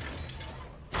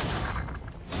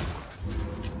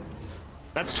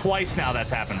 That's twice now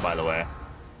that's happened, by the way.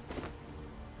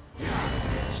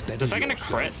 Is that gonna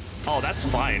crit? Oh, that's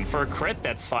fine. For a crit,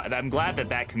 that's fine. I'm glad that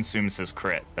that consumes his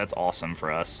crit. That's awesome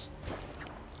for us.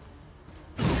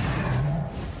 A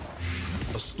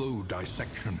slow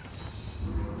dissection.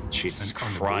 Jesus An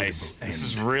Christ. unavoidable This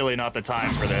is end. really not the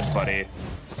time for this, buddy.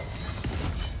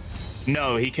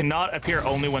 No, he cannot appear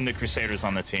only when the Crusader's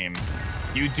on the team.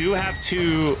 You do have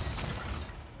to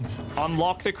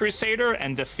unlock the Crusader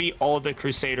and defeat all of the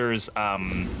Crusader's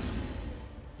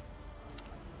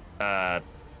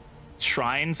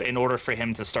shrines in order for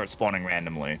him to start spawning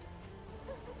randomly.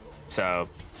 So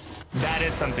that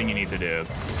is something you need to do.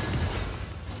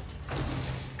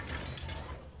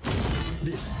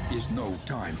 This is no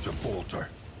time to falter.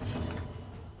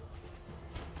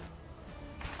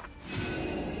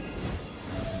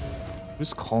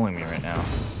 Who's calling me right now?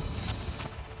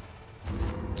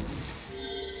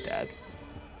 Dad.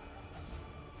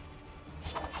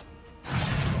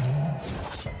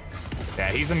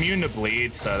 Yeah, he's immune to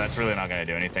bleed, so that's really not gonna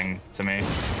do anything to me.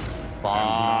 Fuck.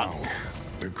 Now,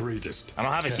 the greatest. I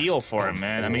don't have a test heal for him, of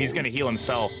man. I mean, he's all. gonna heal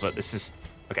himself, but this is...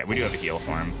 Okay, we do have a heal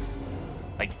for him.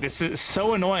 Like, this is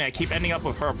so annoying. I keep ending up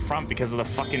with her up front because of the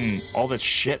fucking... all the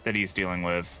shit that he's dealing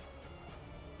with.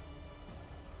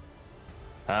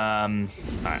 Alright,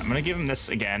 I'm gonna give him this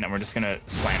again, and we're just gonna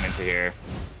slam into here.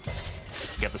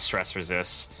 Get the stress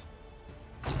resist.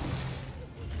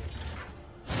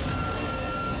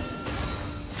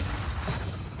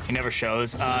 He never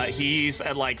shows. He's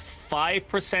at like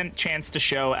 5% chance to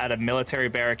show at a military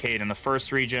barricade in the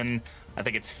first region. I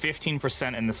think it's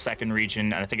 15% in the second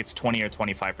region, and I think it's 20 or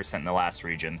 25% in the last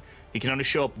region. He can only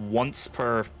show up once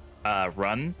per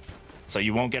run, so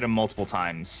you won't get him multiple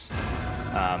times.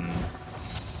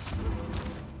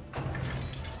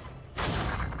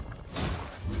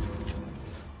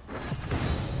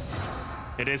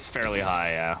 It is fairly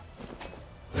high, yeah.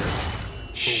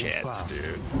 Shit,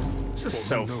 dude. This is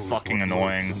so fucking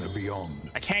annoying.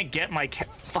 I can't get my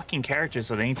fucking characters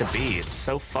where they need to be. It's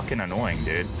so fucking annoying,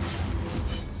 dude.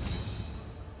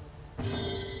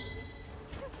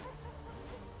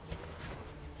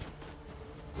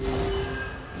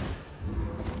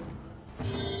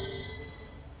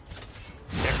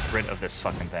 Get rid of this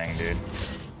fucking thing, dude.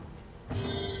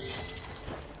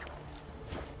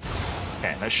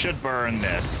 Okay, that should burn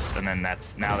this, and then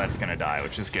that's gonna die,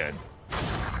 which is good.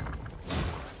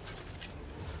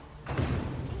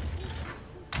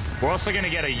 We're also gonna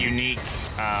get a unique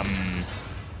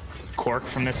quirk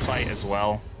from this fight as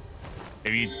well.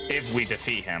 If we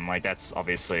defeat him, like that's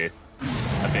obviously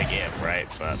a big if, right?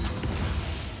 But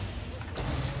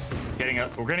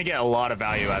we're gonna get a lot of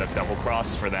value out of double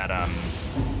cross for that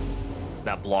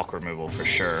that block removal for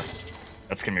sure.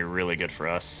 That's gonna be really good for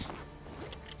us.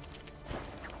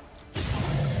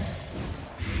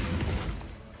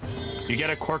 You get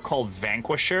a quirk called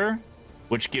Vanquisher,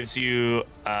 which gives you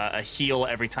a heal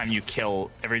every time you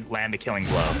land a killing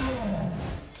blow.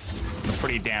 It's a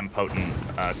pretty damn potent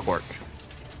quirk.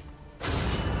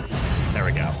 There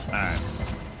we go. All right.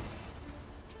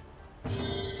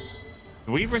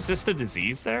 Do we resist the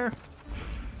disease there?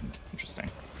 Interesting.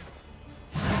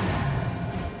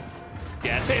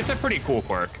 Yeah, it's a pretty cool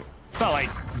quirk. It's not like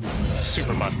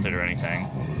super busted or anything.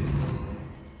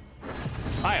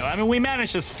 I mean, we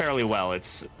managed this fairly well.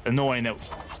 It's annoying that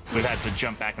we've had to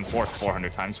jump back and forth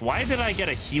 400 times. Why did I get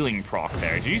a healing proc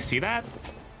there? Did you see that?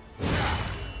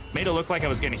 Made it look like I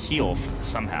was going to heal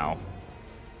somehow.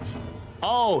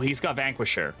 Oh, he's got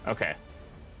Vanquisher. Okay.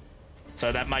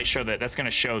 So that might show that's going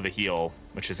to show the heal,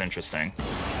 which is interesting.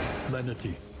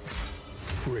 Lenity.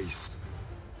 Grace.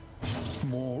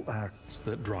 Small acts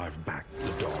that drive back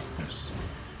the darkness.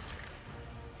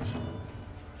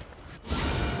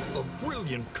 A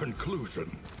brilliant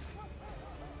conclusion.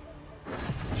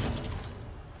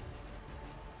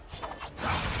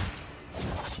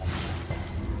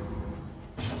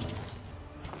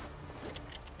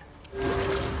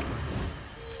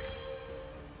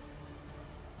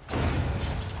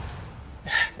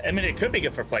 I mean, it could be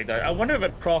good for Plague Dot. I wonder if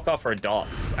it proc off our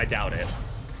dots. I doubt it.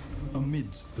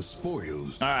 Amidst the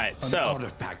spoils. All right, so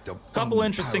a couple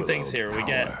interesting things here. We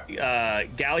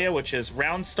get Gallia, which is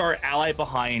round start ally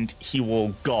behind, he will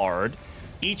guard.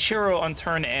 Each hero on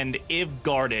turn end, if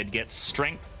guarded, gets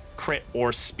strength, crit,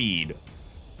 or speed.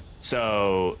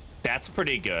 So that's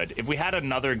pretty good. If we had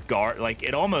another guard, like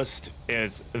it almost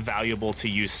is valuable to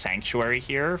use Sanctuary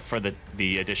here for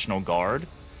the additional guard,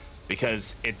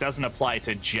 because it doesn't apply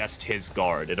to just his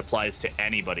guard. It applies to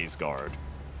anybody's guard,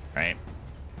 right?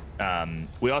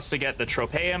 We also get the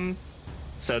Tropeum.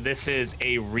 So this is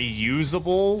a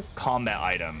reusable combat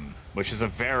item, which is a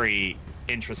very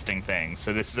interesting thing.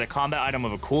 So this is a combat item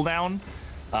with a cooldown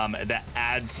that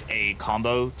adds a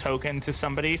combo token to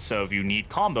somebody. So if you need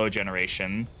combo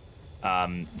generation,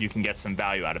 you can get some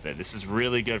value out of it. This is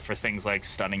really good for things like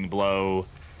Stunning Blow.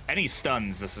 Any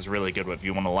stuns, this is really good with. If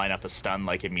you want to line up a stun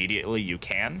like immediately, you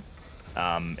can.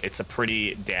 It's a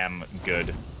pretty damn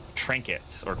good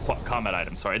trinket, or combat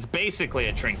item, sorry. It's basically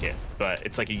a trinket, but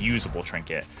it's like a usable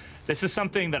trinket. This is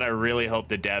something that I really hope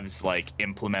the devs like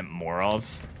implement more of.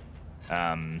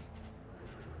 I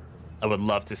would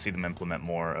love to see them implement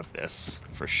more of this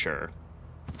for sure.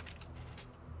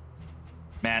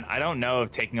 Man, I don't know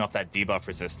if taking off that debuff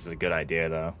resist is a good idea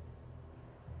though.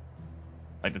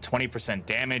 Like the 20%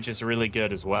 damage is really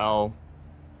good as well.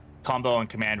 Combo and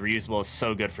command reusable is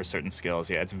so good for certain skills.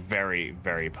 Yeah, it's very,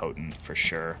 very potent for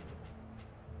sure.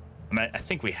 I mean, I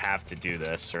think we have to do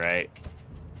this, right?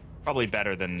 Probably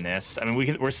better than this. I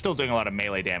mean, we're still doing a lot of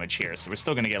melee damage here, so we're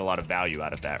still going to get a lot of value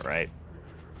out of that, right?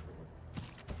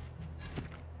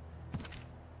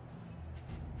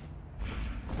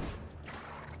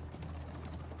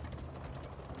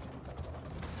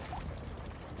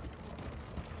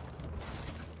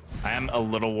 I am a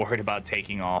little worried about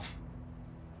taking off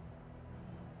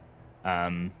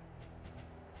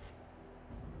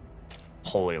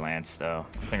Holy Lance, though.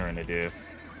 I think we're gonna do.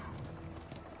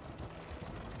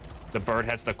 The bird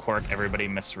has the quirk everybody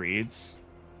misreads.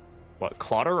 What,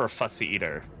 Clotter or Fussy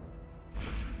Eater?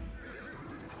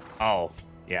 Oh,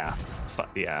 yeah.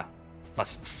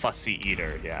 Fussy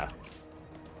Eater, yeah.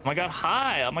 Oh my god,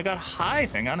 hi! Oh my god, hi,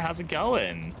 Fingon, how's it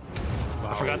going?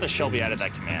 I forgot that Shelby added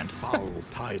that command. Foul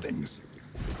tidings.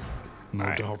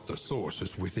 No doubt the source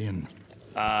is within.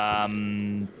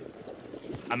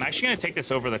 I I'm actually going to take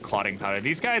this over the clotting powder.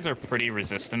 These guys are pretty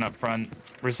resistant up front.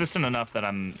 Resistant enough that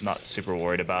I'm not super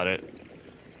worried about it.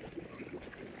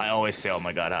 I always say, oh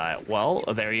my god, high. Well,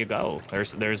 there you go.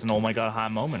 There's an oh my god high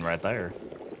moment right there.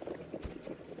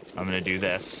 I'm going to do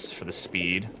this for the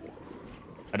speed.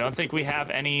 I don't think we have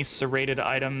any serrated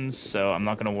items, so I'm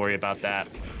not going to worry about that.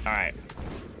 All right.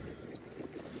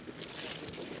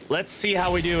 Let's see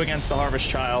how we do against the Harvest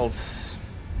Child.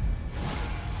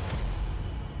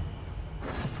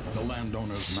 The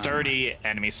landowner's Sturdy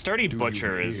enemy. Sturdy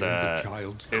Butcher is a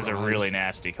really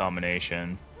nasty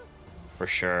combination. For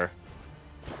sure.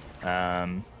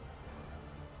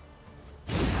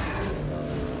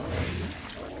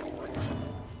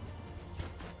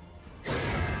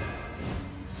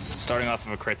 Starting off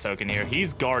of a crit token here.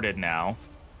 He's guarded now.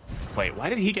 Wait, why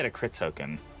did he get a crit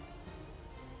token?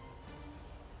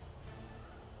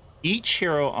 Each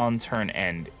hero on turn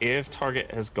end, if target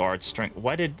has guard strength.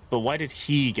 Why did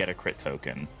he get a crit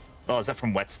token? Oh, is that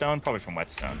from Whetstone? Probably from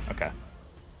Whetstone. Okay.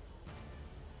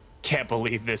 Can't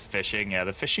believe this fishing. Yeah,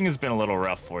 the fishing has been a little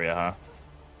rough for you, huh?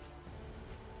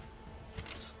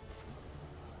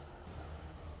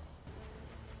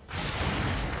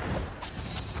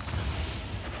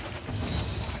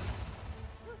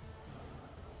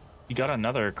 You got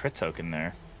another crit token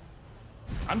there.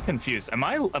 I'm confused. Am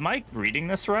I reading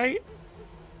this right?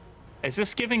 Is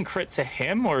this giving crit to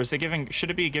him, or is it giving?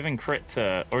 Should it be giving crit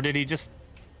to? Or did he just?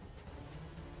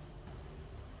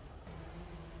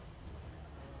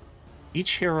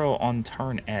 Each hero on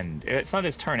turn end. It's not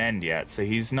his turn end yet, so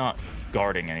he's not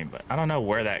guarding anybody. I don't know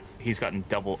where that he's gotten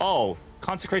double. Oh,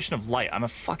 Consecration of Light. I'm a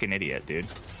fucking idiot, dude.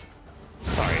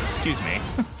 Sorry. Excuse me.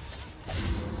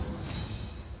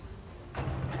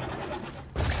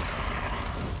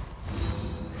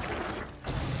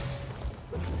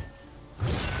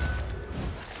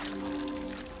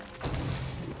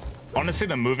 Honestly,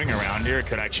 the moving around here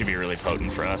could actually be really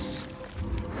potent for us.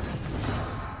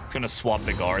 It's gonna swap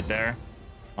the guard there.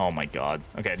 Oh my god.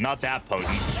 Okay, not that potent.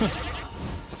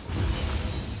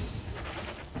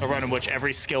 A run in which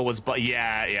every skill was, but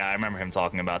yeah, I remember him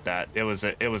talking about that. It was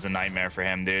a nightmare for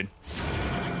him, dude.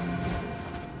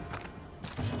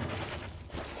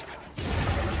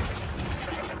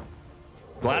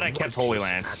 Glad I kept Holy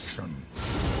Lance.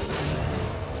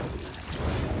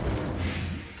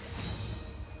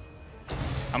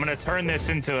 I'm gonna turn this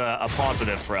into a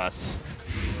positive for us.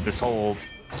 This whole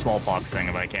smallpox thing,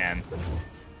 if I can.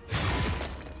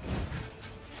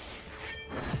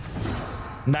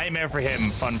 Nightmare for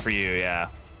him, fun for you, yeah.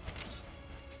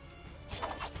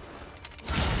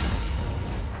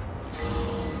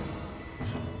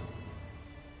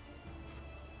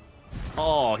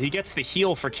 Oh, he gets the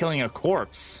heal for killing a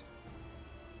corpse.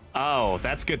 Oh,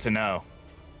 that's good to know.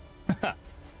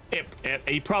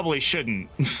 He probably shouldn't.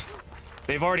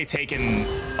 They've already taken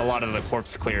a lot of the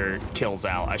corpse clear kills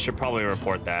out. I should probably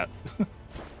report that.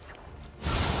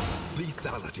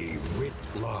 Lethality writ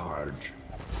large.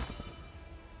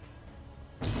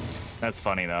 That's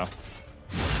funny, though.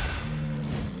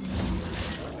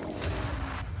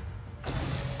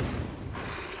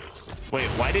 Wait,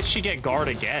 why did she get guard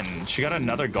again? She got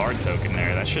another guard token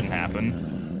there. That shouldn't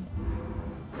happen.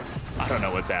 I don't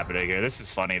know what's happening here. This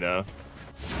is funny, though.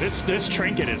 This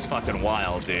trinket is fucking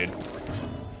wild, dude.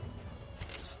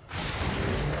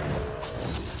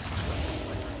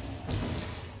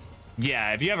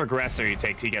 Yeah, if you have Aggressor, he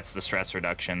gets the stress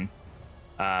reduction.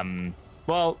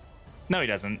 Well, no, he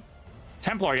doesn't.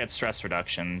 Templar gets stress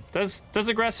reduction. Does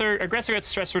Aggressor gets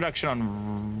stress reduction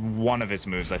on one of his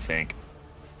moves, I think.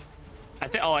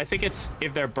 I think it's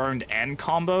if they're burned and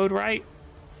comboed, right?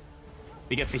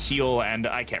 He gets a heal, and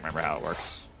I can't remember how it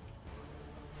works.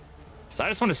 So I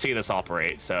just want to see this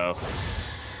operate. So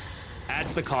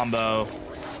adds the combo,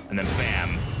 and then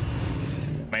bam.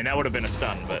 I mean, that would have been a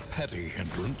stun, but Petty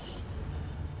hindrance.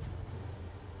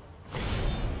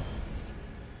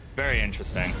 very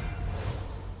interesting.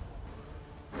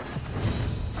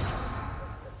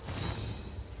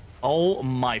 Oh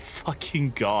my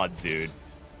fucking god, dude.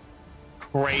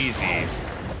 Crazy.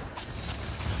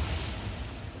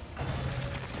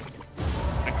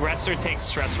 Aggressor takes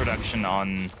stress reduction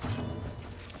on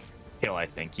kill, I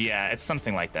think. Yeah, it's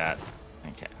something like that.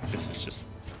 Okay, this is just...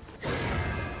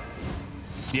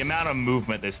 The amount of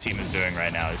movement this team is doing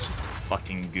right now is just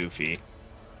fucking goofy.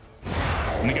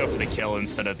 I'm gonna go for the kill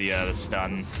instead of the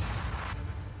stun.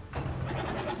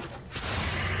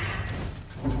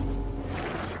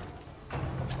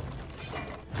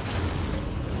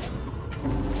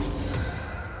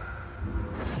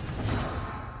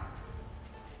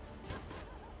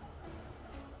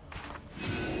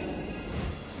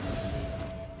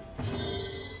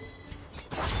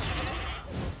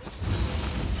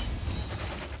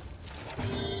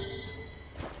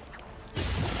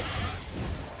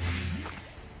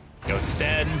 Goat's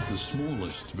dead. The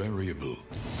smallest variable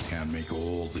can make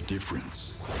all the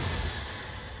difference.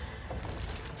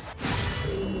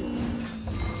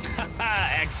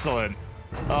 Excellent.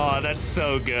 Oh, that's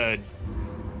so good.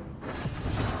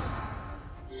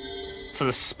 So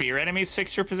the spear enemies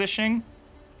fix your positioning?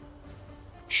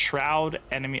 Shroud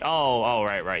enemy. Oh,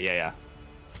 right, yeah.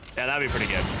 Yeah, that'd be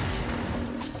pretty good.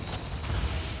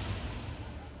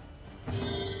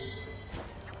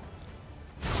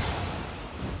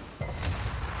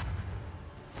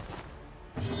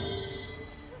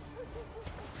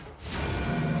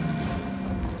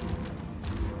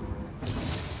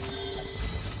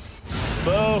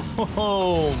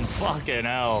 Boom! Fucking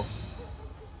hell.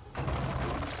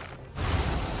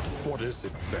 What is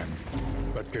it then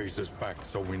that gazes back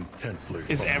so intently?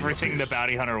 Is from everything the abyss?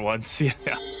 bounty hunter wants? Yeah.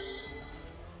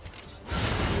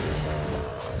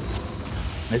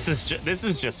 This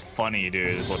is just funny, dude.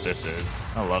 Is what this is.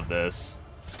 I love this.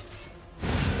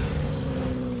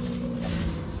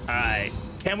 All right,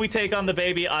 can we take on the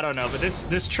baby? I don't know, but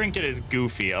this trinket is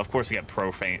goofy. Of course, we get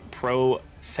profane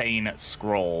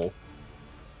scroll.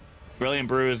 Brilliant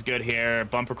Brew is good here.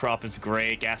 Bumper Crop is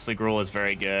great. Ghastly Gruel is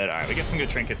very good. All right, we get some good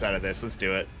trinkets out of this. Let's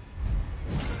do it.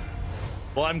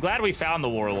 Well, I'm glad we found the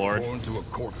Warlord. Born to a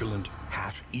corpulent,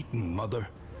 half-eaten mother,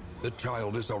 the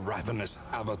child is a ravenous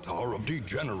avatar of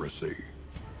degeneracy.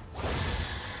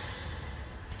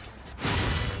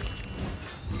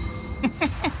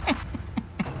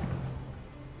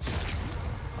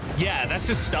 Yeah, that's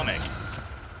his stomach.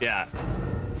 Yeah.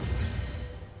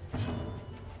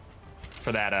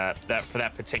 For that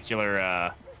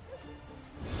particular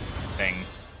thing.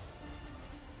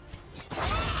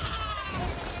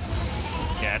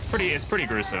 Yeah, it's pretty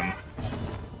gruesome.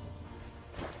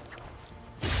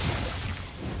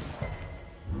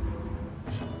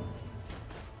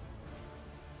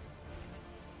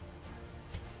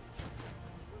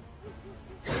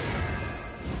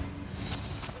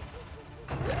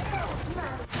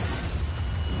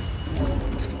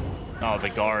 Oh, the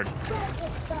guard.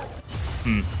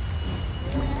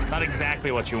 Not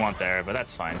exactly what you want there, but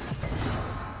that's fine.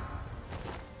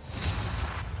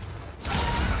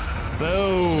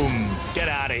 Boom! Get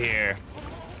out of here.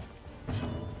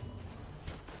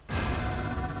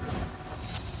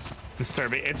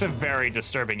 Disturbing. It's a very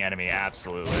disturbing enemy,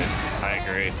 absolutely. I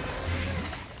agree.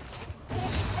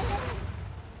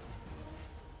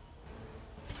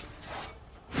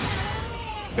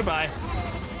 Goodbye.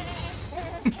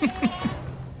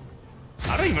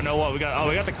 I don't even know what we got. Oh,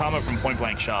 we got the comment from Point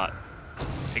Blank Shot.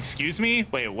 Excuse me?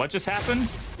 Wait, what just happened?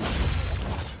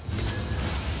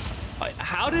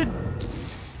 How did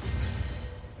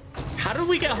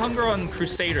we get hunger on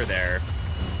Crusader there?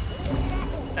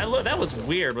 That was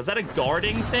weird. Was that a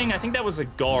guarding thing? I think that was a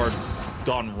guard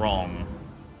gone wrong.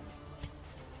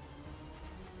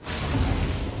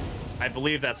 I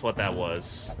believe that's what that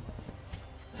was.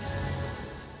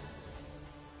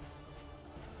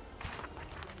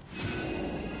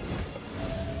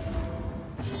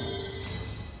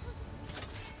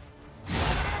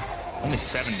 Only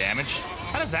 7 damage?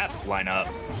 How does that line up?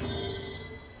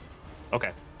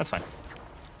 Okay, that's fine.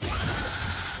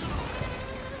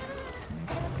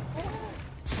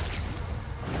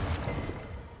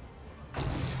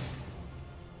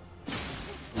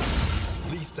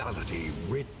 Lethality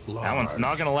writ large. That one's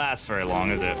not gonna last very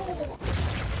long, is it?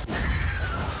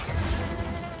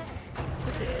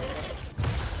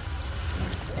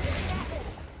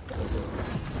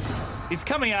 He's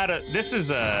coming out of... This is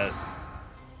a...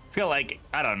 It's got like...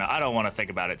 I don't know. I don't want to think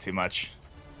about it too much.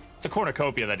 It's a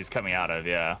cornucopia that he's coming out of,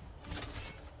 yeah.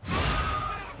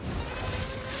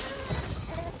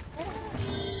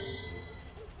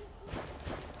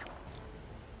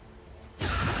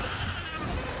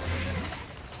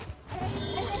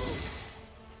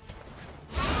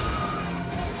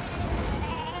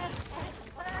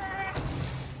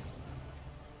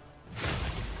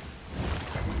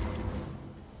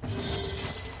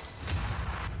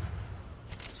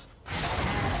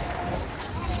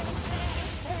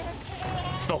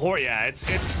 Yeah,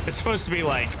 it's supposed to be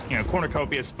like, you know,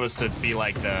 cornucopia is supposed to be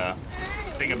like the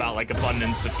thing about like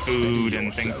abundance of food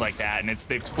and things like that, and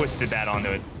they've twisted that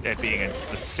onto it being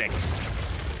just a sick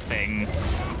thing.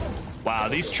 Wow,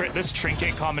 this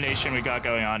trinket combination we got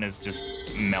going on is just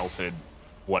melted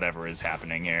whatever is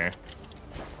happening here.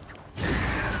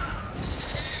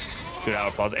 Good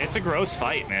applause. It's a gross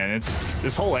fight, man.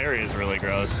 This whole area is really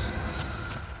gross.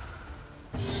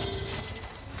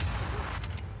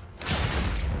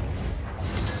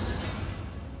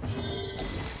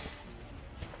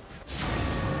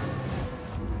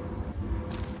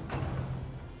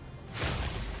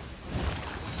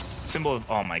 Symbol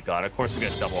of, oh my god, of course we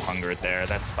got double hunger there.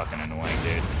 That's fucking annoying,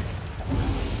 dude.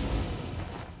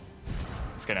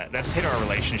 That's hit our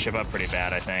relationship up pretty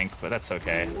bad, I think, but that's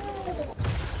okay.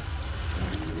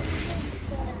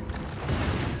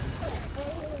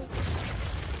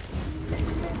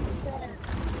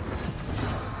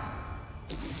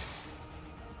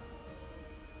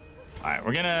 Alright,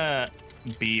 we're gonna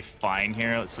be fine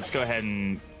here. Let's go ahead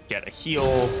and get a heal.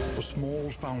 A small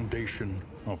foundation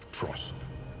of trust.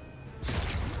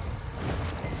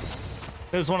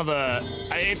 It was one of the.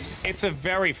 It's a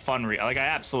very fun like I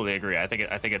absolutely agree. I think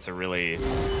it's a really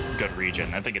good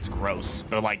region. I think it's gross,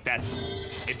 but like it's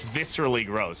viscerally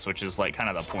gross, which is like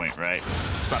kind of the point, right?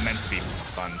 It's not meant to be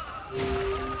fun.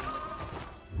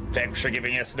 Thanks for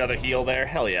giving us another heal there.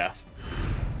 Hell yeah.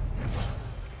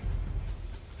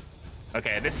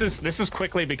 Okay, this is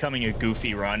quickly becoming a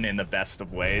goofy run in the best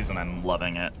of ways, and I'm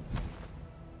loving it.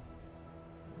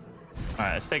 All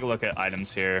right, let's take a look at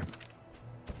items here.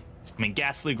 I mean,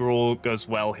 Ghastly Gruel goes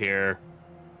well here.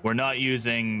 We're not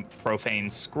using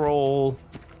Profane Scroll.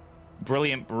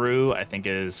 Brilliant Brew, I think,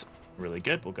 is really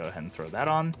good. We'll go ahead and throw that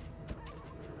on.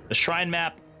 The Shrine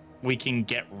Map, we can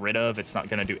get rid of. It's not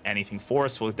going to do anything for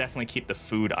us. We'll definitely keep the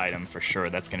food item for sure.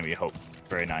 That's going to be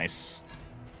very nice.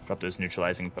 Drop those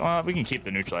neutralizing. We can keep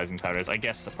the neutralizing powders. I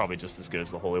guess they're probably just as good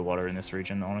as the holy water in this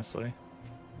region, honestly.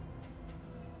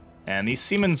 And these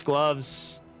Seaman's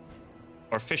Gloves...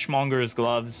 or Fishmonger's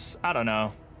Gloves, I don't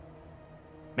know.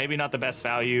 Maybe not the best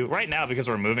value. Right now, because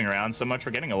we're moving around so much,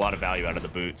 we're getting a lot of value out of the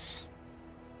boots.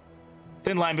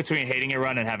 Thin line between hating a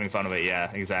run and having fun with it. Yeah,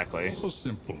 exactly. A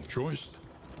simple choice.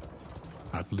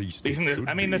 At least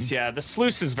the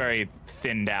sluice is very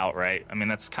thinned out, right? I mean,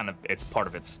 that's kind of, it's part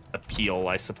of its appeal,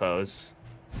 I suppose.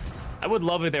 I would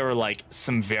love if there were, like,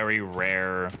 some very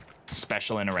rare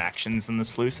special interactions in the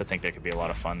sluice. I think there could be a lot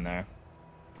of fun there.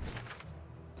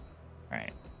 All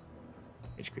right.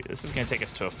 This is going to take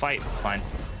us to a fight. It's fine.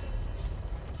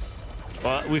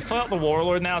 Well, we fought the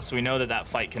Warlord now, so we know that that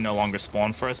fight can no longer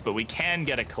spawn for us, but we can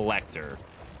get a Collector.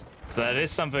 So that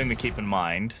is something to keep in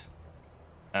mind.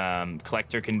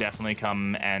 Collector can definitely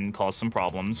come and cause some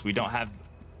problems. We don't have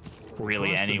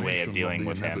really any way of dealing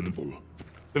with him.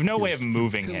 We have no way of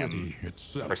moving him,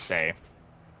 per se.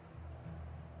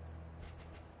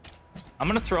 I'm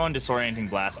going to throw in Disorienting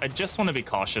Blast. I just want to be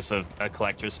cautious of a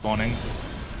Collector spawning.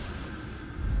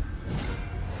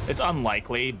 It's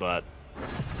unlikely, but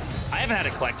I haven't had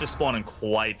a Collector spawn in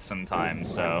quite some time,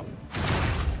 so...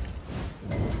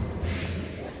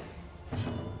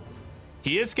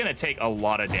 He is going to take a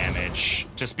lot of damage,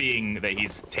 just being that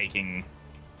he's taking,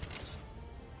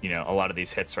 you know, a lot of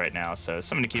these hits right now, so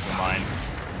something to keep in mind.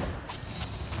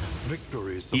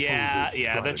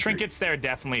 Yeah, the trinkets there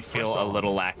definitely feel a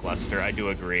little lackluster. I do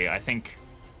agree. I think,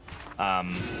 I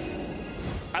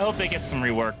hope they get some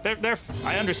rework.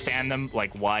 I understand them,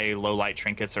 like, why low light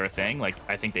trinkets are a thing. Like,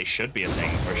 I think they should be a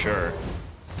thing for sure,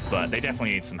 but they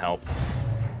definitely need some help.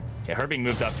 Okay, her being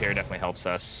moved up here definitely helps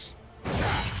us.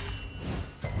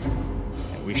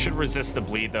 We should resist the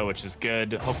bleed, though, which is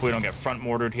good. Hopefully we don't get front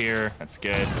mortared here. That's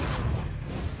good.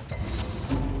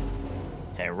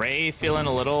 Okay, Ray feeling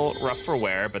a little rough for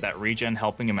wear, but that regen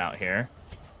helping him out here.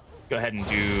 Go ahead and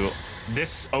do...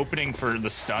 This opening for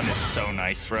the stun is so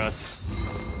nice for us.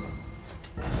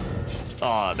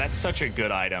 Oh, that's such a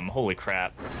good item. Holy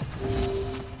crap.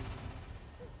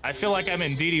 I feel like I'm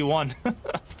in DD1.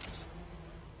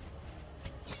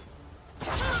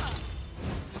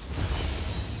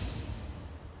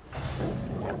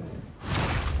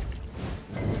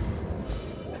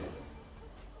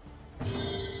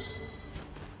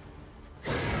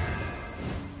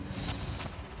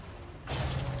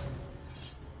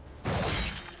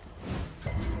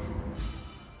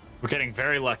 We're getting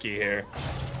very lucky here.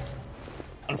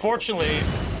 Unfortunately,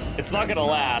 it's not gonna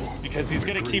last because he's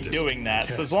gonna keep doing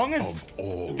that. So as long as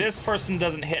this person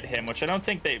doesn't hit him, which I don't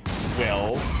think they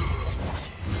will.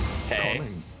 Okay.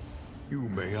 You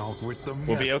may outwit them.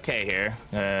 We'll be okay here.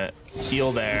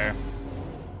 Heal there.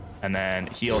 And then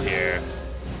heal here.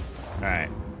 Alright.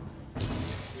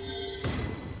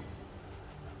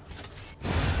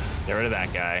 Get rid of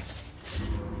that guy.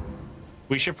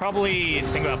 We should probably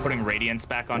think about putting Radiance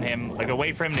back on him. Like, a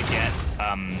way for him to get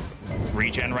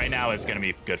regen right now is going to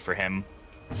be good for him.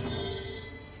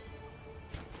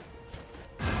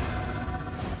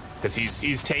 Because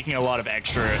he's taking a lot of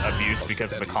extra abuse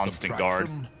because of the constant guard.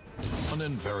 An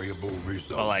invariable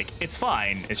result. But, like, it's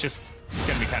fine. It's just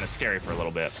going to be kind of scary for a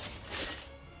little bit.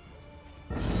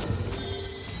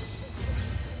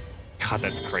 God,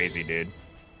 that's crazy, dude.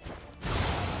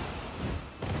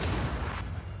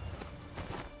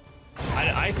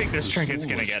 I think this The trinket's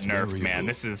gonna get smallest nerfed, man. variable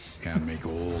This is can make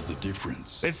all the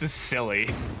difference. this is silly.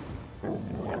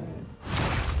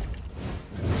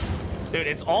 Dude,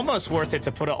 it's almost worth it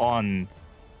to put it on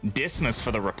Dismas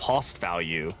for the riposte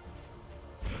value.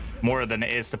 More than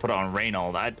it is to put it on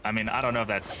Reynold. I mean, I don't know if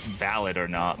that's valid or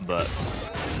not, but...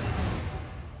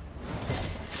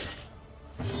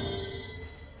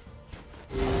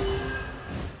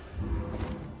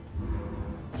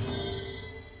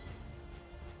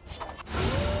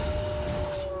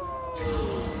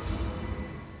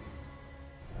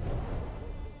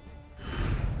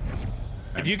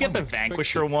 If you get the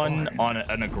Vanquisher one on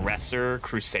an aggressor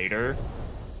Crusader,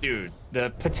 dude,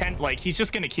 the like, he's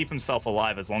just gonna keep himself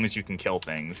alive as long as you can kill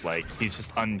things. Like, he's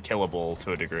just unkillable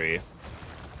to a degree.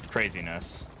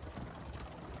 Craziness.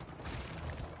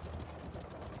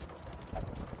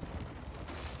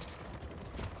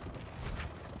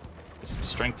 Some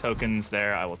strength tokens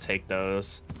there, I will take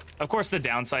those. Of course, the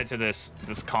downside to this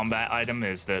combat item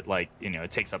is that, like, you know,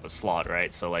 it takes up a slot,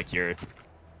 right? So, like, you're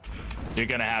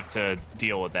gonna have to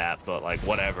deal with that, but, like,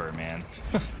 whatever, man.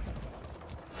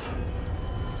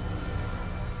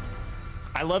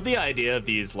 I love the idea of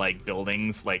these, like,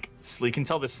 buildings, like, so you can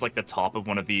tell this is, like, the top of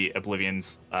one of the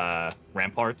Oblivion's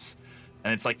ramparts,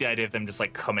 and it's, like, the idea of them just,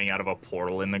 like, coming out of a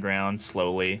portal in the ground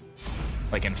slowly,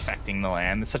 like, infecting the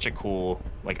land. It's such a cool,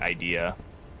 like, idea.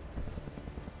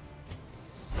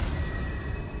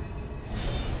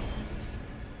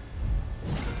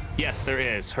 Yes, there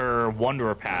is. Her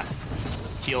Wanderer Path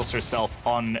heals herself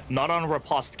on, not on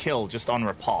riposte kill, just on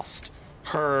riposte.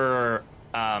 Her,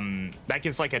 that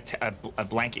gives like a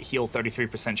blanket heal,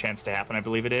 33% chance to happen, I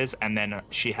believe it is. And then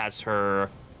she has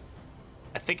her,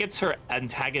 I think it's her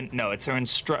antagonist, no, it's her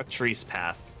Instructrice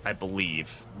Path, I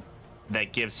believe.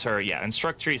 That gives her, yeah,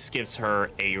 Instructrice gives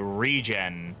her a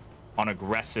regen on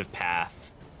aggressive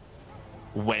path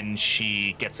when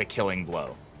she gets a killing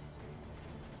blow.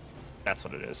 That's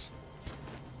what it is.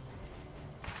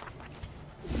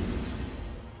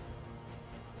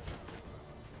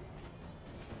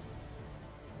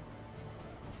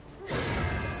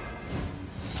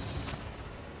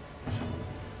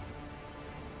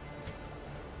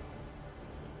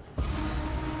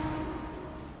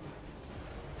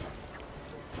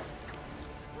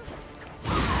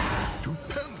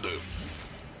 Stupendous.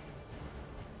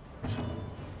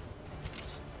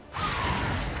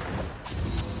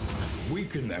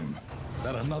 Weaken them,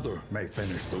 that another may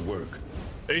finish the work.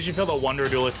 I usually feel the Wanderer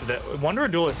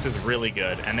Duelist is really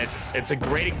good, and it's a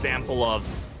great example of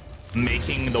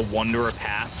making the Wanderer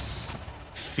paths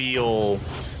feel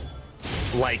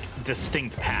like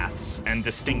distinct paths and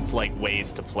distinct like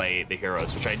ways to play the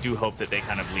heroes, which I do hope that they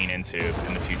kind of lean into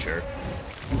in the future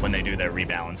when they do their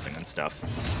rebalancing and stuff.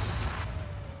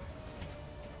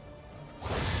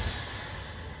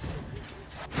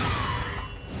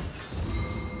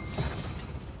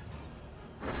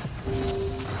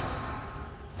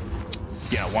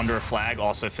 Yeah, Wanderer Flag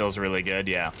also feels really good,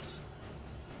 yeah.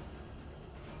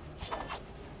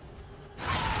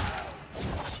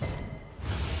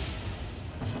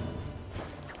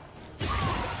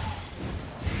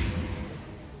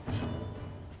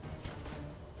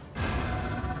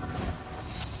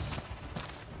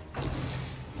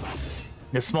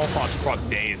 The smallpox proc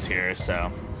days here,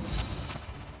 so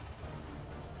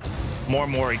more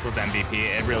and more equals MVP.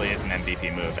 It really is an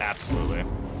MVP move, absolutely.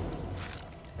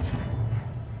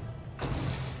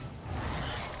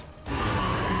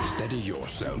 Steady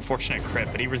yourself. Unfortunate crit,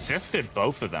 but he resisted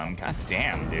both of them. God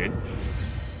damn, dude.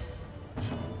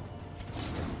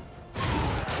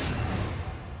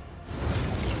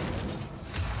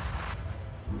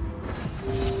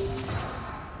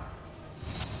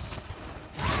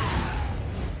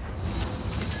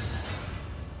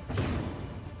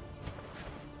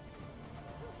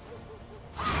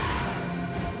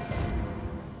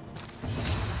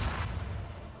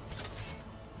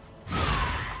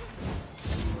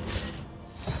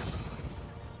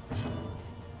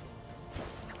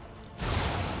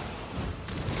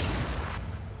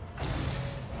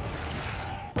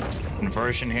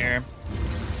 Conversion here.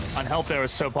 On help there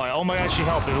was so probably. Oh my gosh, she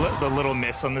helped. The little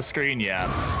miss on the screen,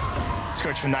 yeah.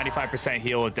 Scorch for 95%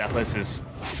 heal with Deathless is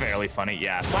fairly funny.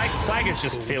 Yeah, Flag is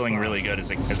just feeling really good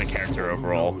as a character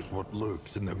overall. What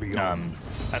lurks in the beyond.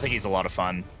 I think he's a lot of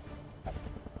fun.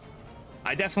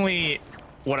 I definitely,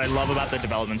 what I love about the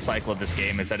development cycle of this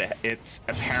game is that it's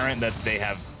apparent that they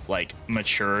have like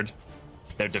matured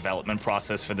their development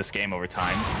process for this game over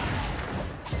time.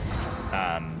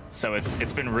 So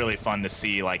it's been really fun to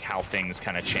see like how things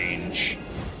kind of change.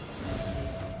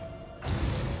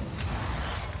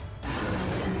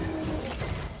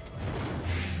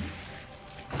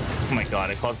 Oh my god,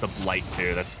 it caused the blight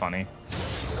too. That's funny.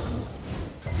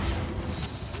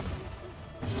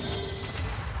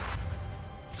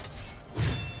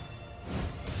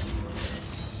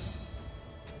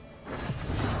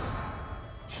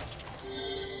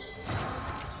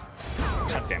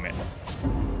 God damn it.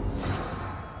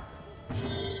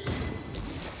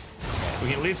 We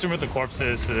can at least remove the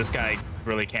corpses, so this guy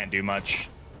really can't do much.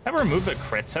 Ever remove the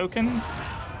crit token?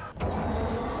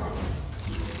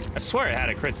 I swear I had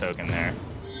a crit token there.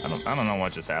 I don't know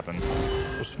what just happened.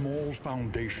 A small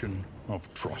foundation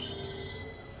of trust.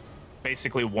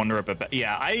 Basically, wonder a bit.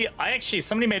 Yeah, I actually,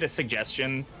 somebody made a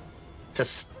suggestion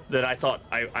that I thought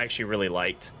I actually really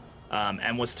liked,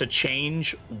 and was to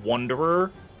change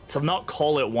Wanderer to not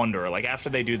call it Wanderer. Like after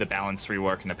they do the balance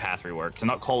rework and the path rework, to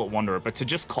not call it Wanderer, but to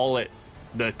just call it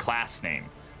the class name,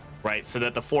 right? So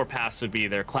that the 4 paths would be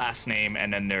their class name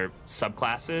and then their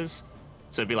subclasses.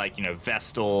 So it'd be like, you know,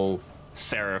 Vestal,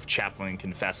 Seraph, Chaplain,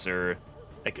 Confessor.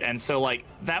 And so like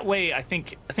that way, I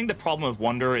think the problem with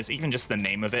Wanderer is even just the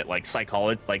name of it, like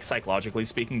psychologically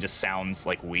speaking, just sounds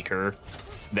like weaker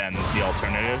than the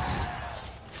alternatives.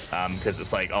 Because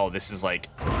it's like, oh, this is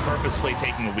like purposely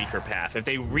taking a weaker path. If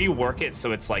they rework it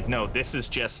so it's like, no, this is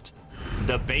just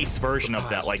the base version of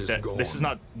that. Like this is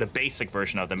not the basic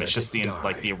version of them. It's just the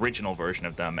original version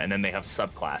of them, and then they have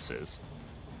subclasses.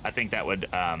 I think that would,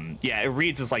 yeah, it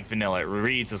reads as like vanilla. It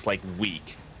reads as like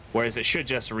weak. Whereas it should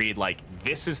just read like,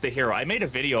 this is the hero. I made a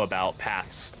video about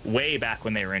paths way back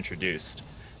when they were introduced.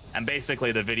 And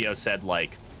basically the video said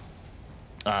like,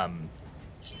 I'm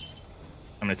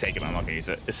gonna take it, but I'm not gonna use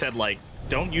it. It said like,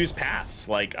 don't use paths.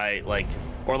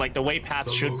 Or like the way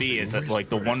paths should be is that like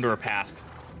the Wanderer path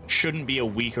shouldn't be a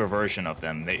weaker version of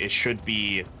them. It should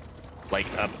be like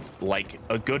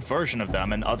a good version of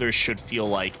them, and others should feel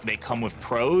like they come with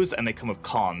pros and they come with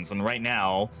cons. And right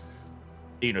now,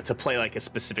 you know, to play like a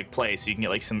specific play, so you can get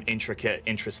like some intricate,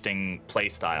 interesting play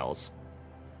styles.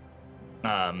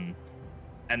 And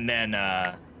then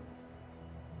thought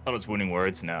it was Wounding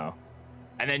Words, no.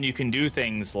 And then you can do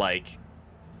things like,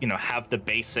 you know, have the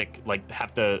basic, like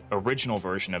have the original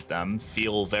version of them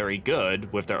feel very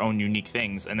good with their own unique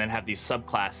things, and then have these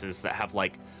subclasses that have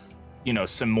like, you know,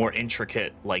 some more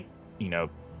intricate, like, you know,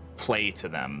 play to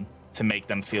them to make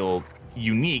them feel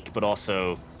unique, but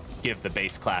also give the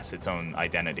base class its own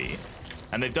identity.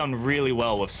 And they've done really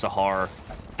well with Sahar.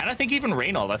 And I think even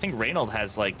Reynold. I think Reynold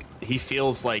has like, he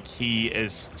feels like he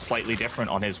is slightly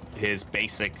different on his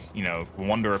basic, you know,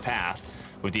 Wanderer path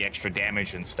with the extra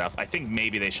damage and stuff. I think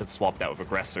maybe they should swap that with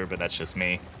Aggressor, but that's just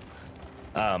me.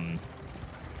 But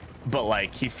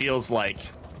like, he feels like,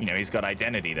 you know, he's got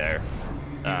identity there.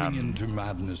 Giving into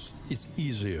madness is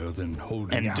easier than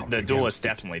holding out. And the Duelist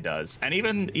definitely does. And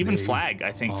even Flag,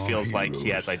 I think, feels like he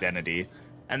has identity.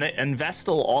 And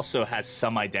Vestal also has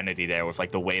some identity there with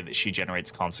like the way that she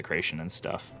generates consecration and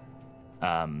stuff.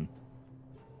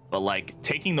 But like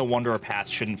taking the Wanderer path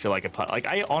shouldn't feel like a like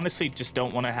I honestly just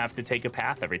don't want to have to take a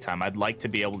path every time. I'd like to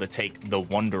be able to take the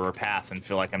Wanderer path and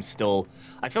feel like I feel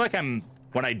like I'm,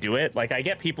 when I do it, like I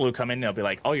get people who come in and they'll be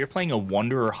like, oh, you're playing a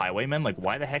Wanderer Highwayman? Like,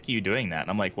 why the heck are you doing that? And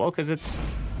I'm like, well, because it's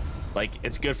like,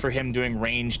 it's good for him doing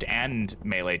ranged and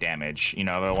melee damage. You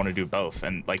know, I want to do both.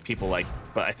 And like people like,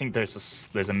 but I think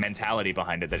there's a mentality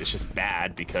behind it that it's just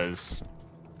bad because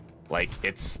like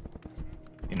it's,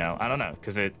 you know, I don't know,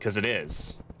 because it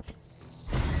is.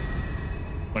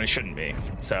 When it shouldn't be.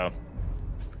 So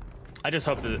I just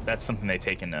hope that that's something they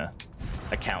take into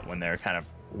account when they're kind of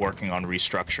working on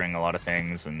restructuring a lot of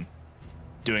things and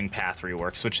doing path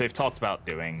reworks, which they've talked about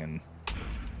doing, and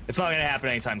it's not going to happen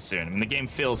anytime soon. I mean, the game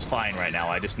feels fine right now.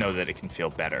 I just know that it can feel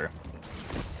better.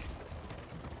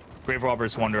 Grave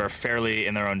Robbers Wanderer are fairly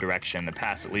in their own direction. The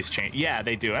paths at least change. Yeah,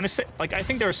 they do. And like, I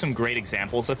think there are some great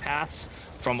examples of paths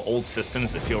from old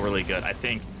systems that feel really good. I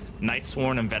think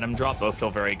Nightsworn and Venom Drop both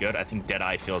feel very good. I think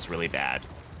Deadeye feels really bad.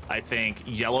 I think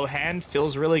Yellow Hand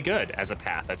feels really good as a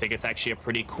path. I think it's actually a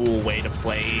pretty cool way to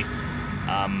play.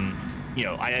 You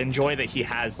know, I enjoy that he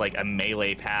has like a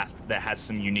melee path that has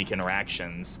some unique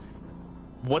interactions.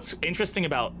 What's interesting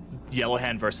about Yellow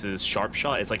Hand versus Sharp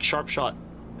Shot is like Sharp Shot,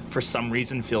 for some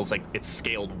reason, feels like it's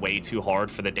scaled way too hard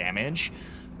for the damage,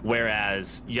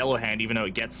 whereas Yellow Hand, even though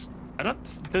it gets,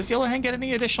 does Yellow Hand get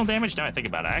any additional damage? Now I think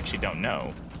about it, I actually don't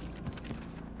know.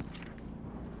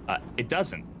 It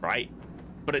doesn't, right?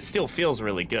 But it still feels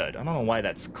really good. I don't know why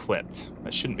that's clipped.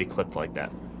 That shouldn't be clipped like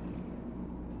that.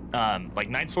 Like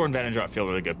Nightsword and Venom Drop feel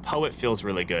really good. Poet feels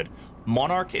really good.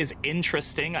 Monarch is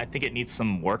interesting. I think it needs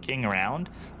some working around.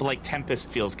 But like Tempest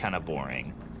feels kind of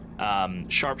boring.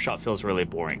 Sharp shot feels really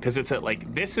boring because it's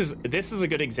like this is a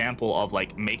good example of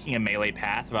like making a melee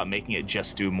path about making it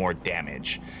just do more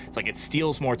damage. It's like it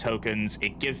steals more tokens,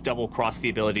 it gives double cross the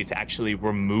ability to actually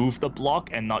remove the block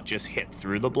and not just hit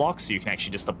through the block, so you can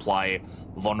actually just apply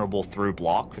vulnerable through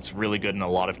block. It's really good in a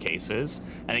lot of cases,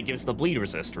 and it gives the bleed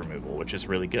resist removal, which is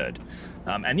really good.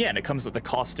 And yeah, and it comes at the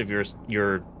cost of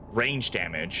your range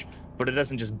damage, but it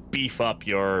doesn't just beef up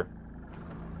your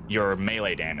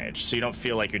melee damage, so you don't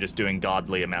feel like you're just doing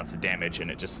godly amounts of damage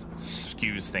and it just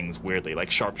skews things weirdly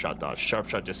like sharp shot does. Sharp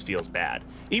shot just feels bad.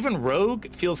 Even rogue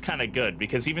feels kind of good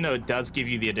because even though it does give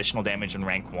you the additional damage in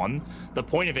rank 1, the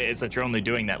point of it is that you're only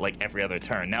doing that like every other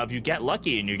turn. Now if you get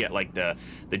lucky and you get like the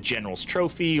general's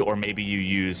trophy, or maybe you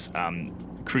use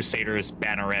Crusader's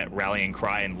banneret rallying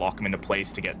cry and lock them into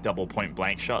place to get double point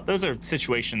blank shot, those are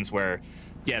situations where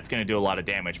yeah, it's going to do a lot of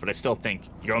damage, but I still think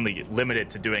you're only limited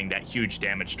to doing that huge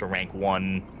damage to rank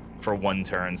 1 for 1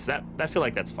 turn, so I feel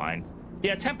like that's fine.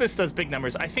 Yeah, Tempest does big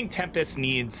numbers. I think Tempest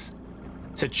needs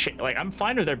to like, I'm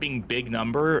fine with there being big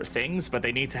number things, but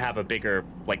they need to have a bigger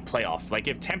like playoff. Like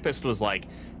if Tempest was like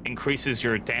increases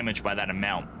your damage by that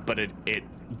amount, but it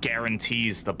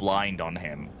guarantees the blind on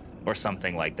him or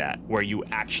something like that, where you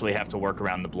actually have to work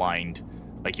around the blind.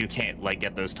 Like you can't like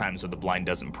get those times where the blind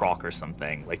doesn't proc or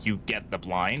something. Like you get the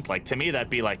blind. Like to me that'd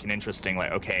be like an interesting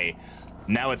like, okay,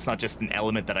 now it's not just an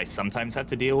element that I sometimes have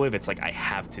to deal with. It's like I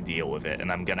have to deal with it,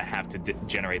 and I'm gonna have to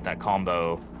generate that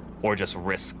combo, or just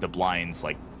risk the blinds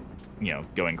like, you know,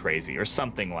 going crazy or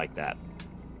something like that.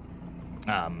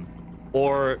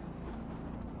 Or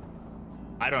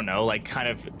I don't know, like kind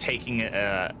of taking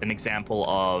an example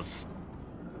of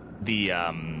the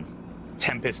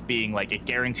Tempest being like it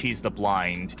guarantees the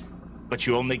blind, but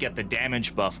you only get the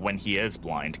damage buff when he is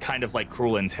blind, kind of like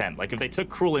Cruel Intent. Like if they took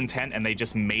Cruel Intent and they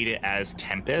just made it as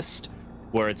Tempest,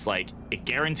 where it's like it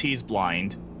guarantees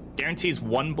blind, guarantees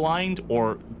 1 blind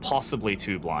or possibly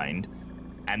 2 blind,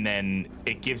 and then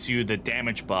it gives you the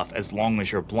damage buff as long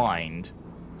as you're blind,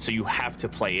 so you have to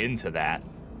play into that.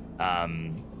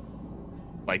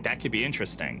 Like that could be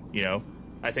interesting, you know?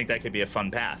 I think that could be a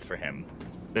fun path for him.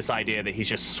 This idea that he's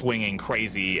just swinging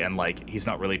crazy and like he's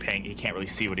not really paying, he can't really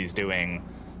see what he's doing.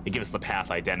 It gives the path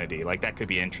identity. Like that could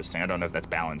be interesting. I don't know if that's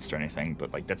balanced or anything,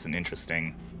 but like that's an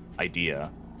interesting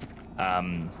idea.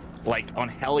 Like on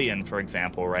Hellion, for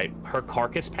example, right? Her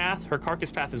carcass path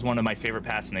is one of my favorite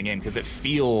paths in the game because it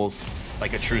feels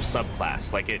like a true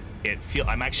subclass. Like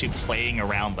I'm actually playing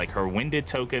around like her winded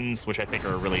tokens, which I think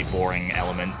are a really boring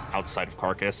element outside of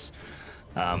carcass.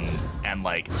 And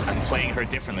like I'm playing her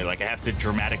differently. Like I have to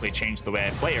dramatically change the way I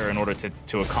play her in order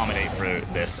to accommodate for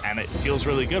this, and it feels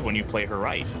really good when you play her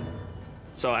right.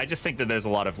 So I just think that there's a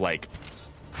lot of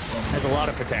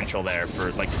potential there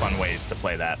for like fun ways to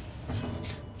play that.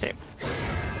 Okay.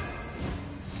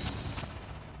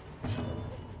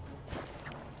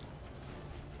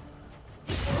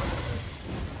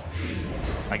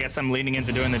 I guess I'm leaning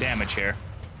into doing the damage here.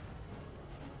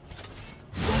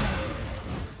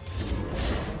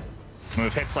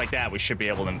 With hits like that, we should be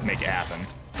able to make it happen.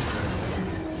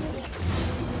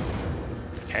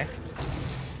 Okay.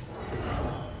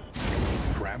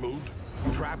 Trammeled,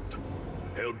 trapped,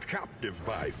 held captive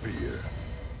by fear.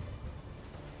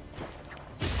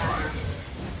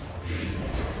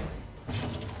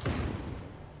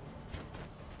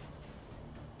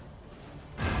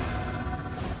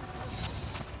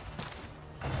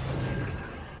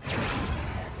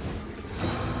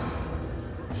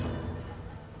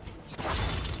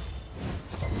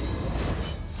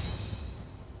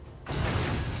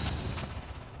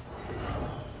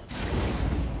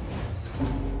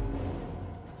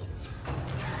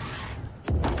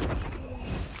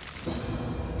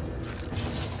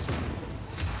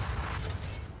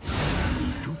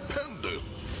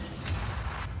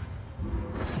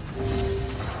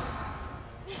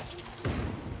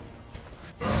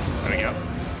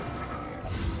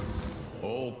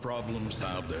 Problems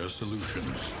have their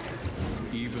solutions,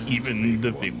 even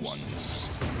the big ones.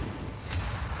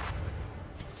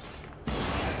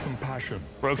 Compassion.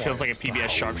 Rogue feels like a PBS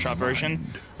sharp shot version.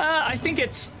 I think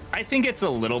it's a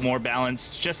little more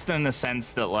balanced, just in the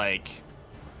sense that like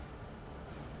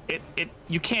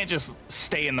you can't just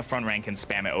stay in the front rank and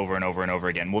spam it over and over and over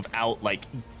again without like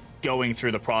going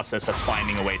through the process of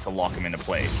finding a way to lock him into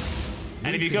place.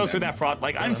 And if you go through that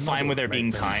like I'm fine with there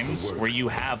being times where you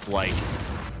have like,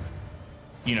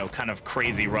 you know, kind of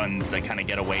crazy runs that kind of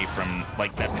get away from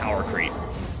like that power creep,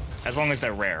 as long as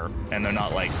they're rare and they're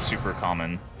not like super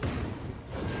common.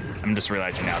 I'm just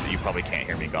realizing now that you probably can't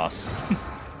hear me, Goss.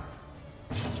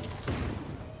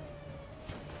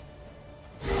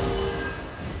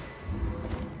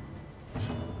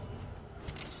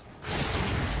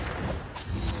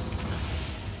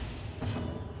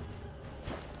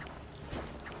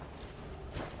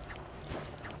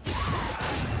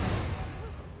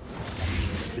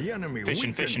 The enemy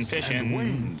Fishing, weakens fishing. and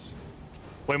wanes.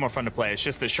 Way more fun to play. It's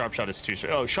just the sharp shot is too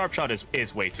strong. Oh, sharp shot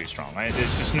is way too strong. Right?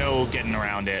 There's just no getting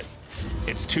around it.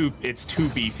 It's too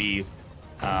beefy,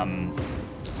 and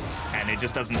it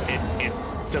just doesn't it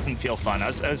doesn't feel fun.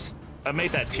 I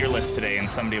made that tier list today, and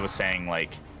somebody was saying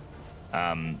like,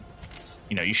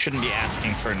 you know, you shouldn't be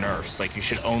asking for nerfs. Like, you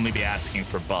should only be asking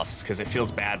for buffs, because it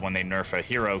feels bad when they nerf a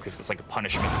hero, because it's like a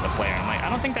punishment to the player. And I'm like, I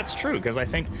don't think that's true, because I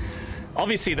think,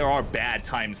 obviously, there are bad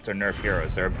times to nerf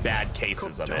heroes. There are bad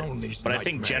cases of it. But I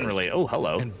think generally, oh,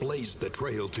 hello. And blaze the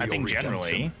trail to I think your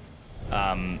generally,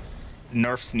 redemption.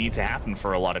 nerfs need to happen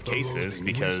for a lot of cases,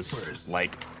 loathing because, whispers.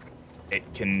 like, it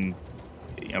can,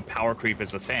 you know, power creep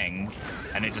is a thing,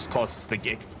 and it just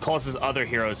causes other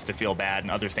heroes to feel bad and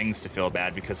other things to feel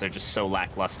bad because they're just so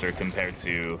lackluster compared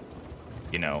to,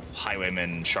 you know,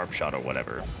 Highwayman, Sharpshot, or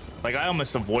whatever. Like, I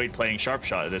almost avoid playing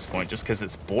Sharpshot at this point just because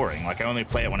it's boring. Like, I only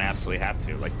play it when I absolutely have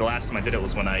to. Like, the last time I did it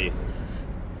was when I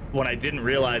didn't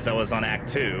realize I was on Act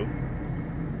 2,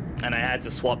 and I had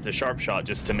to swap to Sharpshot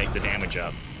just to make the damage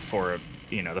up for,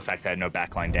 you know, the fact that I had no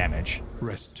backline damage.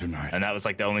 Rest tonight. And that was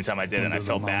like the only time I did it, and I Under the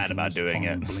felt bad about mountains doing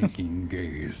on it. Blinking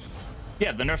gaze.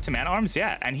 Yeah, the nerf to man arms,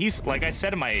 yeah. And he's, like I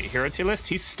said in my hero tier list,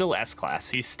 he's still S-class.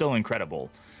 He's still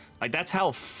incredible. Like, that's how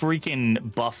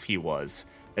freaking buff he was.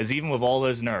 As even with all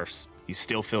those nerfs, he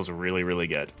still feels really, really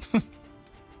good.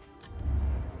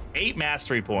 8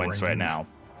 mastery points right Rain, now.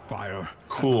 Fire.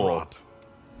 Cool. And rot.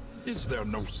 Is there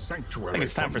no sanctuary? I think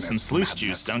it's time for from some this sluice madness?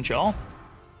 juice, don't y'all?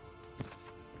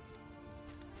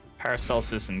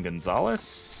 Paracelsus and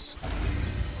Gonzalez.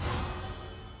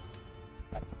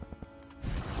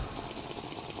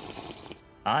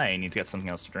 I need to get something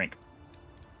else to drink.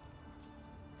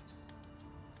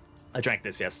 I drank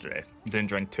this yesterday. Didn't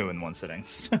drink 2 in one sitting.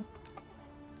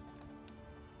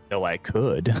 Though I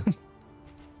could.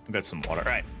 I've got some water. All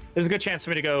right. There's a good chance for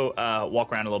me to go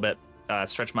walk around a little bit,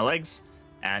 stretch my legs,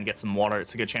 and get some water.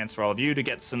 It's a good chance for all of you to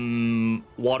get some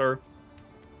water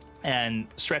and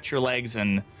stretch your legs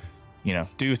and, you know,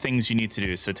 do things you need to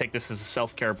do. So take this as a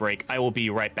self-care break. I will be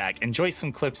right back. Enjoy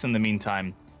some clips in the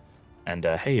meantime. And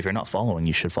hey, if you're not following,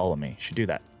 you should follow me. You should do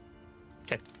that.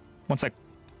 Okay, one sec.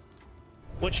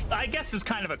 Which I guess is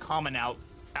kind of a common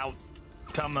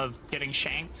outcome of getting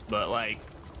shanked, but like,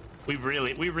 we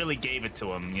really gave it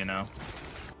to him, you know.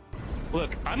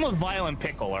 Look, I'm a violent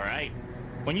pickle, all right?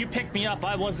 When you picked me up,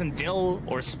 I wasn't dill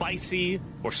or spicy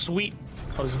or sweet.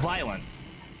 I was violent.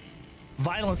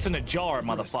 Violence in a jar,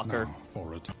 motherfucker. Now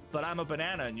for a time. But I'm a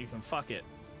banana and you can fuck it.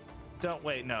 Don't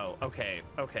wait, no. Okay.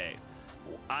 Okay.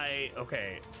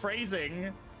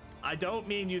 Phrasing. I don't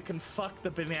mean you can fuck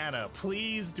the banana.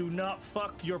 Please do not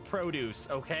fuck your produce,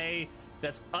 okay?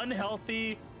 That's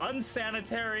unhealthy,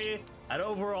 unsanitary, and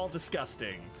overall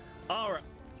disgusting. All right.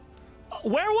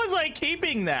 Where was I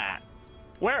keeping that?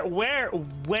 Where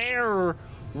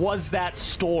was that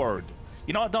stored?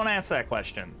 You know what? Don't answer that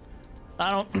question.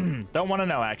 I don't want to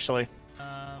know, actually.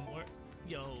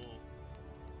 Yo.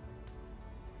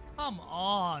 Come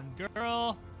on,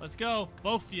 girl. Let's go.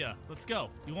 Both of you. Let's go.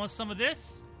 You want some of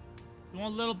this? You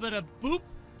want a little bit of boop?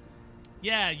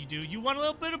 Yeah, you do. You want a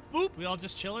little bit of boop? We all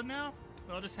just chilling now?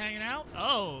 We all just hanging out?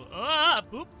 Oh,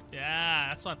 boop. Yeah,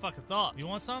 that's what I fucking thought. You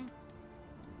want some?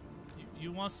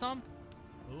 You want some?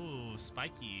 Ooh,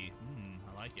 spiky.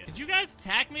 I like it. Could you guys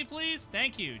attack me, please?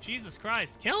 Thank you. Jesus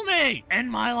Christ. Kill me! End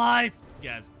my life! You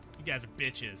guys are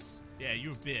bitches. Yeah,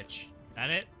 you're a bitch. That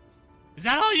it? Is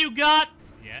that all you got?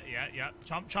 Yeah.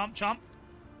 Chomp, chomp, chomp.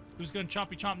 Who's gonna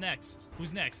chompy chomp next?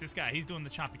 Who's next? This guy. He's doing the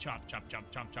chompy chomp. Chomp, chomp,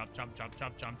 chomp, chomp, chomp, chomp,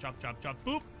 chomp, chomp, chomp, chomp, chomp.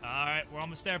 Boop. All right, we're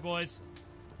almost there, boys.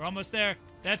 We're almost there.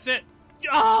 That's it.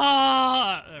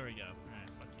 Ah! There we go. All right,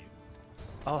 fuck you.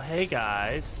 Oh, hey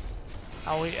guys.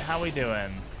 How we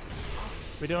doing?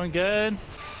 We doing good?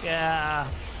 Yeah.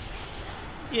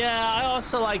 Yeah, I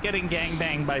also like getting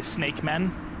gangbanged by snake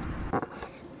men.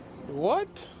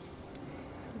 What?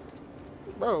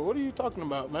 Bro, what are you talking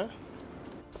about, man?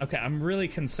 Okay, I'm really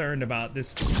concerned about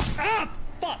this. Ah,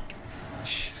 fuck!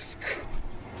 Jesus Christ.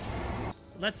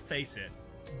 Let's face it,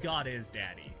 God is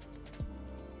daddy.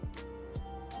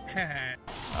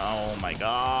 Oh my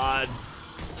God.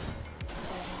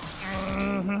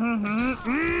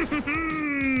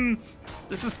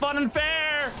 This is fun and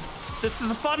fair. This is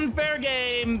a fun and fair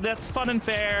game. That's fun and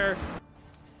fair.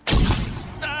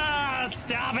 Ah,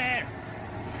 stop it.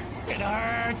 It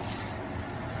hurts.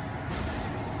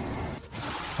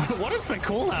 What is the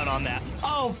cooldown on that?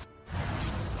 Oh.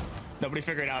 Nobody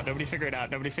figured it out. Nobody figured it out.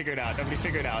 Nobody figured it out. Nobody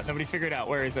figured it out. Nobody figured it out.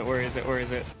 Where is it? Where is it? Where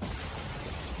is it?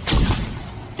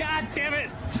 God damn it.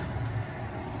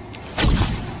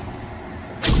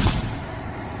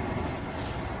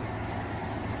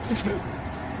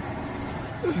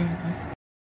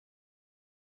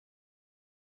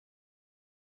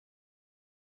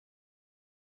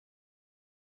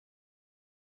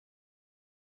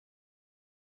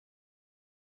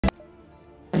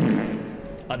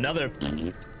 Another.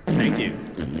 Thank you.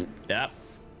 Yep.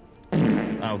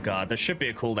 Oh god, there should be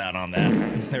a cooldown on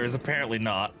that. There is apparently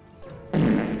not.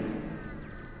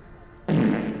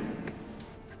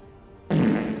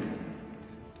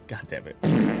 God damn it.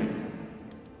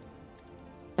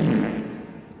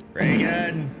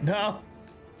 Reagan, no.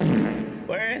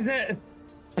 Where is it?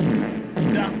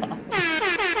 No.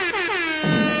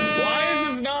 Why is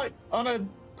it not on a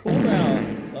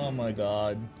cooldown? Oh my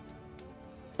god.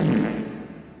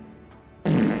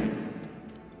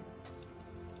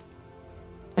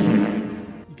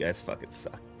 You guys fucking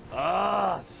suck.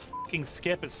 Ah, this fucking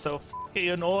skip is so fucking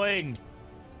annoying.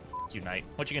 F you, Knight.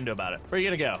 What you gonna do about it? Where are you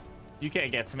gonna go? You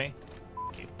can't get to me.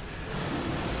 F you.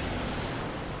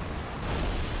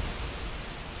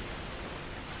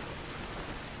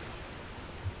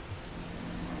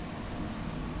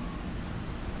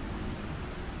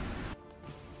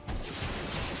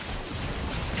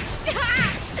 He's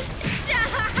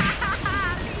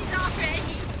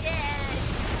already dead.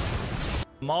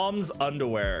 Mom's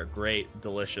underwear. Great,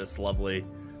 delicious, lovely.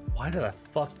 Why the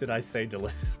fuck did I say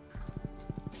delicious?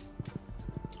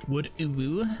 Wood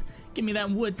ooh. Give me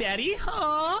that wood, daddy.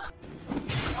 Huh?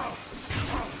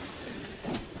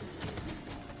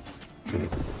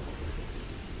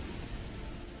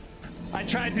 I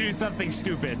tried to do something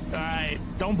stupid. All right,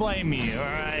 don't blame me. All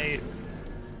right.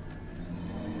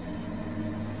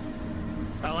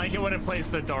 I like it when it plays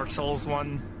the Dark Souls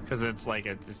one because it's like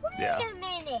a yeah. Wait a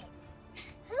minute.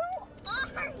 Who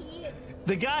are you?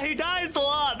 The guy who dies a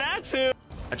lot. That's who.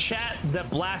 A chat that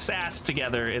blasts ass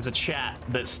together is a chat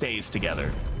that stays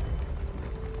together.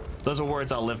 Those are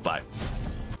words I'll live by.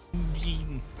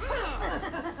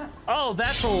 Oh,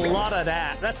 that's a lot of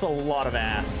that. That's a lot of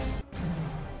ass.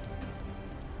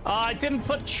 I didn't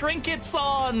put trinkets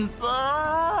on.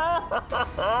 Oh,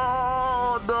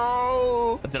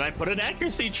 no. Did I put an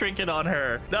accuracy trinket on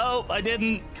her? No, I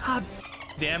didn't. God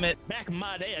damn it. Back in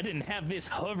my day, I didn't have this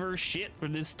hover shit or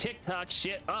this TikTok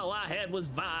shit. All I had was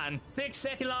Vine.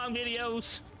 6-second long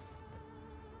videos.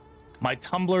 My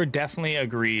Tumblr definitely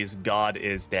agrees God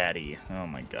is daddy. Oh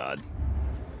my god.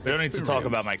 We don't need to talk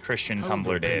about my Christian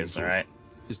Tumblr days, all right?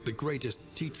 Is the greatest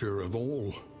teacher of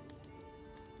all.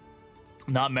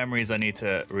 Not memories I need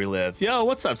to relive. Yo,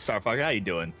 what's up, Starfuck? How you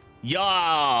doing?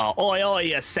 Yo, oi, oi,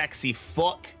 you sexy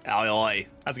fuck. Oi, oi.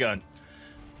 How's it going?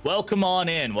 Welcome on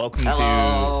in. Welcome to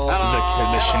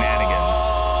the shenanigans.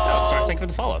 Oh, Star, thank you for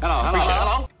the follow. Appreciate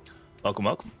it. Welcome,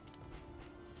 welcome.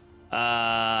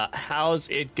 How's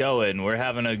it going? We're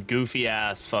having a goofy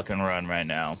ass fucking run right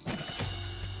now.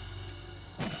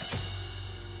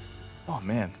 Oh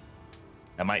man,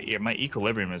 and my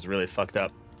equilibrium is really fucked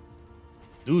up.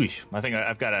 Ooh, I think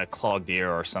I've got a clogged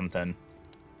ear or something.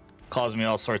 Causing me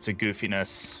all sorts of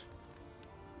goofiness.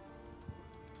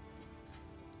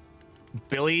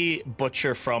 Billy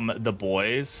Butcher from The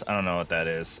Boys. I don't know what that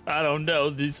is. I don't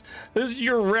know.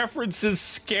 Your references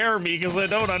scare me because I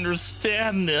don't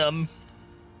understand them.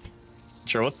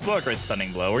 Sure, what's the book? Right,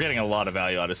 Stunning Blow. We're getting a lot of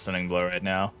value out of Stunning Blow right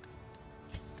now.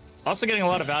 Also getting a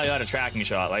lot of value out of Tracking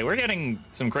Shot. Like, we're getting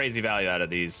some crazy value out of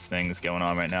these things going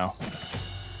on right now.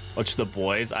 Watch The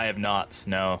Boys? I have not.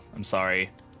 No, I'm sorry.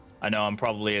 I know I'm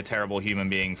probably a terrible human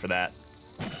being for that.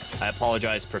 I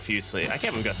apologize profusely. I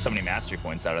can't believe we got so many mastery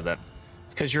points out of that.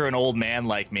 It's because you're an old man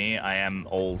like me. I am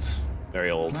old.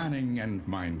 Very old. Planning and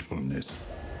mindfulness.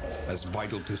 As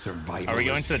vital to survival. Are we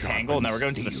going to the Tangle? No, we're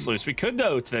going to the Sluice. We could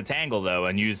go to the Tangle, though,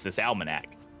 and use this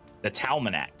Almanac. The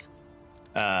Talmanac.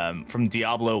 From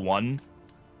Diablo 1.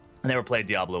 I never played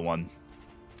Diablo 1.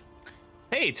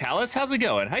 Hey, Talus, how's it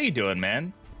going? How you doing,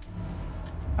 man?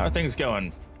 How are things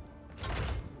going?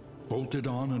 Bolt it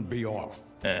on and be off.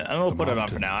 I'm gonna put it on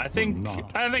for now. I think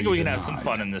we can have some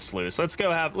fun in this sluice. Let's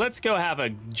go have a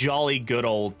jolly good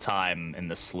old time in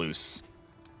the sluice.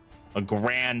 A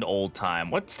grand old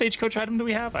time. What stagecoach item do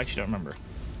we have? I actually don't remember. Do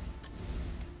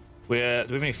we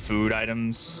have any food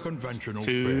items? Conventional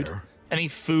food. fare. Any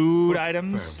food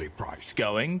items? Fairly priced. It's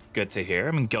going. Good to hear.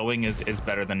 I mean, going is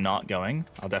better than not going.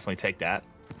 I'll definitely take that.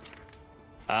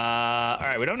 All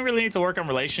right, we don't really need to work on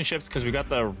relationships because we got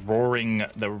the roaring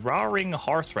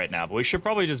hearth right now, but we should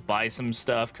probably just buy some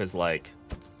stuff because, like,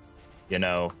 you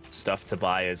know, stuff to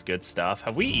buy is good stuff.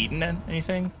 Have we eaten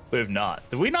anything? We have not.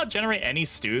 Did we not generate any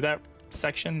stew that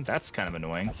section? That's kind of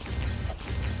annoying.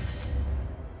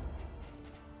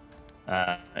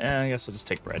 Yeah, I guess I'll just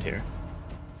take bread here.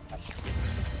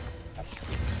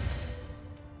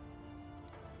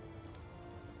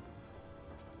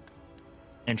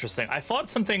 Interesting. I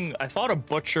fought a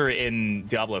butcher in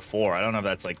Diablo 4. I don't know if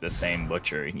that's like the same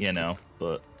butcher, you know,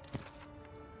 but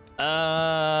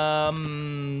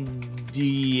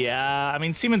yeah, I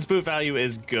mean, Seaman's boot value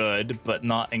is good, but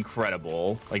not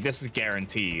incredible. Like, this is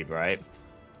guaranteed, right?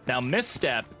 Now,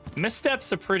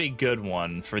 Misstep's a pretty good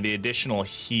one for the additional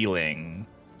healing.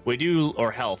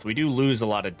 Or health. We do lose a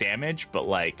lot of damage, but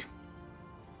like,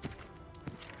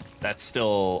 that's a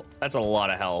lot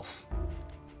of health.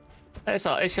 It's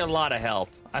a lot of health.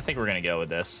 I think we're gonna go with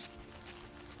this.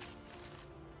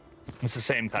 It's the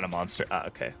same kind of monster. Ah,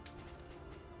 okay.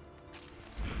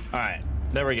 All right,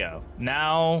 there we go.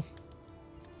 Now,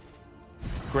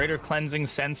 greater cleansing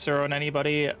sensor on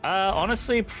anybody?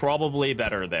 Honestly, probably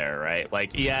better there, right?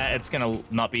 Like, yeah, it's gonna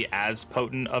not be as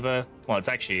potent of a. Well, it's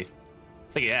actually.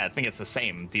 I think it's the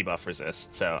same debuff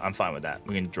resist, so I'm fine with that.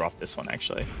 We can drop this one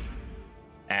actually,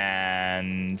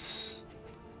 and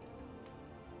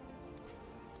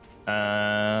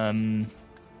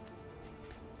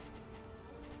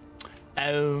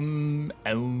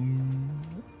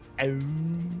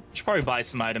should probably buy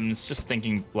some items. Just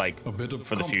thinking, like, A bit of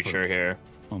for the future here.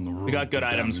 On the road We got good to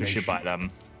items. We should buy them.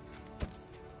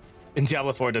 In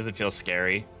Diablo 4, does it feel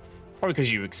scary? Probably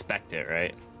because you expect it,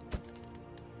 right?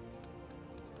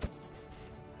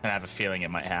 And I have a feeling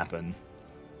it might happen.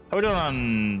 How are we doing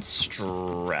on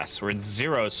stress? We're at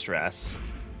 0 stress.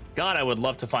 God, I would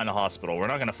love to find a hospital. We're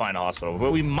not going to find a hospital,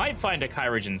 but we might find a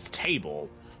Kyrogen's table.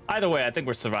 Either way, I think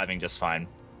we're surviving just fine.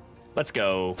 Let's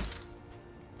go.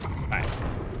 All right.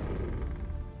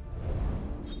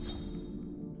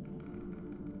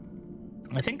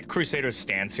 I think Crusader's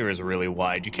stance here is really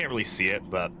wide. You can't really see it,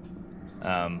 but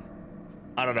I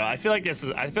don't know. I feel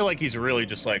like he's really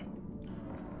just like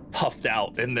puffed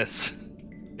out in this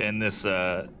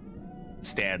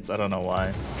stance. I don't know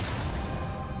why.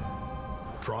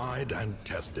 Tried and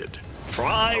tested.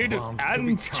 Tried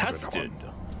and tested.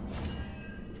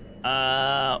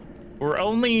 We're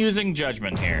only using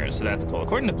judgment here, so that's cool.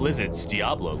 According to Blizzard's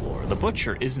Diablo lore, the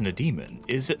Butcher isn't a demon.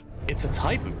 It's a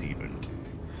type of demon.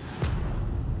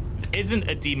 Isn't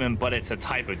a demon, but it's a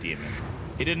type of demon.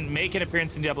 He didn't make an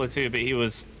appearance in Diablo 2, but he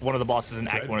was one of the bosses in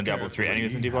Act 1 of Diablo 3, and he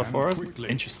was in Diablo 4.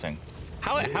 Interesting.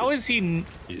 How is he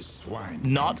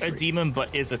not a demon,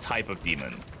 but is a type of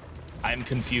demon? I'm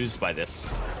confused by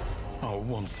this.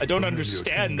 I don't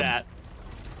understand that.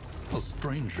 A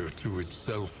stranger to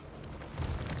itself.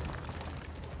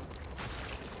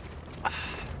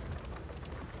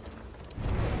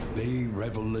 They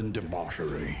revel in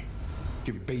debauchery,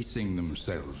 debasing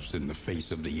themselves in the face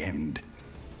of the end.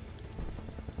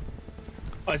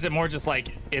 Oh, is it more just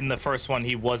like in the first one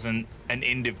he wasn't an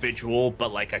individual,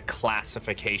 but like a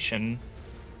classification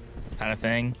kind of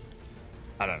thing?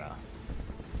 I don't know.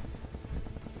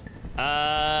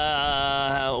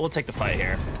 We'll take the fight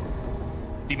here.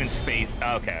 Demon space.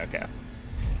 Okay.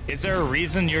 Is there a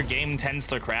reason your game tends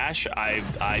to crash?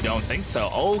 I don't think so.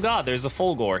 Oh god, there's a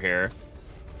full gore here.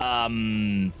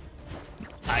 I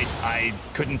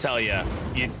couldn't tell you.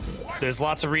 There's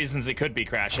lots of reasons it could be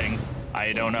crashing.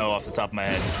 I don't know off the top of my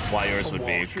head why yours would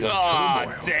be.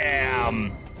 God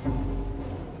damn.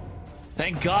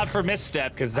 Thank God for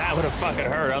misstep, because that would have fucking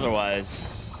hurt otherwise.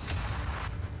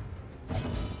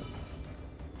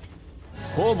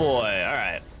 Oh boy, all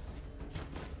right.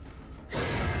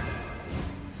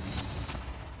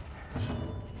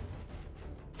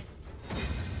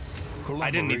 I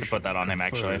didn't need to put that on him,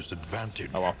 actually.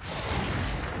 Oh well.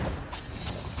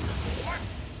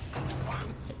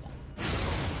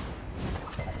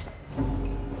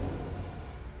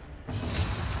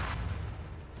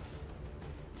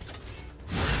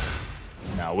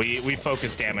 No, we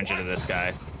focus damage into this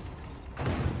guy.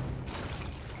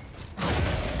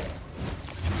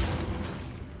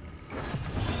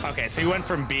 Okay, so he went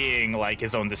from being like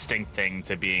his own distinct thing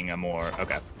to being a more...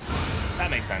 Okay, that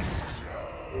makes sense.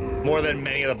 More than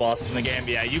many of the bosses in the game.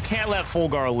 Yeah, you can't let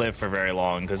Fulgar live for very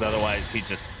long, because otherwise he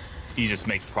just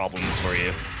makes problems for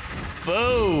you.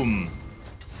 Boom!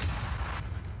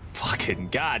 Fucking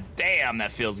goddamn,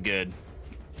 that feels good.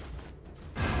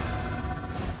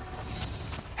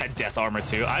 Had death armor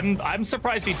too. I'm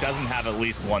surprised he doesn't have at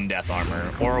least one death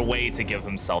armor, or a way to give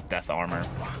himself death armor.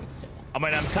 I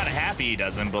mean, I'm kind of happy he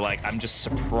doesn't, but like, I'm just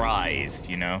surprised,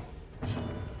 you know?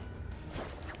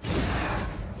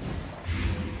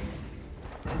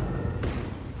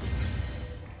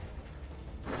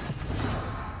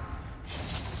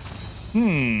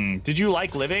 Did you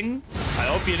like living? I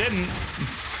hope you didn't.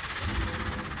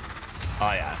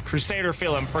 Oh yeah, Crusader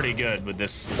feeling pretty good with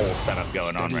this whole setup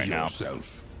going on right now.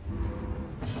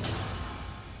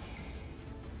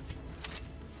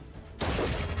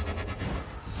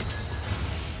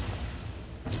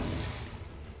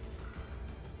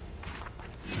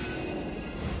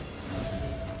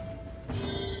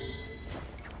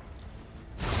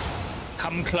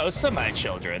 Come closer, my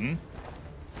children.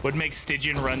 Would make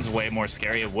Stygian runs way more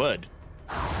scary. It would.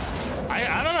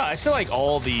 I don't know. I feel like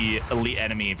all the elite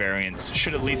enemy variants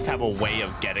should at least have a way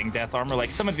of getting death armor.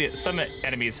 Like some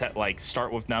enemies like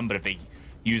start with none, but if they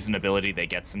use an ability, they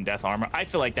get some death armor. I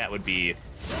feel like that would be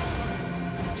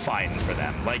fine for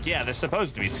them. Like, yeah, they're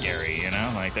supposed to be scary, you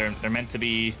know? Like they're meant to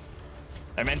be.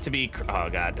 They're meant to be. Oh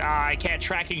god, I can't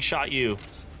tracking shot you.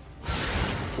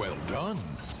 Well done.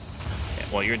 Yeah,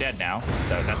 well, you're dead now,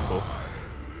 so that's cool.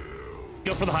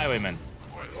 Go for the Highwayman.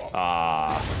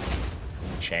 Ah.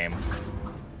 Shame.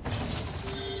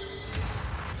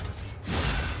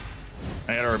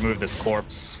 I gotta remove this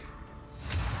corpse.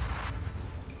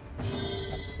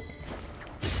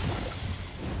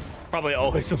 Probably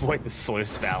always avoid the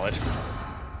sluice. Valid.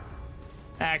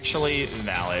 Actually,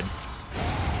 valid.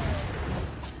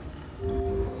 A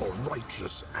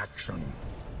righteous action.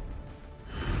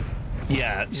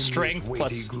 Yeah, strength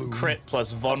plus crit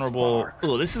plus vulnerable.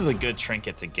 Ooh, this is a good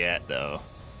trinket to get, though.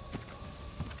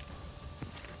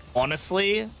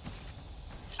 Honestly,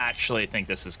 actually think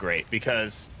this is great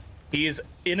because he's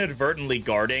inadvertently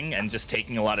guarding and just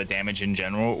taking a lot of damage in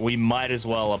general. We might as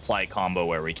well apply combo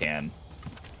where we can,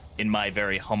 in my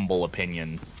very humble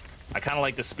opinion. I kind of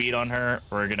like the speed on her.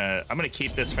 I'm gonna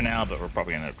keep this for now, but we're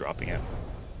probably gonna end up dropping it.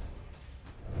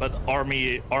 But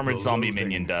armored zombie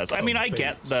minion does. I mean, I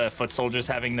get the foot soldiers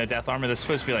having the death armor. They're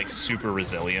supposed to be like super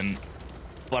resilient,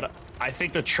 but I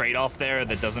think the trade-off there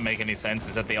that doesn't make any sense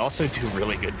is that they also do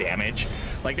really good damage.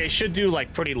 Like, they should do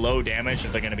like pretty low damage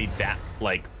if they're gonna be that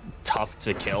like tough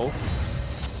to kill.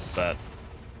 But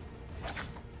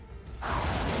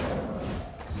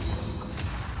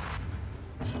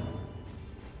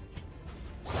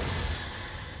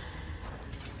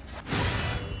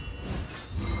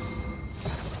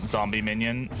zombie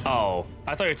minion. Oh,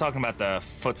 I thought you were talking about the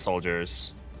foot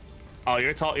soldiers. Oh,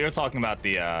 you're talking about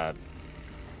the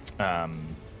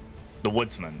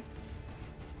woodsman.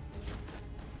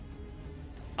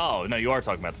 Oh no, you are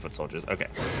talking about the foot soldiers. Okay.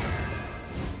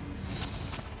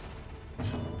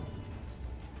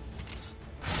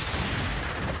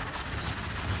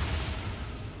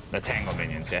 The tangle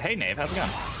minions. Yeah. Hey, Nave, how's it going?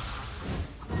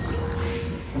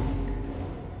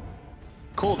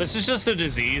 Cool. This is just a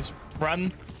disease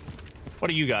run. What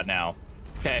do you got now?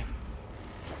 Okay.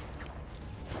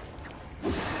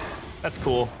 That's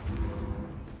cool.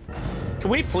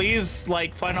 Can we please,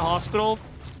 like, find a hospital?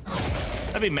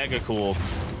 That'd be mega cool.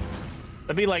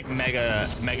 That'd be, like, mega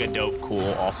dope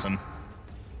cool, awesome.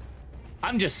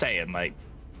 I'm just saying, like...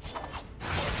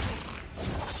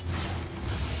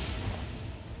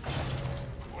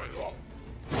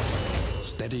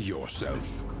 Steady yourself.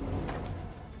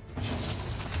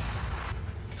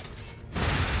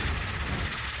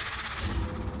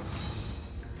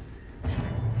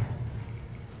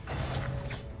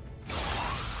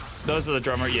 Those are the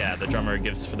drummer. Yeah, the drummer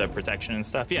gives for the protection and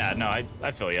stuff. Yeah, no,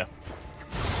 I feel you.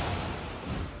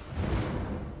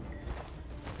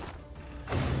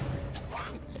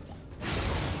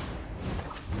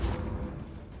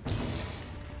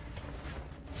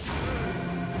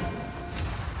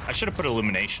 I should have put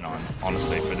illumination on,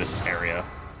 honestly, for this area.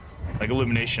 Like,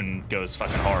 illumination goes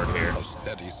fucking hard here. A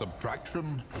steady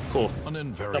subtraction. Cool. An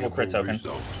invariable Double crit token.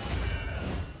 result.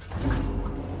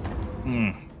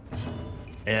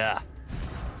 Yeah.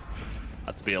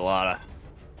 That's be a lot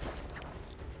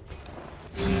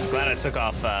of... Glad I took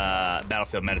off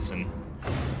Battlefield Medicine.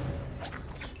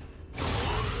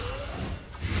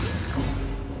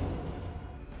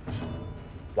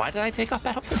 Why did I take off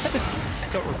Battlefield Medicine? I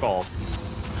don't recall.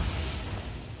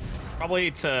 Probably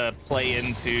to play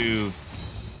into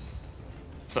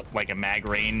like a mag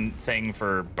rain thing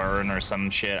for burn or some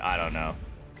shit. I don't know.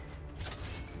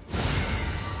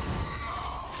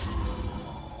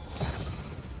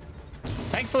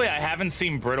 Thankfully, I haven't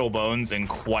seen brittle bones in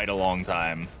quite a long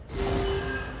time.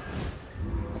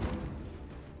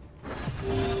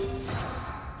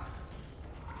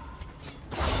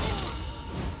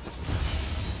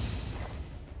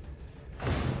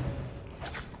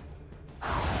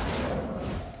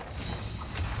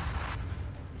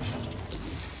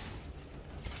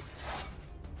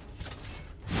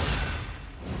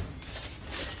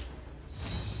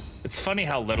 It's funny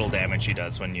how little damage he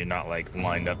does when you're not, like,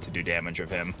 lined up to do damage of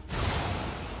him.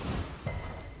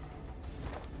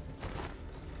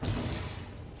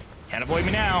 Can't avoid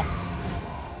me now.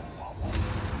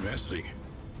 Messy.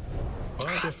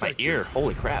 My ear.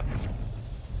 Holy crap. Have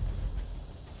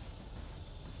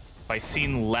I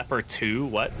seen Leper 2?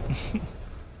 What?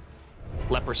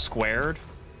 Leper squared?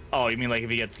 Oh, you mean like if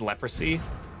he gets leprosy?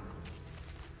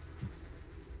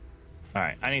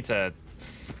 Alright, I need to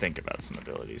think about some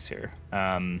abilities here.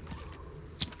 I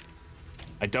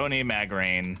don't need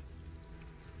Magrain.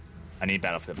 I need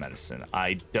Battlefield Medicine.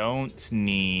 I don't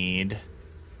need...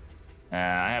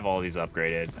 I have all these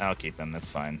upgraded. I'll keep them. That's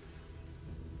fine.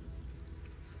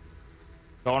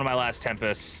 But one of my last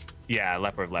Tempests... Yeah,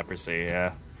 Leper of Leprosy,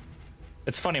 yeah.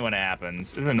 It's funny when it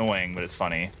happens. It's annoying, but it's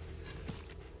funny.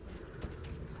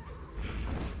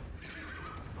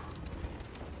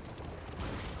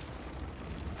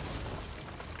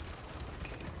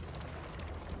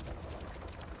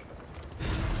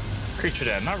 Creature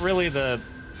Den. Not really the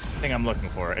thing I'm looking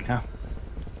for right now.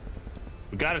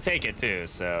 We gotta take it, too,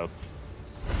 so...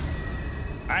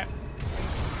 Alright.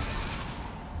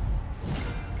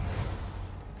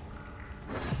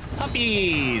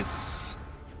 Puppies!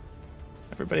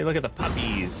 Everybody look at the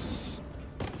puppies.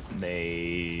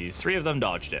 Three of them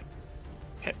dodged it.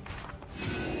 Okay.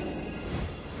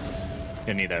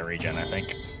 Gonna need that regen, I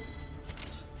think.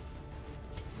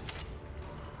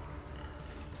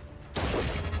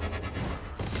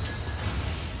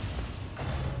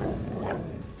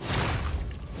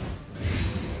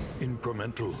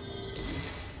 Incremental,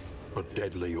 but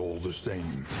deadly all the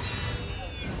same.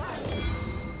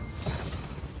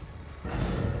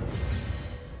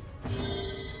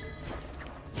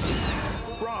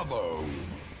 Bravo!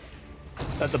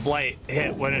 Let the blight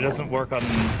hit when it doesn't work on...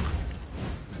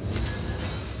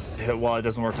 Hit while it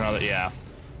doesn't work on other... Yeah.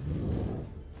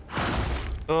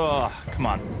 Ugh, come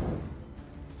on.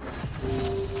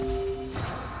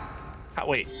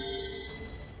 Wait.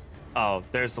 Oh,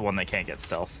 there's the one that can't get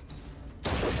stealth.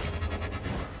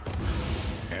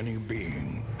 Any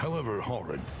being, however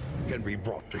horrid, can be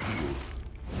brought to heel.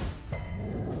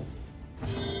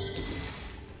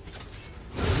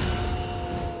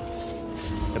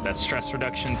 Get that stress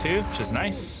reduction too, which is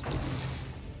nice.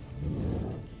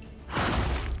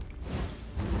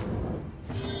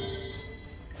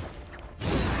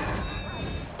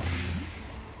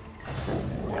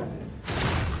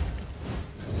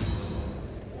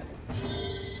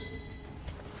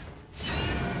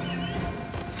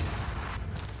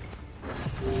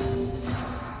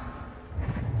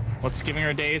 What's giving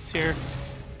her days here?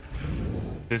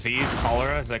 Disease,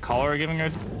 cholera? Is that cholera giving her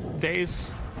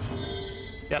days?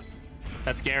 Yep,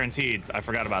 that's guaranteed. I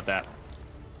forgot about that.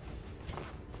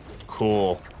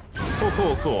 Cool. Cool,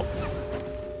 cool, cool.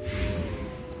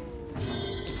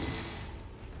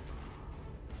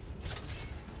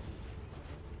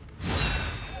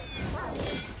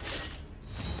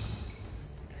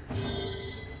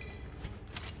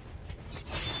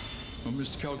 A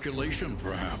miscalculation,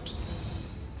 perhaps.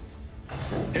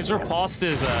 His riposte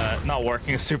is not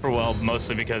working super well,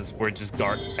 mostly because we're just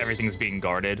everything's being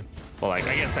guarded. Well, like,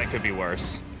 I guess that could be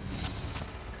worse.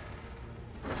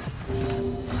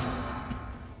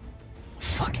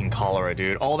 Fucking cholera,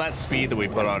 dude. All that speed that we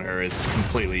put on her is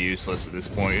completely useless at this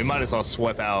point. We might as well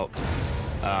swap out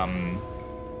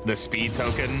the speed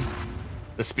token,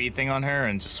 the speed thing on her,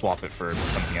 and just swap it for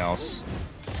something else.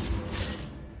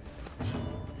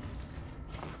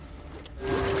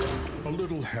 A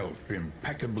little help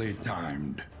impeccably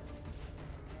timed.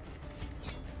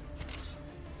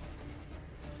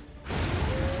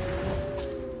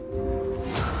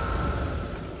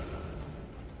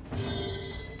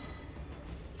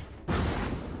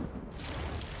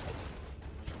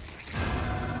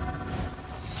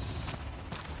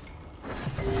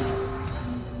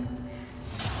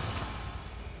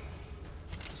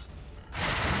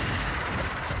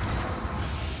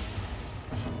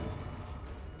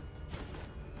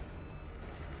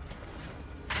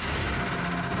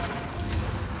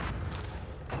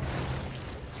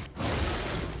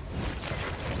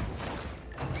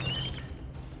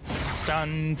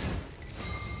 Stunned.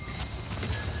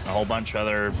 A whole bunch of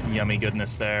other yummy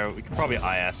goodness there. We can probably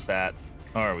IS that.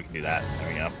 Or we can do that. There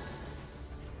we go.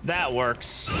 That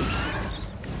works.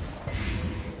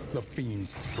 The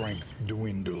fiend's strength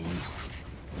dwindles.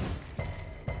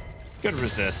 Good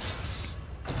resists.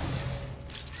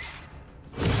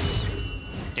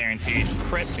 Guaranteed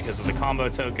crit because of the combo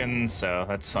token, so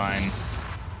that's fine.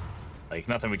 Like,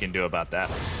 nothing we can do about that.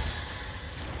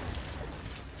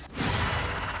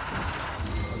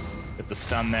 Get the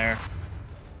stun there.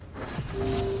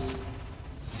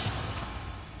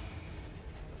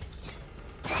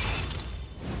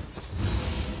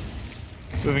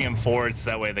 Moving him forward so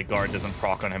that way the guard doesn't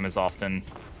proc on him as often.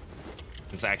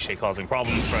 It's actually causing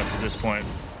problems for us at this point.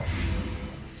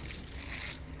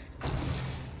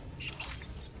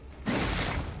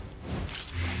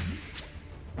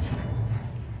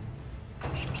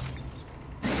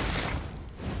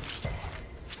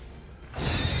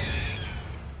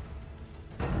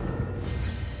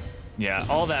 Yeah,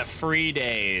 all that free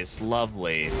days.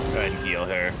 Lovely. Go ahead and heal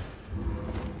her.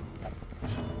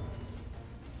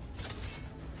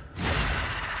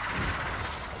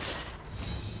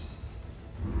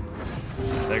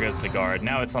 There goes the guard.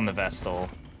 Now it's on the Vestal.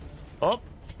 Oh.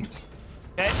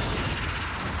 Okay.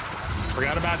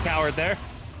 Forgot about Coward there.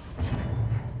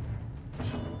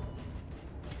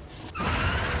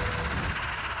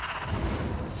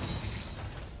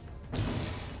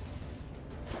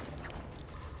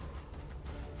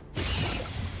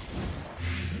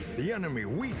 The enemy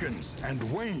weakens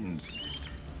and wanes.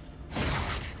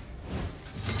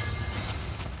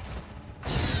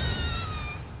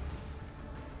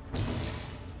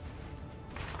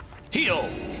 Heal!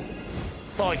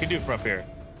 That's all I can do from up here.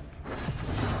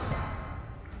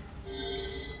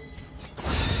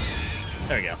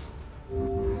 There we go.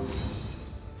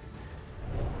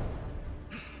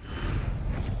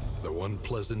 The one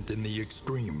pleasant in the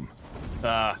extreme.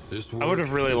 I would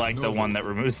have really liked the one that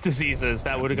removes diseases.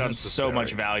 That would have gotten so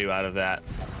much value out of that.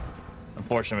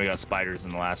 Unfortunately, we got spiders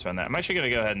in the last round there. I'm actually going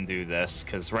to go ahead and do this,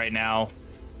 because right now,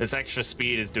 this extra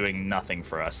speed is doing nothing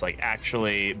for us. Like,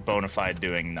 actually, bona fide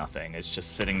doing nothing. It's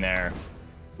just sitting there,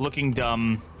 looking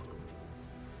dumb.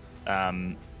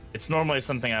 It's normally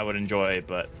something I would enjoy,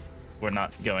 but we're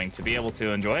not going to be able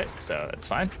to enjoy it, so that's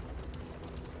fine.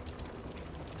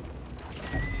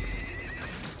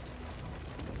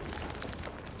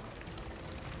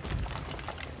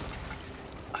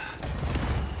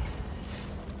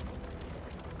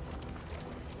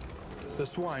 The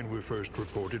swine were first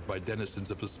reported by denizens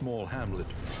of a small hamlet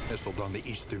nestled on the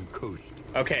eastern coast.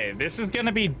 Okay, this is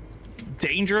gonna be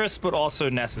dangerous, but also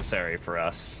necessary for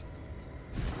us.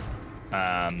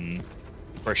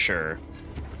 For sure.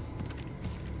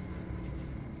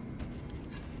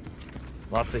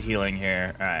 Lots of healing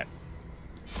here. All right.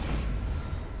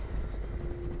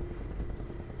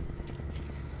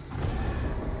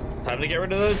 Time to get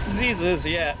rid of those diseases.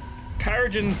 Yeah,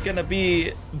 Karajan's gonna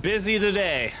be busy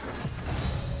today.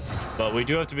 But we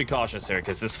do have to be cautious here,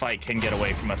 because this fight can get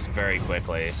away from us very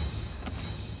quickly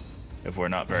if we're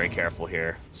not very careful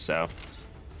here, so.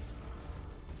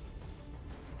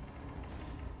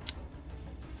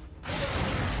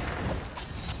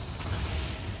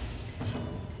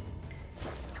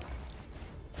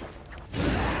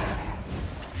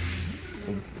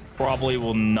 Probably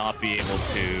will not be able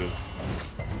to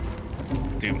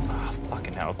do... Oh,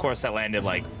 fucking hell. Of course, that landed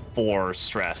like 4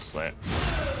 stress. Like,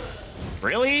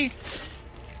 really?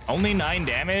 Only 9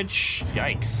 damage?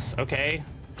 Yikes. Okay.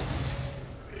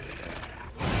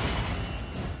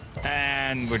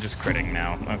 And we're just critting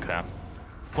now. Okay.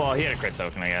 Well, he had a crit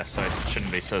token, I guess, so I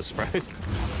shouldn't be so surprised.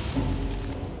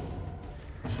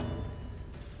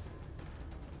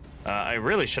 I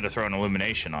really should have thrown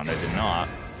Illumination on it, did not.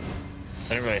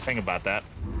 I didn't really think about that.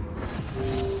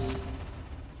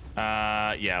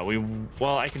 Yeah,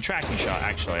 well, I can tracking shot,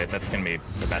 actually. That's gonna be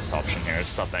the best option here, to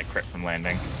stop that crit from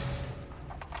landing.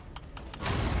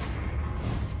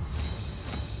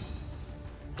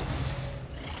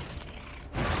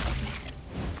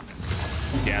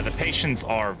 Yeah, the patients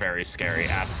are very scary,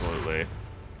 absolutely.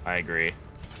 I agree.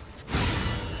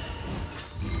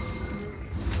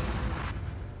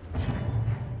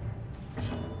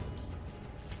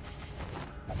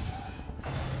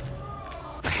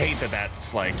 I hate that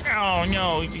that's like, oh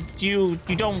no, you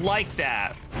don't like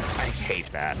that. I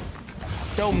hate that.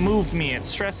 Don't move me, it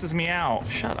stresses me out.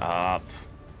 Shut up.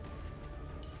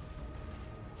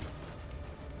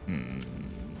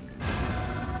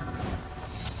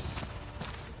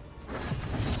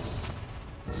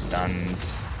 Stunned.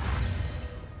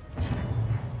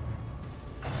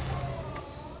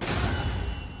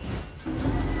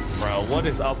 Bro, what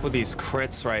is up with these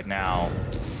crits right now?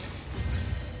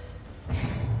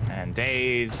 And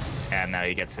dazed, and now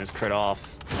he gets his crit off.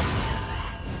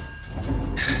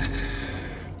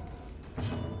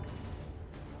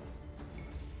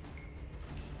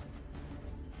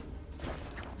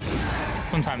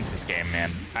 Sometimes this game,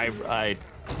 man, I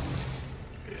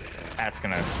that's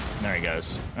gonna, there he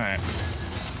goes. All right.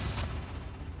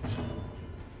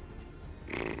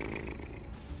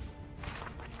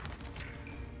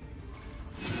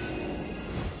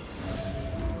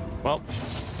 Well,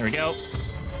 here we go.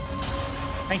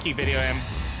 Thank you, Video M.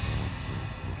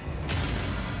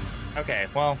 Okay,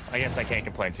 well, I guess I can't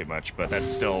complain too much, but that's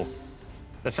still...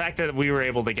 The fact that we were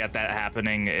able to get that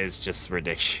happening is just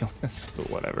ridiculous, but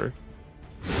whatever.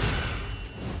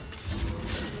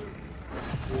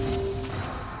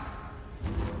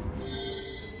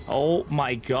 Oh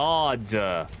my god.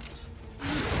 Now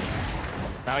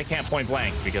I can't point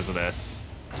blank because of this.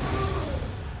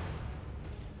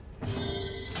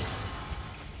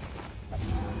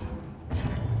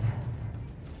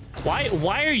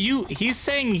 Why are you? He's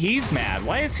saying he's mad.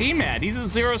 Why is he mad? He's a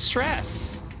 0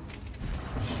 stress.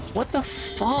 What the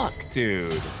fuck,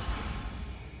 dude?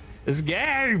 This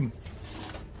game.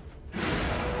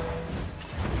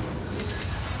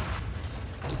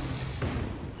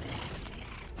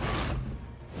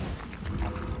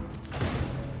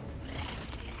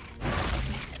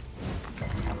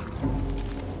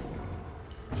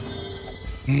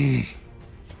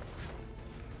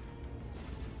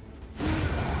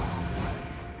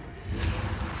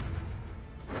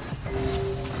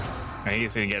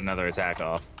 He's gonna get another attack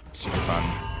off. Super fun.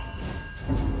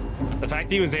 The fact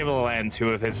that he was able to land 2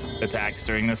 of his attacks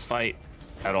during this fight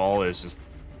at all is just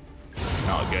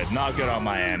not good. Not good on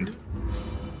my end.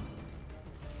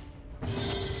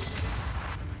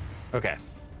 Okay.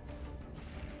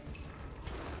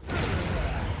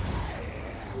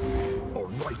 A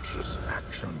righteous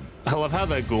action. I love how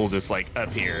the ghoul just like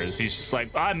appears. He's just like,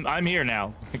 I'm here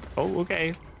now. Like, oh,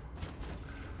 okay.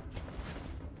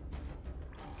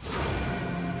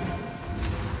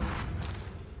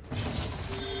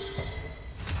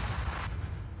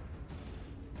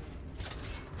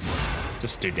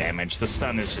 Just do damage. The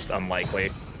stun is just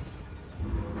unlikely.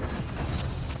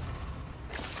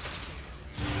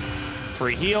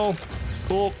 Free heal.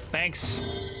 Cool, thanks.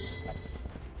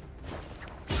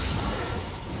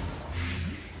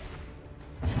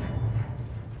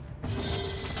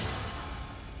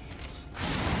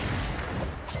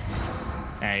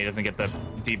 And he doesn't get the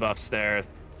debuffs there.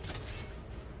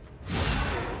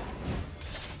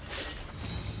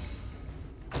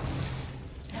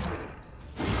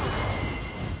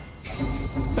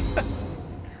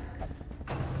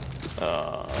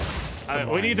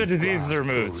 We need the disease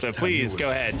removed, so please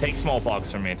go ahead. Take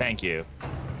smallpox from me. Thank you.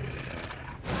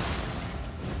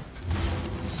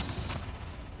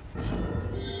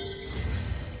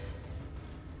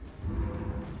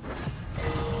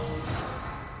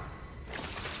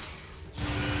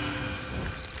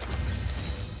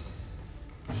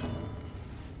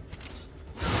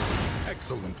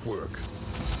 Excellent work.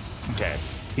 Okay,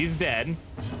 he's dead.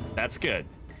 That's good.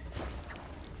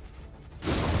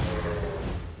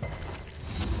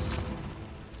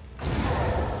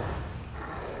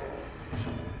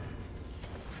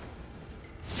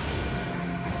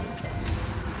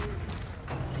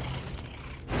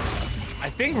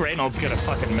 I think Reynolds gonna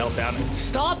fucking melt down.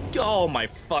 Stop! Oh my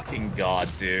fucking god,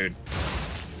 dude.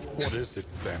 What is it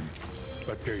then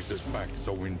that gazes back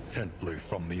so intently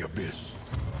from the abyss?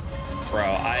 Bro,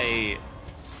 I...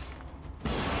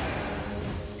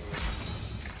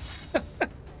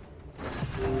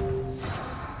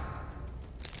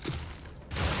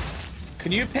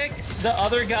 Can you pick the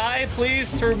other guy,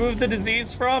 please, to remove the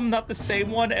disease from? Not the same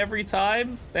one every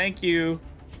time? Thank you.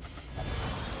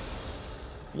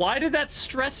 Why did that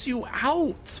stress you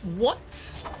out? What?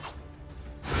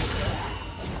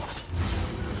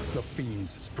 The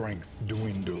fiend's strength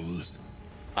dwindles.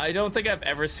 I don't think I've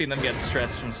ever seen them get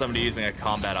stressed from somebody using a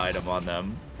combat item on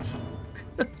them.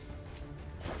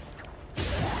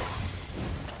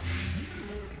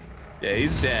 Yeah,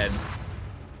 he's dead.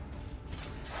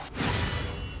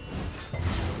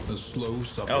 The slow Oh,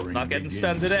 suffering not getting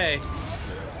stunned today.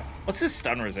 What's his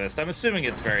stun resist? I'm assuming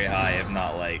it's very high, if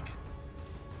not like...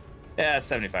 Yeah,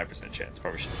 75% chance.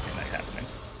 Probably should have seen that happening.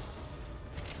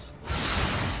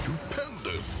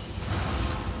 Stupendous.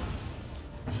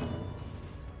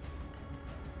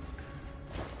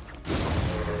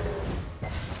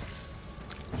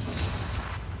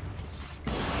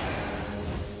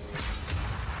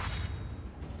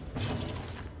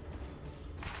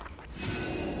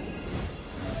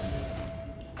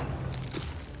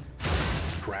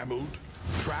 Trammeled,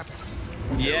 trapped.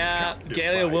 Yeah, captive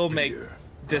Galia by will make fear.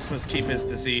 Dismas keep his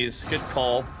disease. Good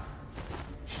call.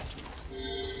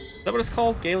 Is that what it's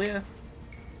called? Galia?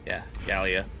 Yeah,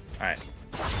 Galia. Alright.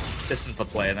 This is the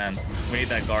play then. We need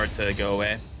that guard to go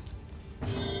away.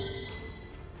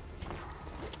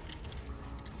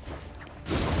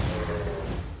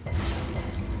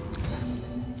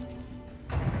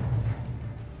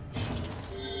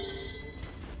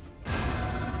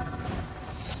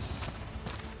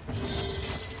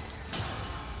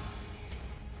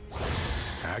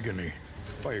 Agony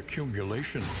by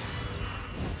accumulation.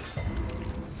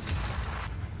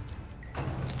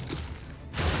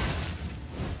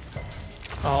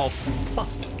 Oh, fuck.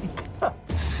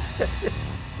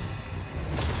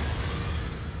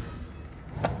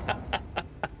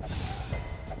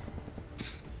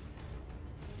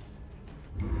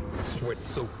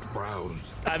 Sweat-soaked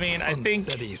brows. I mean, I think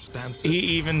Unsteady stances. he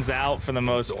evens out for the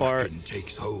most part. Exhaustion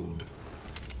takes hold.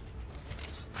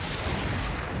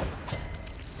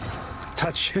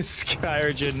 Touch his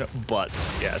Skyurchin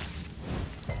butts. Yes.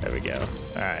 There we go.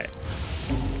 All right.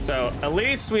 So at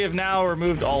least we have now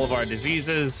removed all of our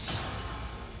diseases.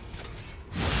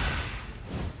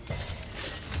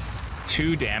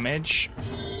 2 damage.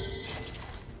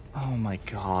 Oh my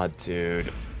god,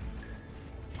 dude.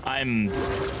 I'm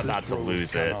about to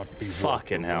lose it.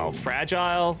 Fucking hell.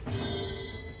 Fragile?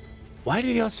 Why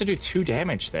did he also do 2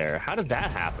 damage there? How did that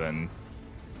happen?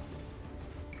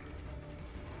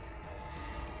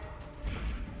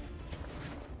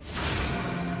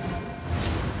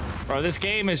 Bro, this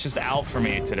game is just out for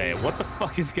me today. What the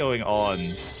fuck is going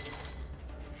on?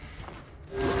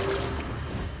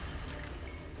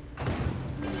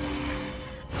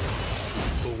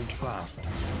 Hold fast,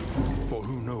 for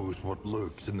who knows what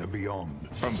lurks in the beyond.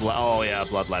 From oh yeah,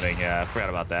 bloodletting. Yeah, I forgot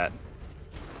about that.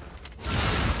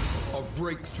 A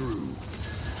breakthrough.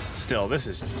 Still, this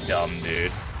is just dumb,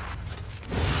 dude.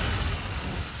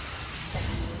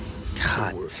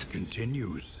 The work Cut.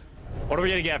 continues. What are we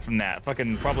gonna get from that?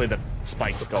 Fucking probably the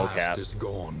spiked The skull past cap. is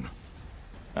gone.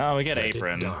 Oh, we get Let it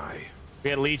apron. die. We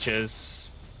get leeches.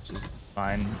 Which is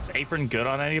fine. Is apron good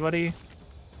on anybody?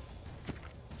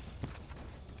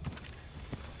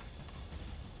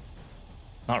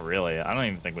 Not really. I don't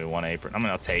even think we want apron. I mean,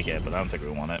 I'll take it, but I don't think we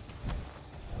want it.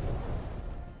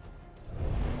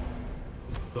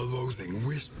 The loathing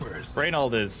whispers.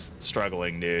 Reynold is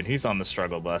struggling, dude. He's on the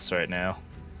struggle bus right now.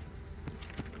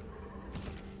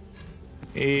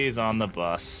 He's on the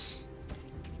bus.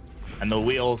 And the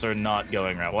wheels are not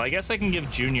going right. Well, I guess I can give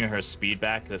Junior her speed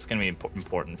back. That's going to be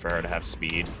important for her to have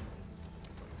speed.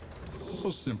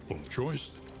 A simple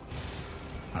choice.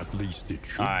 At least it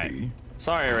should All right. be.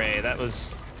 Sorry, Ray. That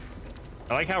was...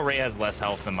 I like how Ray has less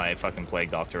health than my fucking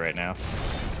Plague Doctor right now.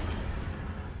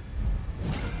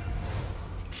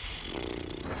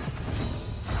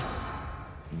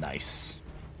 Nice.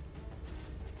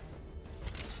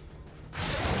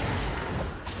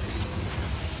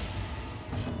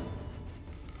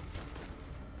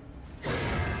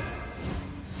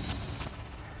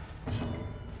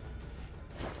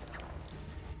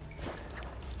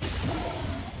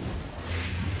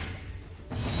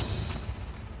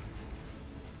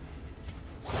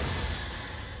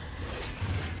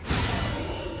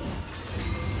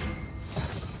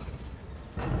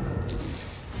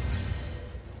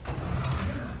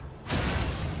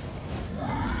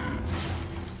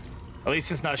 At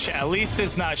least it's not at least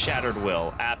it's not Shattered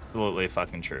Will. Absolutely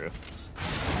fucking true.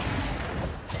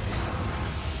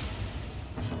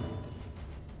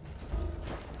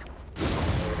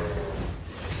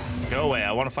 Go away.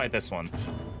 I want to fight this one.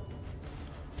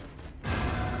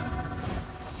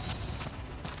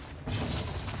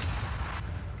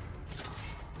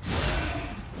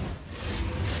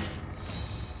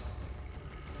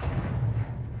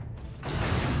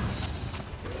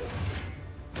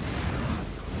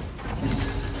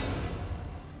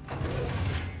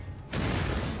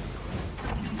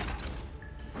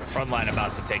 Frontline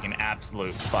about to take an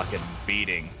absolute fucking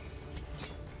beating.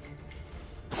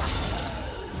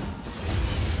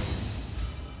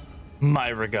 My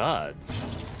regards.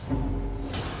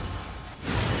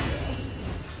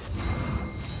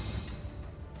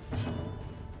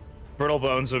 Brittle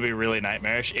Bones would be really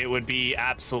nightmarish. It would be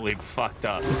absolutely fucked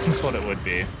up. That's what it would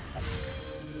be.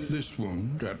 This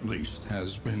wound, at least,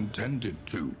 has been tended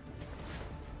to.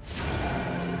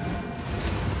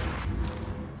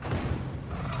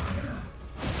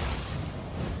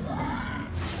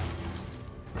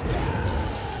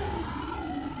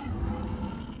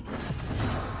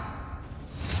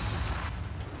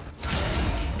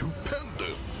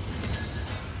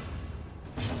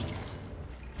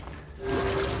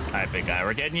 Alright, big guy.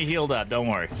 We're getting you healed up. Don't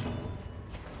worry.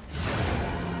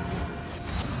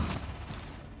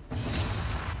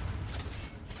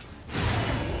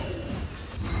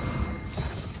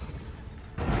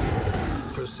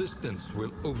 Persistence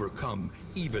will overcome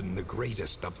even the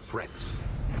greatest of threats.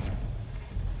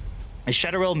 Is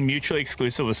Shadowwell mutually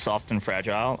exclusive with soft and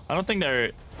fragile? I don't think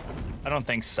they're... I don't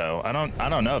think so. I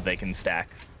don't know if they can stack.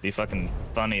 It'd be fucking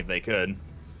funny if they could.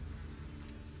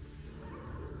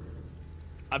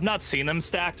 I've not seen them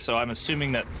stacked, so I'm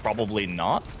assuming that probably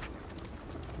not.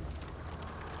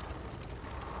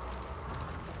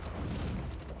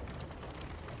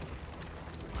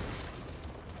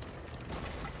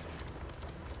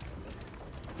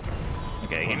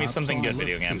 Okay, give me something good,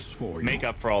 video game. Make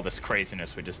up for all this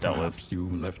craziness we just dealt with. Perhaps you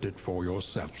left it for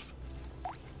yourself.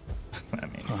 I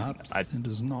mean, Perhaps I it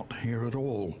is not here at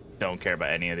all. don't care about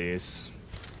any of these.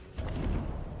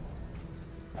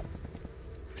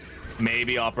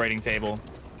 Maybe operating table.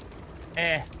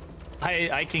 Eh.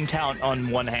 I can count on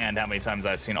one hand how many times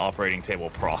I've seen operating table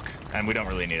proc, and we don't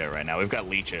really need it right now. We've got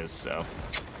leeches, so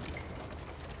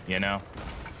you know.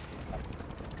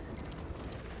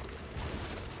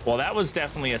 Well, that was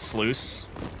definitely a sluice.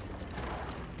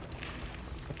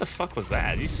 What the fuck was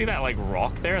that? Did you see that like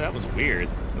rock there? That was weird.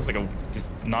 It was like a just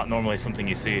not normally something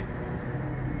you see.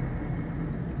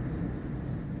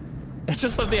 I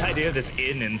just love the idea of this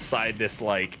inn inside this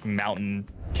like mountain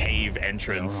cave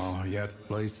entrance. There are yet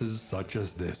places such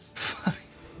as this,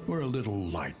 where a little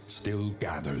light still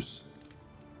gathers.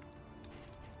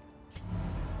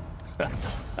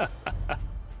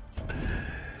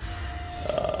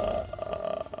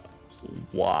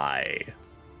 Why?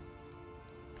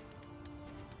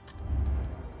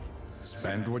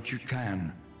 Spend what you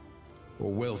can,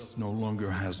 or wealth no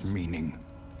longer has meaning.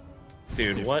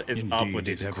 Dude, If what is up indeed with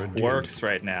these it ever quirks did.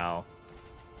 right now?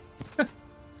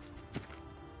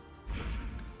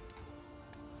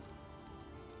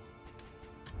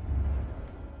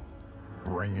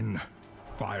 Rain,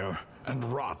 fire, and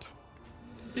rot.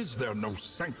 Is there no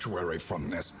sanctuary from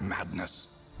this madness?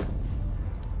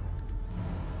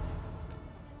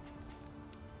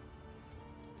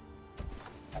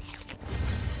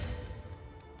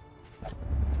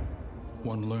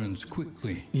 One learns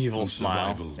quickly. Evil when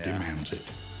smile. survival Yeah. demands it.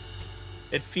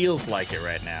 It feels like it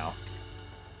right now.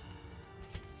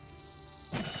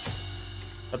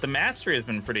 But the mastery has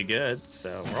been pretty good,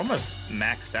 so we're almost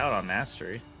maxed out on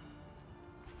mastery.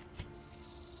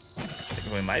 I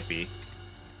think we might be.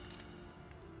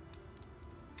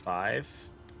 5.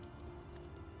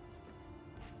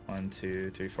 1,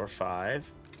 2, 3, 4,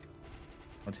 5.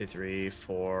 1, 2, 3,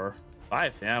 4,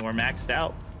 5. Yeah, we're maxed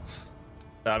out.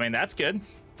 So, I mean, that's good.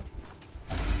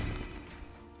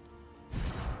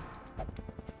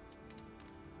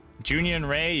 Junior and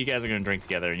Ray, you guys are gonna drink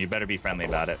together, and you better be friendly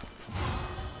about it.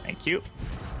 Thank you.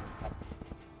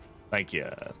 Thank you.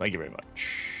 Thank you very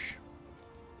much.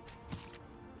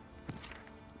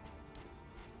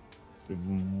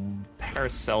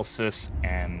 Paracelsus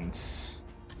and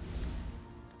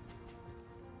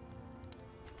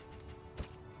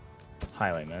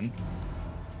Highwayman.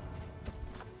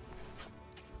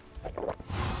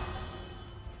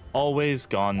 Always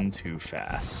gone too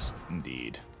fast,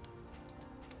 indeed.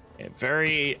 Yeah,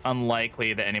 very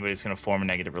unlikely that anybody's going to form a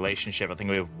negative relationship. I think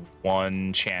we have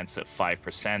one chance at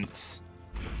 5%. So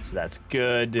that's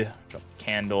good. Drop the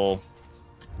candle.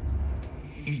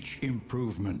 Each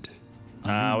improvement. We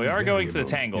are going to the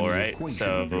tangle, right?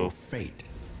 So Your fate.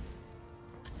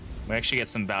 we actually get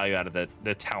some value out of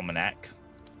the Talmanac.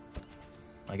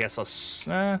 I guess I'll...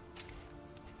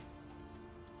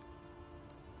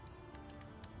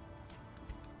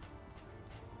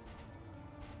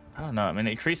 I don't know. I mean,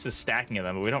 it increases stacking of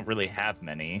them, but we don't really have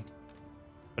many.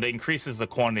 But it increases the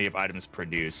quantity of items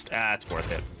produced. Ah, it's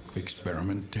worth it.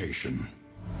 Experimentation.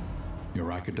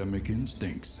 Your academic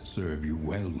instincts serve you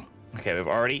well. Okay, we've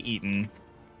already eaten.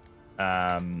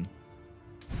 Got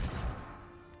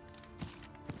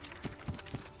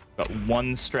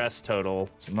 1 stress total,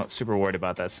 so I'm not super worried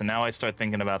about that. So now I start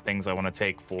thinking about things I want to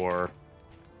take for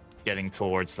getting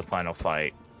towards the final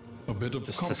fight. A bit of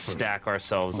Just to comfort stack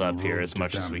ourselves on up the here road as to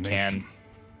much as we can. damnation.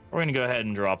 We're gonna go ahead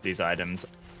and drop these items.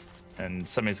 And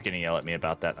somebody's gonna yell at me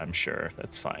about that, I'm sure.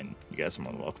 That's fine. You guys are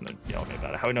more than welcome to yell at me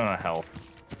about it. How are we doing on health?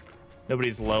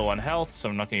 Nobody's low on health, so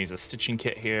I'm not gonna use a stitching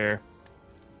kit here.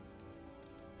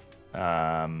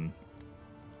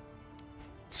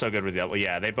 So good with the other.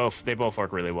 Yeah, they both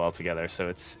work really well together. So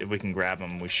it's if we can grab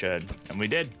them, we should, and we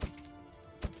did.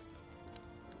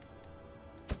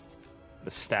 The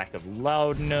stack of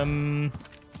laudanum.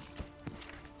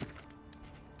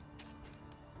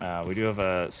 We do have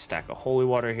a stack of holy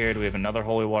water here. Do we have another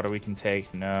holy water we can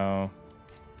take? No.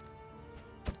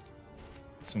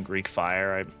 Some Greek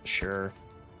fire, I'm sure.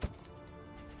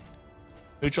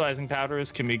 Neutralizing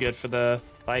powders can be good for the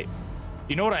fight.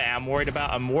 You know what I am worried about?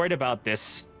 I'm worried about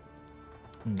this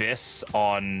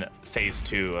on phase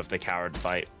 2 of the coward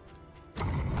fight.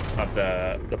 Of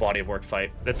the body of work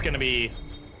fight. That's gonna be...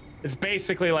 It's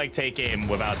basically like take aim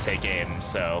without take aim,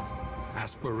 so...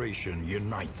 Aspiration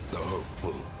unites the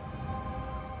hopeful.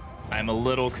 I'm a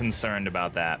little concerned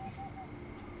about that.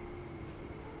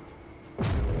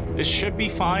 This should be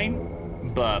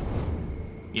fine, but,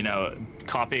 you know,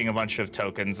 copying a bunch of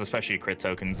tokens, especially crit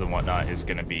tokens and whatnot, is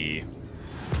going to be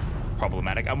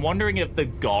problematic. I'm wondering if the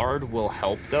guard will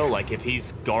help, though. Like, if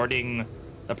he's guarding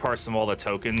the person while the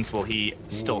tokens, will he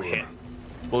still hit?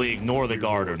 Will he ignore the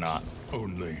guard or not?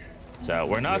 Only. So,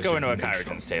 we're not going to a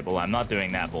Resignation. Kyrian's table. I'm not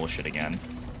doing that bullshit again.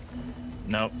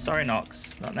 Nope. Sorry, Nox.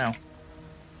 Not now.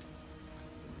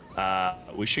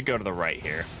 We should go to the right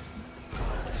here.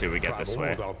 Let's see what we get this Travel way.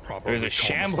 without proper There's a reconnaissance.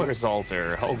 Shambler's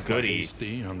altar. Oh, A goody.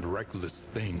 hasty and reckless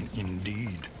thing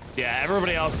indeed. Yeah,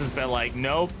 everybody else has been like,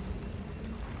 nope.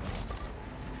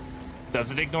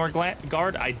 Does it ignore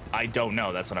guard? I don't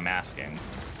know. That's what I'm asking.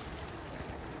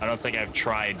 I don't think I've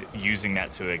tried using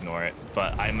that to ignore it,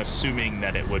 but I'm assuming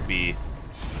that it would be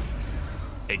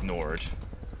ignored.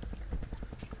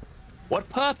 What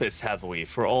purpose have we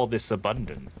for all this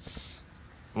abundance?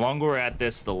 The longer we're at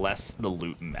this, the less the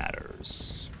loot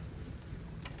matters.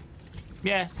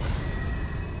 Yeah.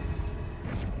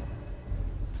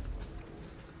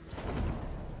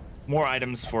 More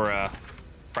items for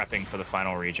prepping for the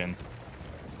final region.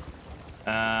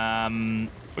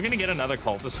 We're gonna get another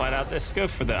cultist fight out this. Go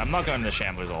for the. I'm not going to the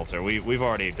Shambler's altar. We've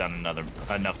already done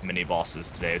enough mini bosses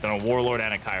today. We've done a Warlord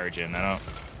and a Kyrogen. I don't.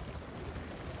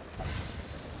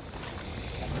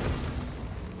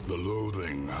 The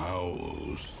loathing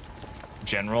howls.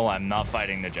 General, I'm not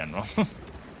fighting the general.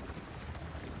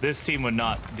 This team would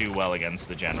not do well against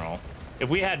the general. If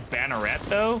we had Banneret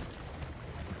though,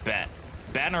 bet.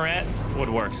 Banneret would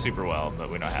work super well, but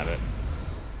we don't have it.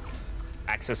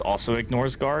 Access also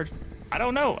ignores guard. I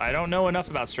don't know. I don't know enough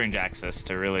about Strange Access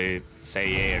to really say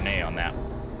yay or nay on that.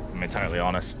 I'm entirely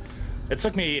honest. It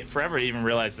took me forever to even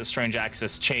realize that Strange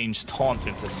Access changed Taunt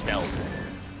into Stealth.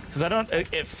 Because I don't...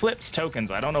 It flips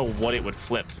tokens. I don't know what it would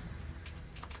flip.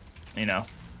 You know?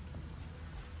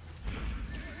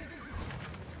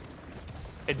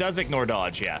 It does ignore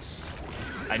dodge, yes.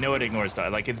 I know it ignores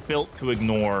dodge. Like, it's built to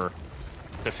ignore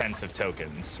defensive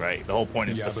tokens, right? The whole point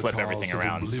is The to flip avatars everything of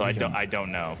around. So oblivion. I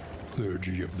don't know.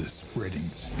 Clergy of the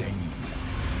spreading stain.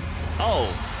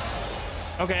 Oh.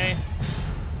 Okay.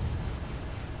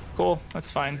 Cool.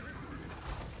 That's fine.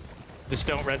 Just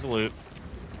don't resolute.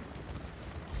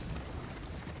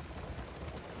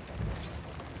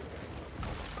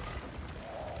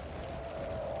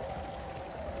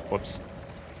 Whoops.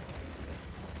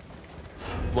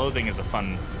 Loathing is a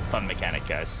fun mechanic,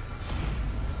 guys.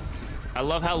 I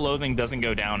love how loathing doesn't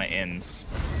go down, it ends.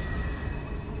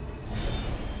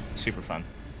 Super fun.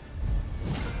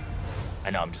 I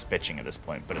know I'm just bitching at this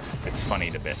point, but it's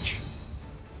funny to bitch.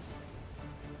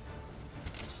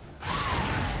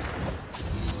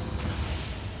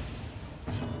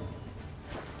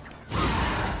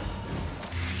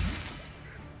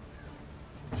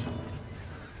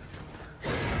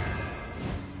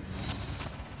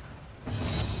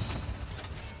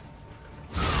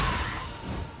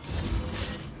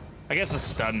 I guess a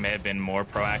stun may have been more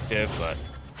proactive, but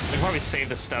we can probably save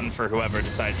the stun for whoever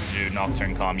decides to do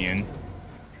Nocturne Commune.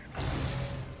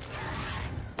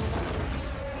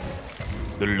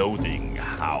 The loathing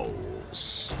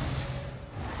howls.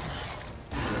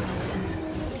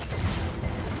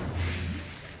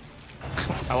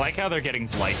 I like how they're getting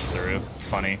blights through. It's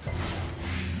funny.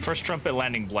 First trumpet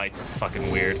landing blights is fucking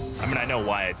weird. I mean, I know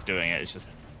why it's doing it. It's just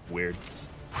weird.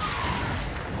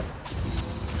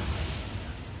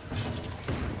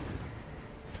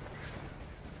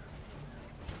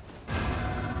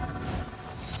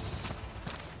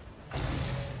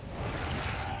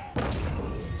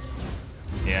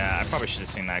 Yeah, I probably should have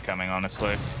seen that coming,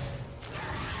 honestly.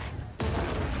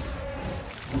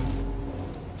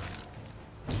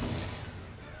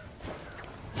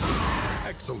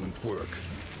 Excellent work.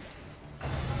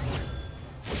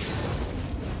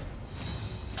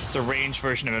 It's a ranged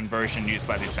version of inversion used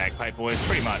by these bagpipe boys,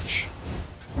 pretty much.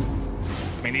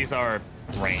 I mean, these are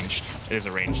ranged. It is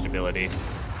a ranged ability.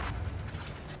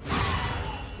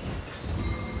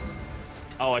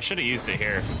 Oh, I should have used it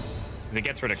here. It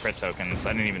gets rid of crit tokens.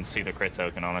 I didn't even see the crit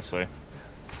token, honestly.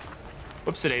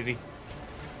 Whoopsie daisy.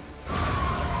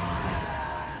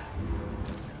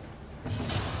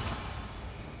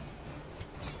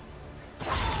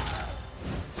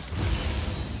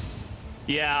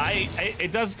 Yeah,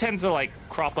 it does tend to like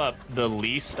crop up the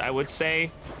least, I would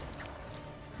say.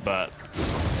 But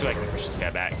let's see if I can push this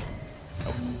guy back.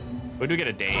 Oh. We do get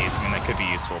a daze. I mean, that could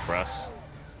be useful for us.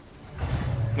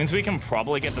 Means we can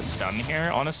probably get the stun here,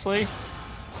 honestly.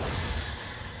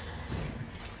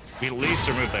 We at least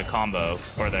remove the combo,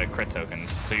 or the crit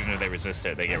tokens, so even if they resist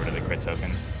it, they get rid of the crit token.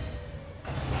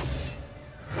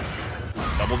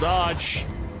 Double dodge.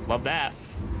 Love that.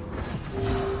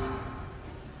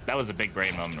 That was a big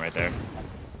brain moment right there.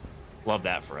 Love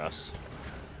that for us.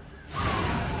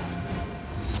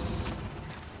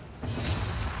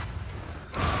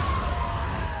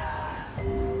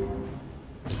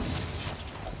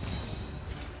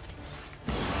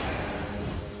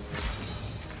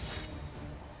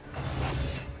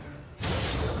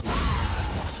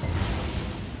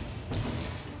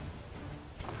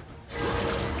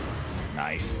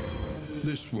 Nice.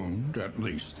 This wound, at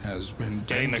least, has been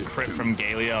Getting the tended crit to. from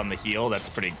Galia on the heel, that's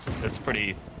pretty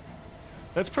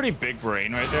big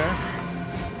brain right there.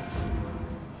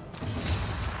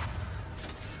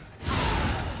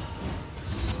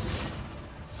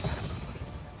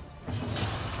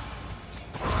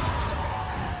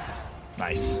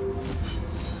 Nice.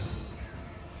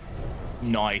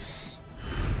 Nice.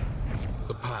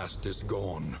 The past is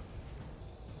gone.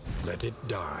 Let it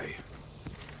die.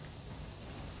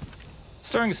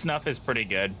 Stirring Snuff is pretty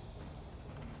good.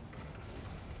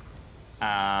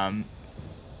 I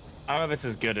don't know if it's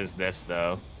as good as this,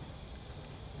 though.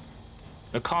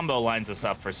 The combo lines us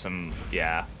up for some,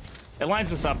 yeah. It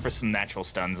lines us up for some natural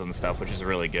stuns and stuff, which is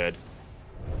really good.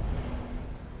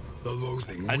 The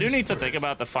loathing I do need to whispers. think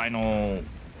about the final...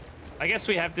 I guess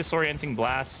we have Disorienting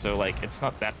Blast, so, like, it's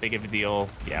not that big of a deal.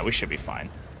 Yeah, we should be fine.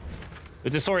 The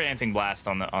Disorienting Blast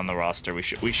on the roster, we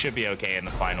should be okay in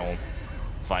the final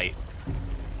fight.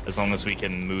 As long as we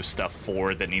can move stuff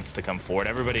forward that needs to come forward.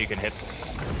 Everybody who can hit,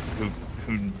 who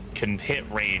can hit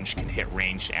range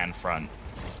and front.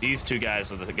 These two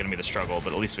guys are going to be the struggle,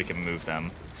 but at least we can move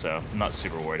them. So I'm not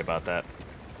super worried about that.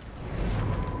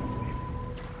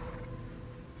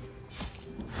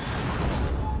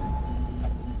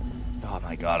 Oh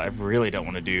my god, I really don't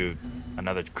want to do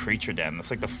another creature den.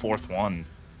 That's like the fourth one.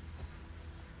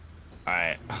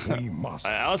 Alright. We must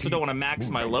I also don't want to max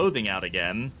my moving. loathing out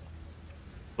again.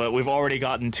 But we've already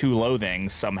gotten 2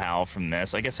 loathings somehow from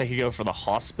this. I guess I could go for the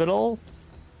hospital.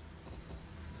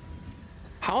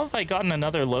 How have I gotten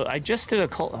another load? I just did a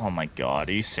cult. Oh my god,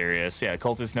 are you serious? Yeah,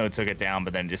 cultist node took it down,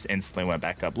 but then just instantly went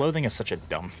back up. Loathing is such a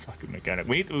dumb fucking mechanic.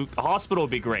 A hospital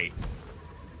would be great.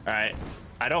 All right,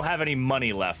 I don't have any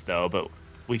money left though, but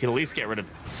we could at least get rid of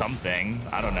something.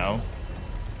 I don't know.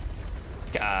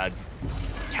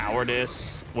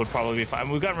 Cowardice would probably be fine.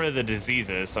 We've gotten rid of the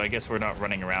diseases, so I guess we're not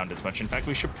running around as much. In fact,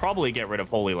 we should probably get rid of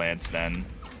Holy Lance then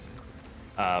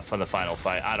for the final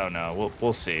fight. I don't know.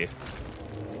 We'll see.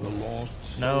 The lost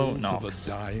No, souls Nox.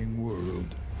 of a dying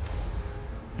world,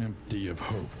 empty of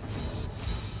hope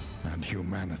and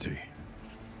humanity.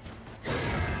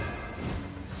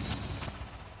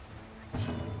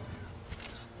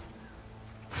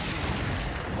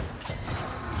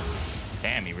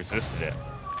 Damn, he resisted it.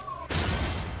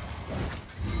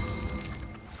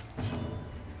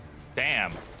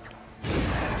 Damn.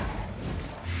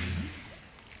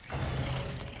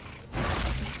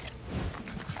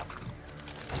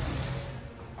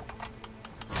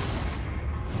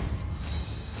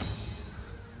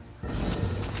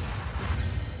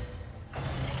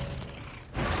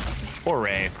 Poor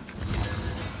Ray.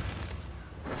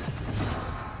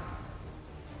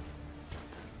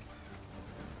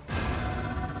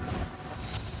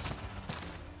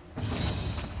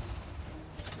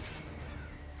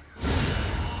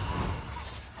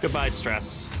 Goodbye,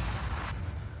 stress.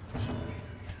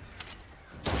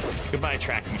 Goodbye,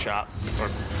 tracking shot or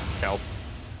stealth.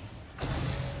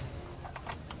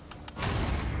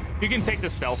 You can take the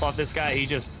stealth off this guy. He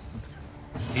just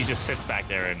sits back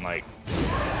there and like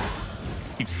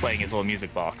keeps playing his little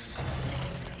music box.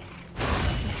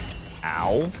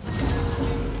 Ow.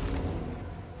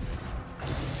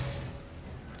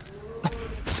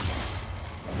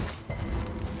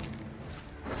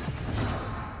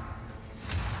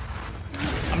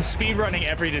 I'm speedrunning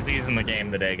every disease in the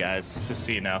game today, guys, just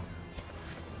so you know.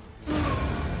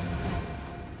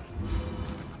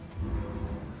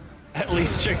 At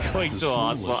least you're going to a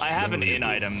hospital. I have an in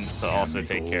item to also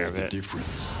take care of it.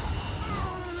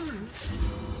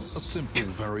 A simple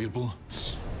variable,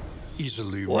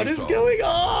 easily What is resolved. going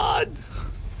on?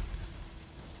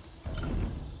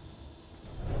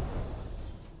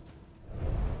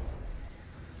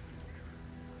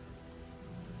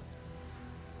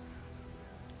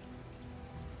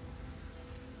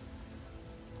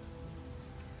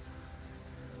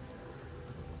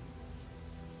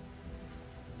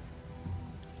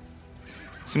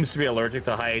 Seems to be allergic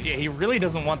to high. Yeah, he really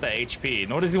doesn't want the HP,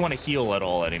 nor does he want to heal at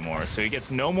all anymore. So he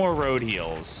gets no more road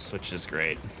heals, which is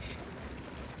great.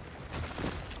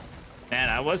 Man,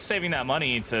 I was saving that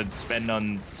money to spend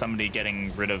on somebody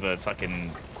getting rid of a fucking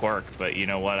quirk, but you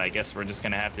know what? I guess we're just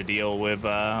gonna have to deal with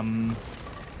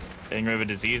getting rid of a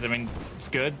disease. I mean, it's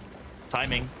good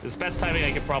timing. It's the best timing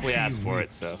I could probably ask for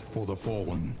it. So For the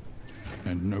fallen,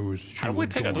 and knows she how do we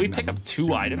will pick up? Do join we pick them up 2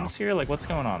 soon items enough. here? Like, what's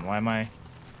going on? Why am I?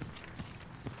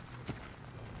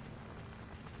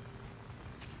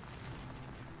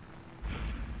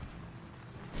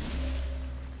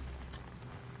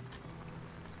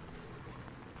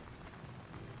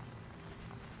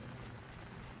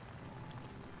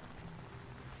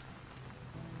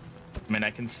 I mean, I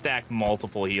can stack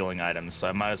multiple healing items, so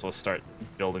I might as well start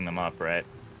building them up, right?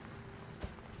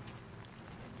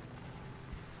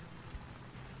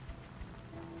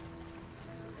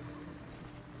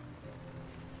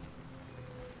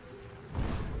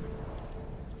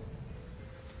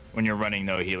 When you're running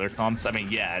no healer comps, I mean,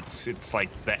 yeah, it's like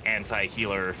the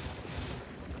anti-healer.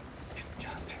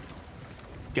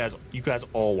 You guys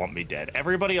all want me dead.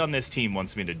 Everybody on this team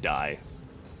wants me to die.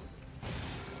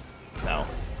 No.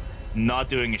 Not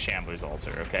doing a Shambler's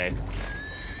Altar, okay?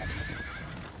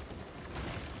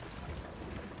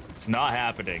 It's not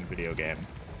happening, video game.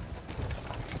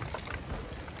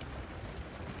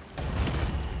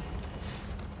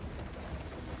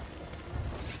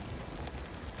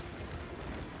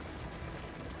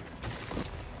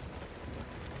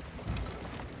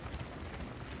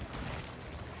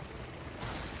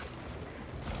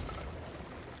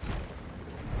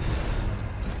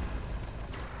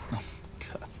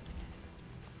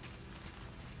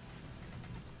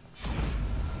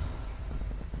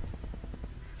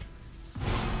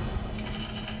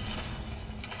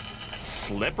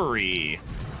 Slippery.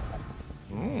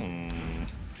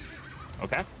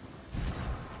 Okay. At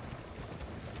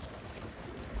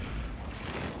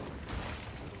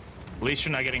least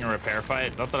you're not getting a repair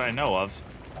fight. Not that I know of.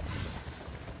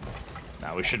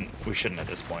 No, we shouldn't at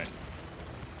this point.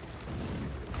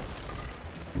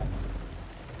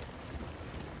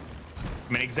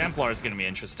 I mean, Exemplar is going to be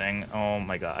interesting. Oh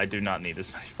my god, I do not need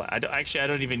this many flies. Actually, I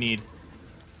don't even need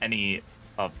any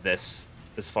of this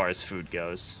as far as food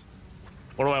goes.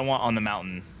 What do I want on the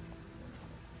mountain?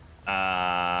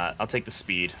 I'll take the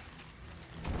speed.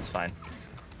 It's fine.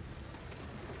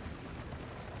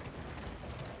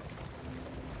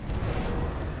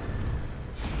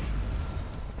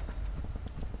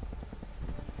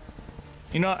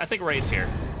 You know what? I think Ray's here.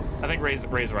 I think Ray's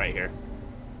right here.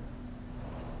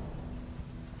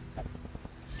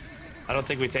 I don't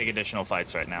think we take additional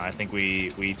fights right now. I think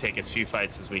we take as few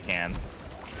fights as we can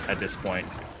at this point.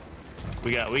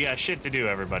 We got shit to do,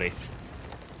 everybody.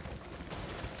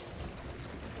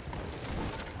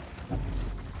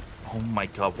 Oh my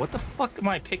god, what the fuck am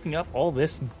I picking up all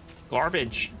this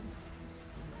garbage?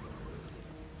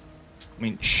 I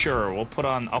mean, sure, I'll put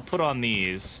on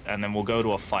these and then we'll go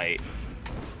to a fight.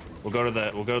 We'll go to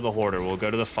the hoarder, we'll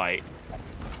go to the fight.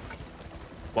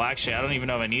 Well, actually, I don't even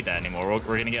know if I need that anymore.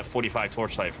 We're gonna get 45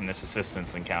 torchlight from this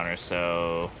assistance encounter,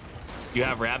 so you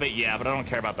have rabbit? Yeah, but I don't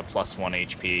care about the +1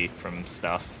 HP from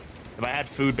stuff. If I had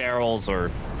food barrels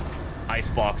or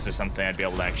icebox or something, I'd be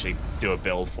able to actually do a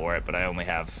build for it, but I only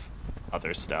have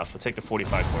other stuff. We'll take the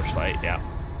 45 torchlight, yeah.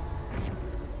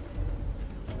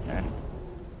 Okay.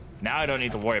 Now I don't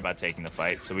need to worry about taking the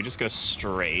fight, so we just go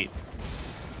straight.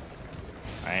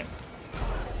 Alright.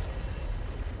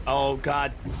 Oh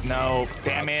god, no.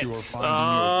 Damn it. You are finding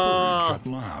your courage at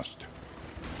last.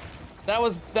 That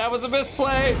was a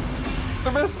misplay.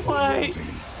 A misplay.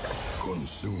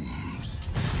 Consumes.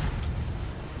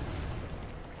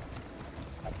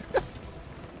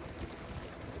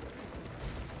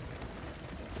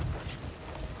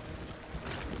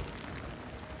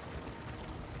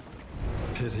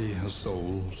 Pity a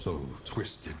soul so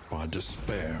twisted by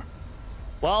despair.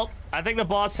 Well, I think the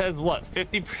boss has what,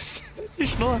 50%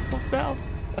 additional health now?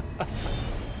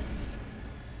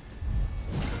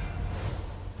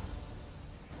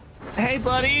 Hey,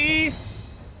 buddy.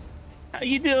 How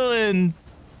you doing?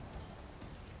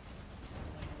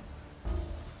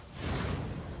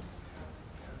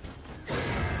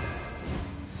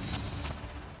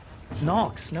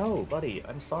 Nox, no, buddy.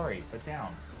 I'm sorry. Put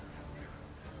down.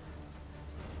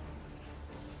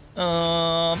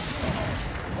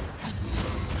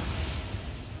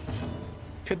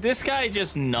 Could this guy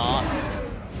just not?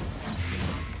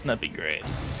 That'd be great.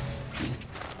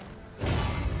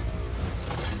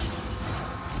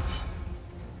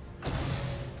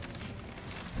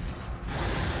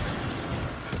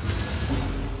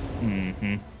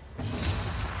 Mm-hmm.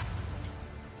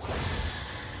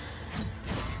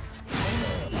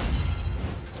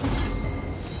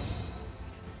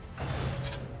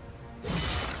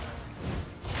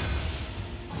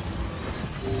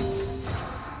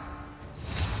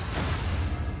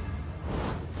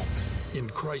 In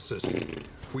crisis,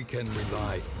 we can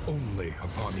rely only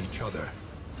upon each other.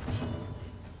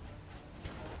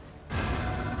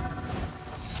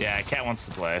 Yeah, Cat wants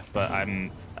to play, but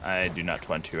I do not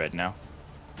want to right now.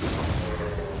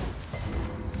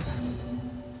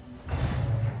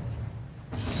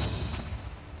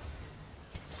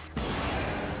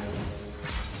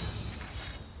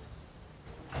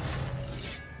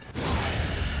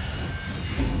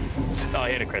 Oh,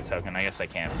 I hit a crit token. I guess I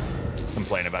can't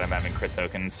complain about him having crit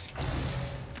tokens.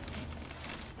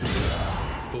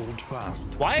 Hold fast.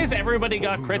 Why has everybody For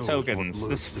got who crit knows what tokens? This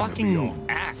lurks in the fucking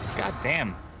beyond. act. God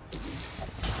damn.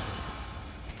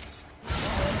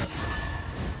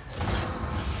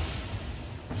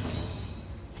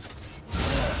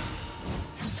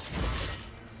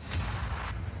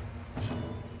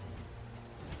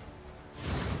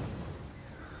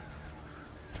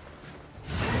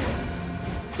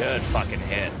 Good fucking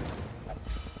hit.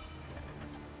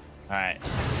 Alright.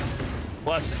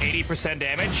 Plus 80%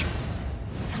 damage.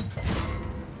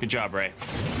 Good job, Ray.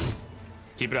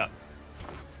 Keep it up.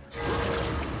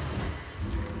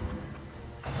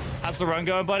 How's the run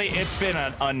going, buddy? It's been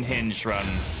an unhinged run.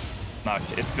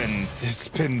 It's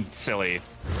been silly.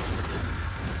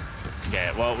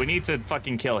 Okay, well, we need to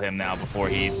fucking kill him now before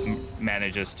he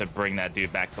manages to bring that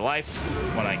dude back to life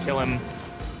when I kill him.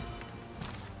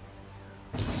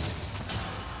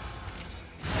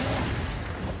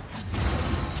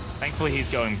 Thankfully, he's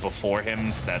going before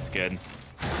him, so that's good.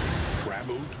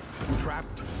 Traveled,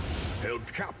 trapped, held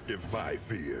captive by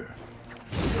fear.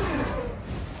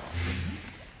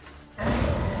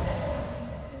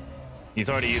 He's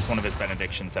already used one of his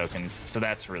benediction tokens, so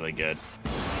that's really good.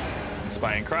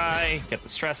 Inspire and Cry, get the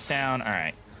stress down. All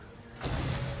right.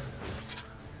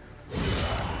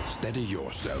 Steady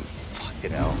yourself.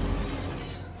 Fucking hell.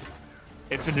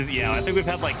 It's a yeah. I think we've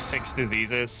had like 6,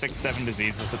 7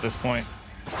 diseases at this point,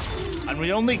 and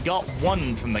we only got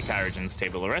one from the Kyrogen's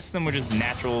table. The rest of them were just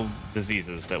natural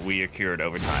diseases that we cured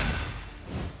over time.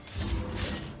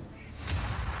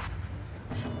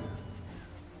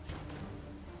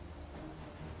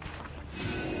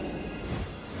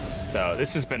 So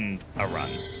this has been a run.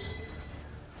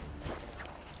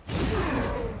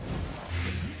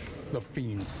 The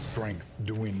fiend's strength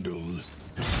dwindles.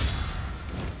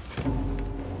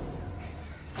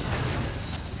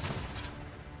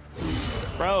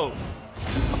 Bro,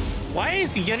 why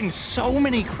is he getting so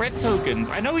many crit tokens?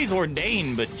 I know he's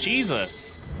ordained, but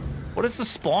Jesus. What is the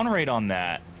spawn rate on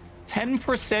that?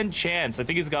 10% chance. I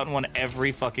think he's gotten one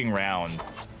every fucking round.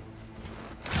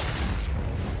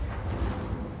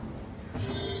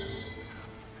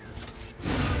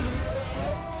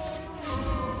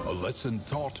 A lesson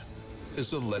taught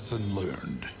is a lesson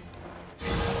learned.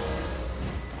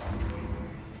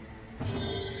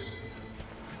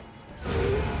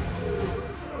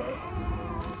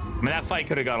 I mean, that fight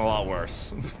could have gone a lot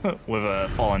worse with a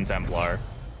Fallen Templar.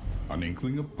 An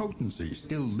inkling of potency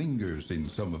still lingers in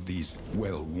some of these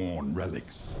well-worn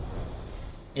relics.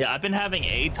 Yeah, I've been having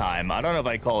a time. I don't know if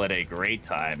I call it a great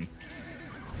time.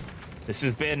 This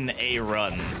has been a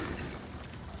run.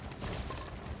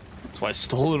 That's why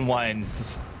stolen wine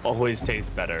just always tastes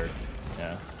better.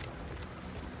 Yeah.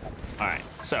 All right,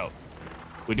 so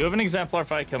we do have an exemplar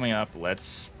fight coming up.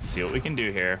 Let's see what we can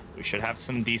do here. We should have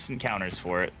some decent counters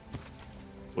for it.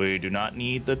 We do not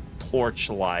need the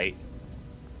torchlight.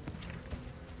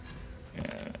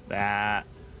 That.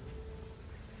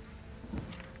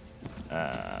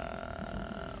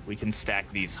 We can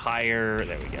stack these higher.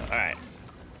 There we go. All right.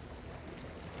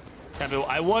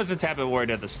 I was a tad bit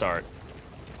worried at the start.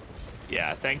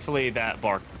 Yeah, thankfully that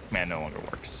bark man no longer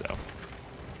works. So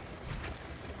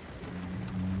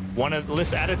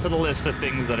add it to the list of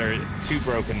things that are too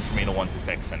broken for me to want to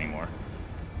fix anymore.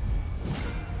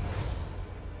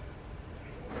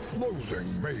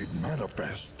 Loathing made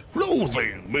manifest.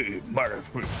 Loathing made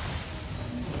manifest.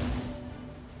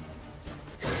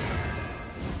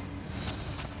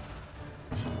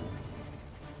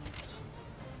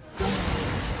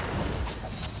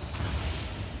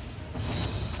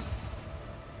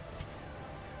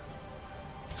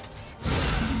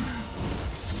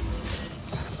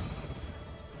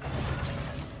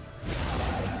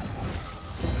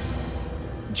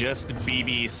 Just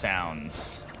BB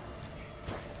sounds.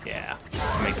 Yeah,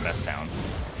 make the best sounds.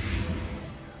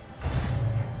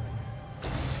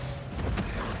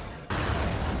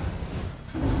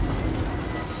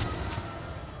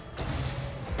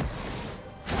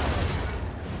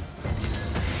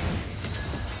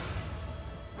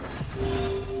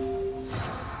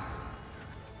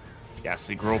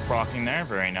 Ghastly Gruel procking there,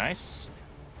 very nice.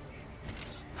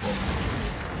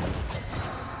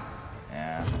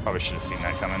 Yeah, probably should have seen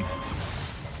that coming.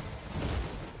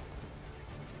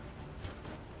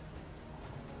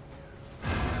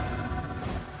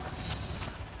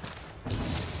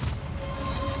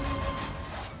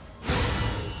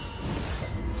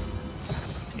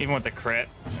 Even with the crit,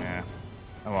 yeah.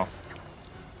 Oh well.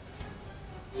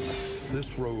 This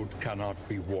road cannot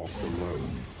be walked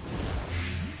alone.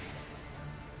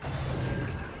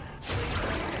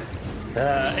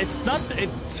 It's not.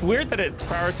 It's weird that it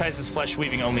prioritizes flesh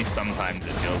weaving only sometimes.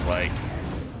 It feels like.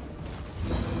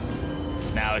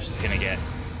 Now it's just gonna get.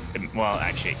 Well,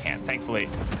 actually, it can't. Thankfully.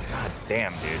 God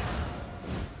damn, dude.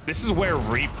 This is where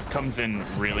Reap comes in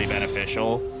really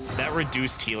beneficial. That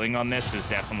reduced healing on this is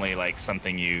definitely like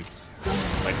something you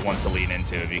like want to lean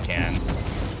into if you can.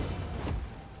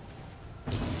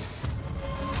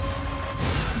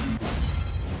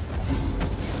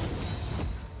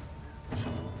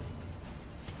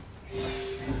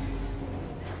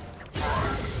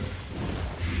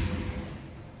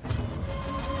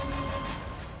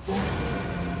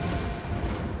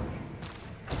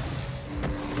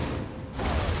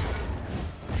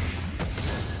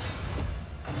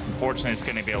 Unfortunately, it's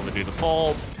going to be able to do the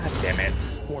full. God damn it.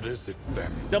 What is it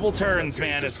then? Double turns,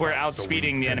 man. It's where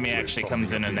outspeeding the enemy actually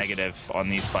comes in a negative on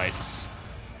these fights.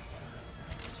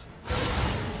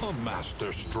 A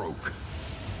master stroke.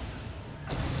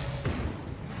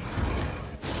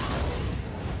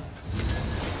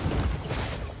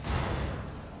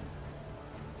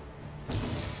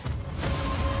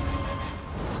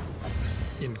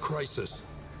 In crisis,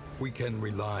 we can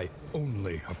rely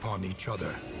only upon each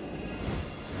other.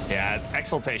 Yeah,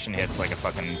 Exaltation hits like a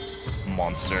fucking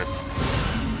monster.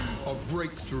 A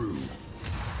breakthrough.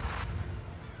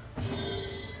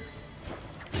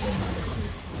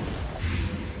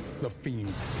 The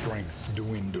fiend's strength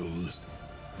dwindles.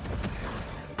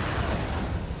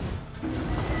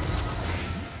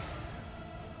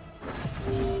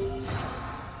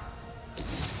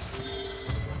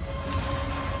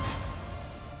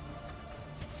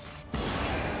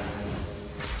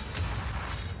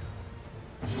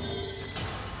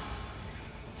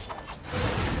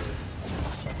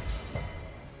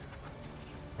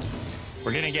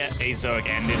 We're gonna get Azoic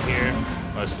ended here.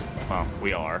 Well,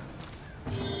 we are.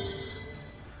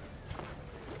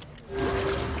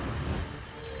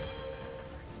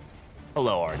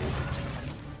 Hello, Artie.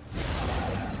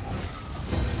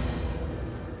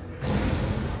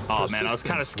 Oh man, I was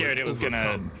kind of scared it was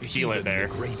gonna heal it there.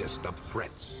 The greatest of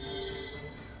threats.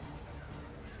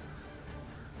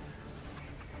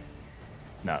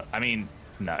 No, I mean,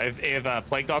 no. If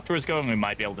Plague Doctor was going, we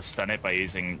might be able to stun it by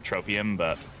using Tropium,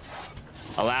 but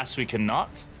alas, we cannot.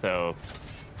 So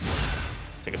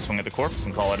let's take a swing at the corpse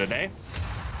and call it a day.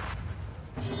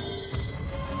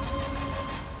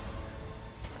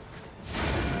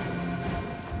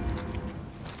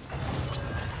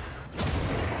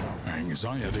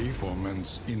 Anxiety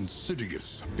foments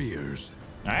insidious fears.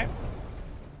 All right.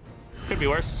 Could be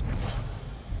worse.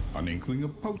 An inkling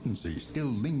of potency still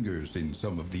lingers in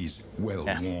some of these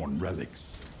well-worn relics.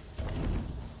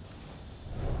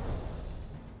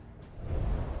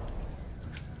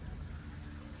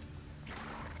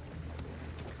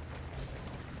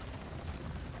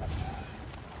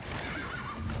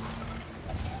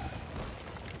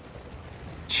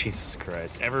 Jesus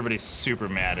Christ. Everybody's super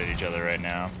mad at each other right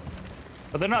now.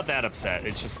 But they're not that upset.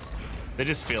 It's just, they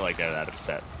just feel like they're that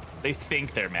upset. They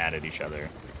think they're mad at each other.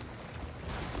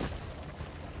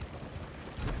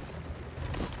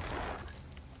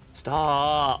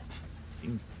 Stop.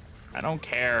 I don't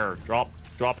care. Drop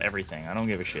everything. I don't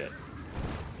give a shit.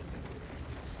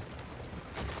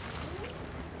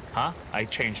 Huh? I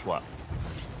changed what?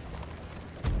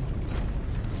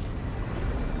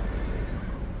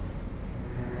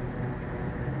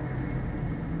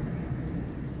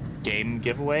 Game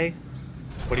giveaway?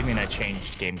 What do you mean I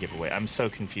changed game giveaway? I'm so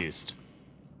confused.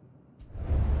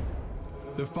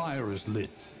 The fire is lit.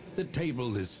 The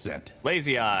table is set.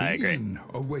 Lazy Eye, great. Inn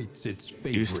awaits its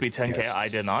favorite Used to be 10k. guests. I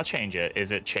did not change it.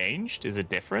 Is it changed? Is it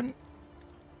different?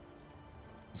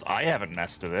 'Cause I haven't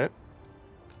messed with it.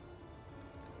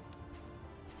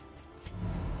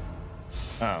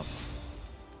 Oh.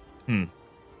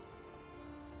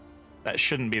 That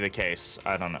shouldn't be the case.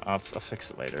 I don't know. I'll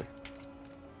fix it later.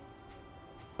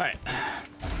 Alright.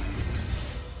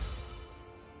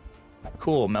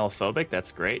 Cool, melophobic,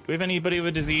 that's great. Do we have anybody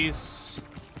with a disease?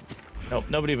 Nope,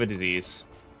 nobody with a disease.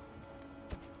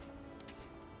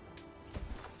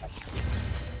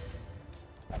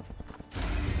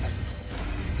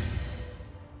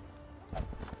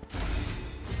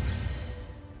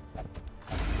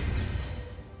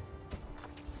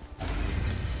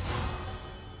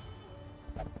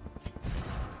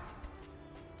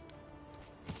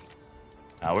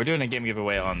 We're doing a game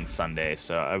giveaway on Sunday,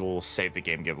 so I will save the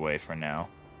game giveaway for now.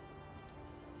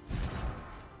 I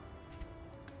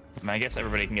mean, I guess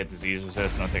everybody can get disease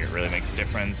resist. I don't think it really makes a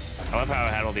difference. I love how I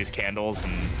had all these candles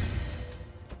and...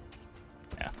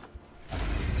 yeah.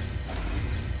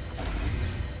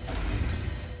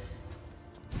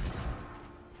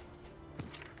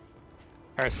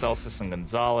 Paracelsus and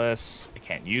Gonzalez. I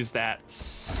can't use that.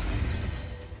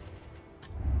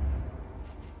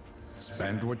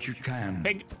 Spend what you can,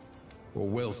 Pig. for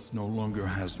wealth no longer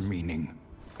has meaning,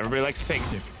 Everybody likes pig.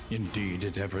 if indeed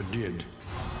it ever did.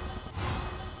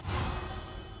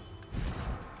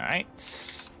 All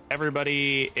right.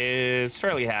 Everybody is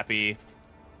fairly happy.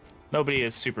 Nobody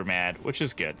is super mad, which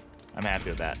is good. I'm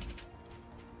happy with that.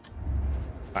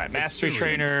 All right, mastery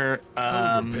trainer.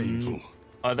 However painful,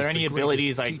 Are there is any the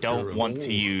abilities greatest I teacher don't of want to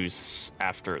all. use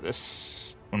after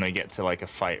this when we get to like a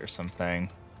fight or something?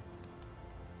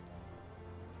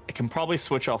 I can probably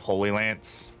switch off Holy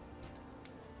Lance.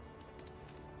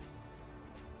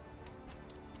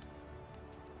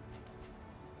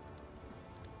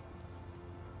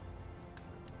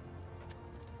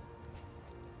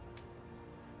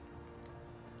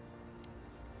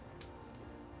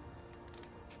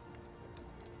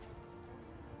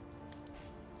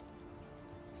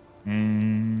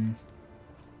 Hmm.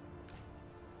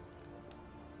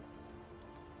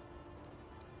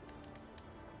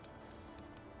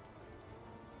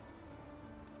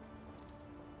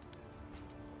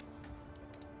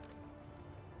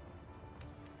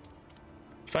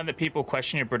 Find that people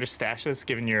question your British status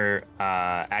given your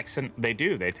accent? They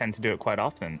do. They tend to do it quite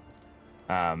often.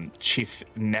 Chief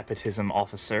Nepotism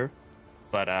Officer.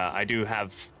 But I do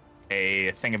have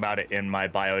a thing about it in my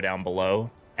bio down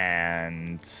below.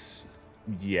 And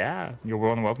yeah, you're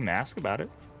more than welcome to ask about it.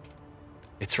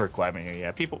 It's a requirement here.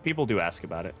 Yeah, people do ask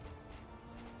about it.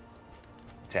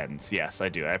 Pretends. Yes, I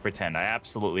do. I pretend. I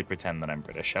absolutely pretend that I'm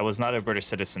British. I was not a British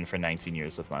citizen for 19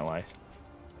 years of my life.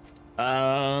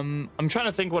 I'm trying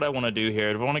to think what I want to do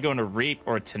here. Do I want to go into Reap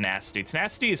or Tenacity?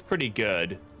 Tenacity is pretty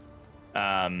good.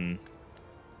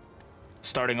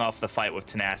 Starting off the fight with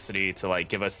Tenacity to like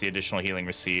give us the additional healing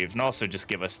received and also just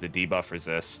give us the debuff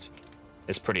resist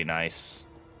is pretty nice.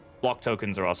 Block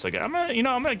tokens are also good. I'm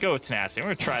gonna go with Tenacity. I'm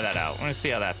gonna try that out. I'm gonna see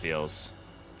how that feels.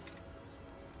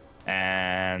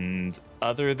 And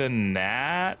other than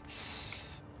that,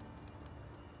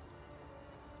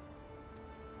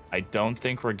 I don't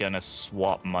think we're gonna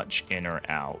swap much in or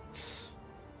out.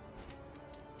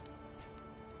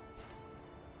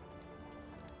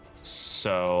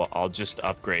 So I'll just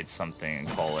upgrade something and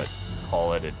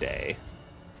call it a day.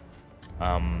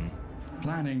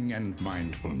 Planning and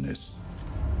mindfulness.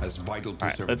 as vital to All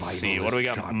right, survival. let's see. What do we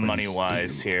as got sharpened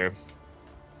money-wise steel. here?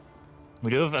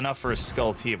 We do have enough for a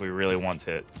Skull T if we really want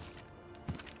it.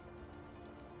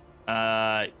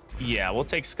 Yeah, we'll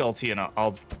take Skull T and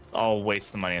I'll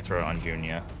waste the money and throw it on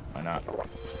Junia. Why not?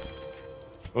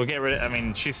 We'll get rid of. I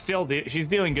mean, she's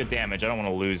dealing good damage. I don't want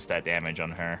to lose that damage on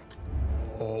her.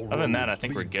 All Other than that, I roads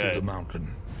think we're lead to good. the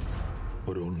mountain,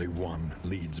 but only one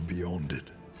leads beyond it.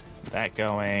 That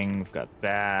going. We've got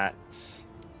that. There's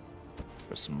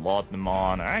some laudanum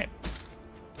on. All right.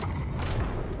 All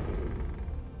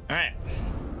right.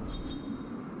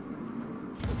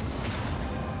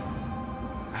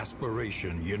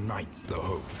 Aspiration unites the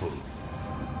hopeful.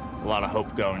 A lot of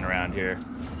hope going around here.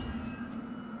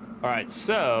 All right,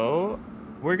 so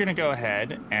we're gonna go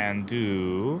ahead and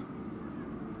do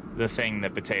the thing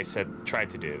that Bate tried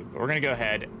to do. We're gonna go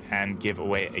ahead and give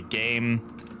away a game.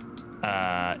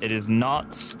 It is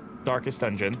not Darkest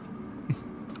Dungeon.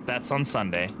 That's on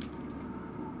Sunday.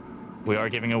 We are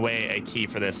giving away a key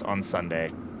for this on Sunday.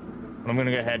 I'm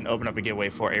gonna go ahead and open up a giveaway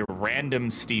for a random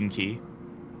Steam key.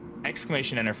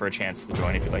 Exclamation enter for a chance to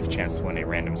join if you'd like a chance to win a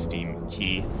random Steam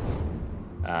key.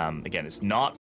 Again, it's not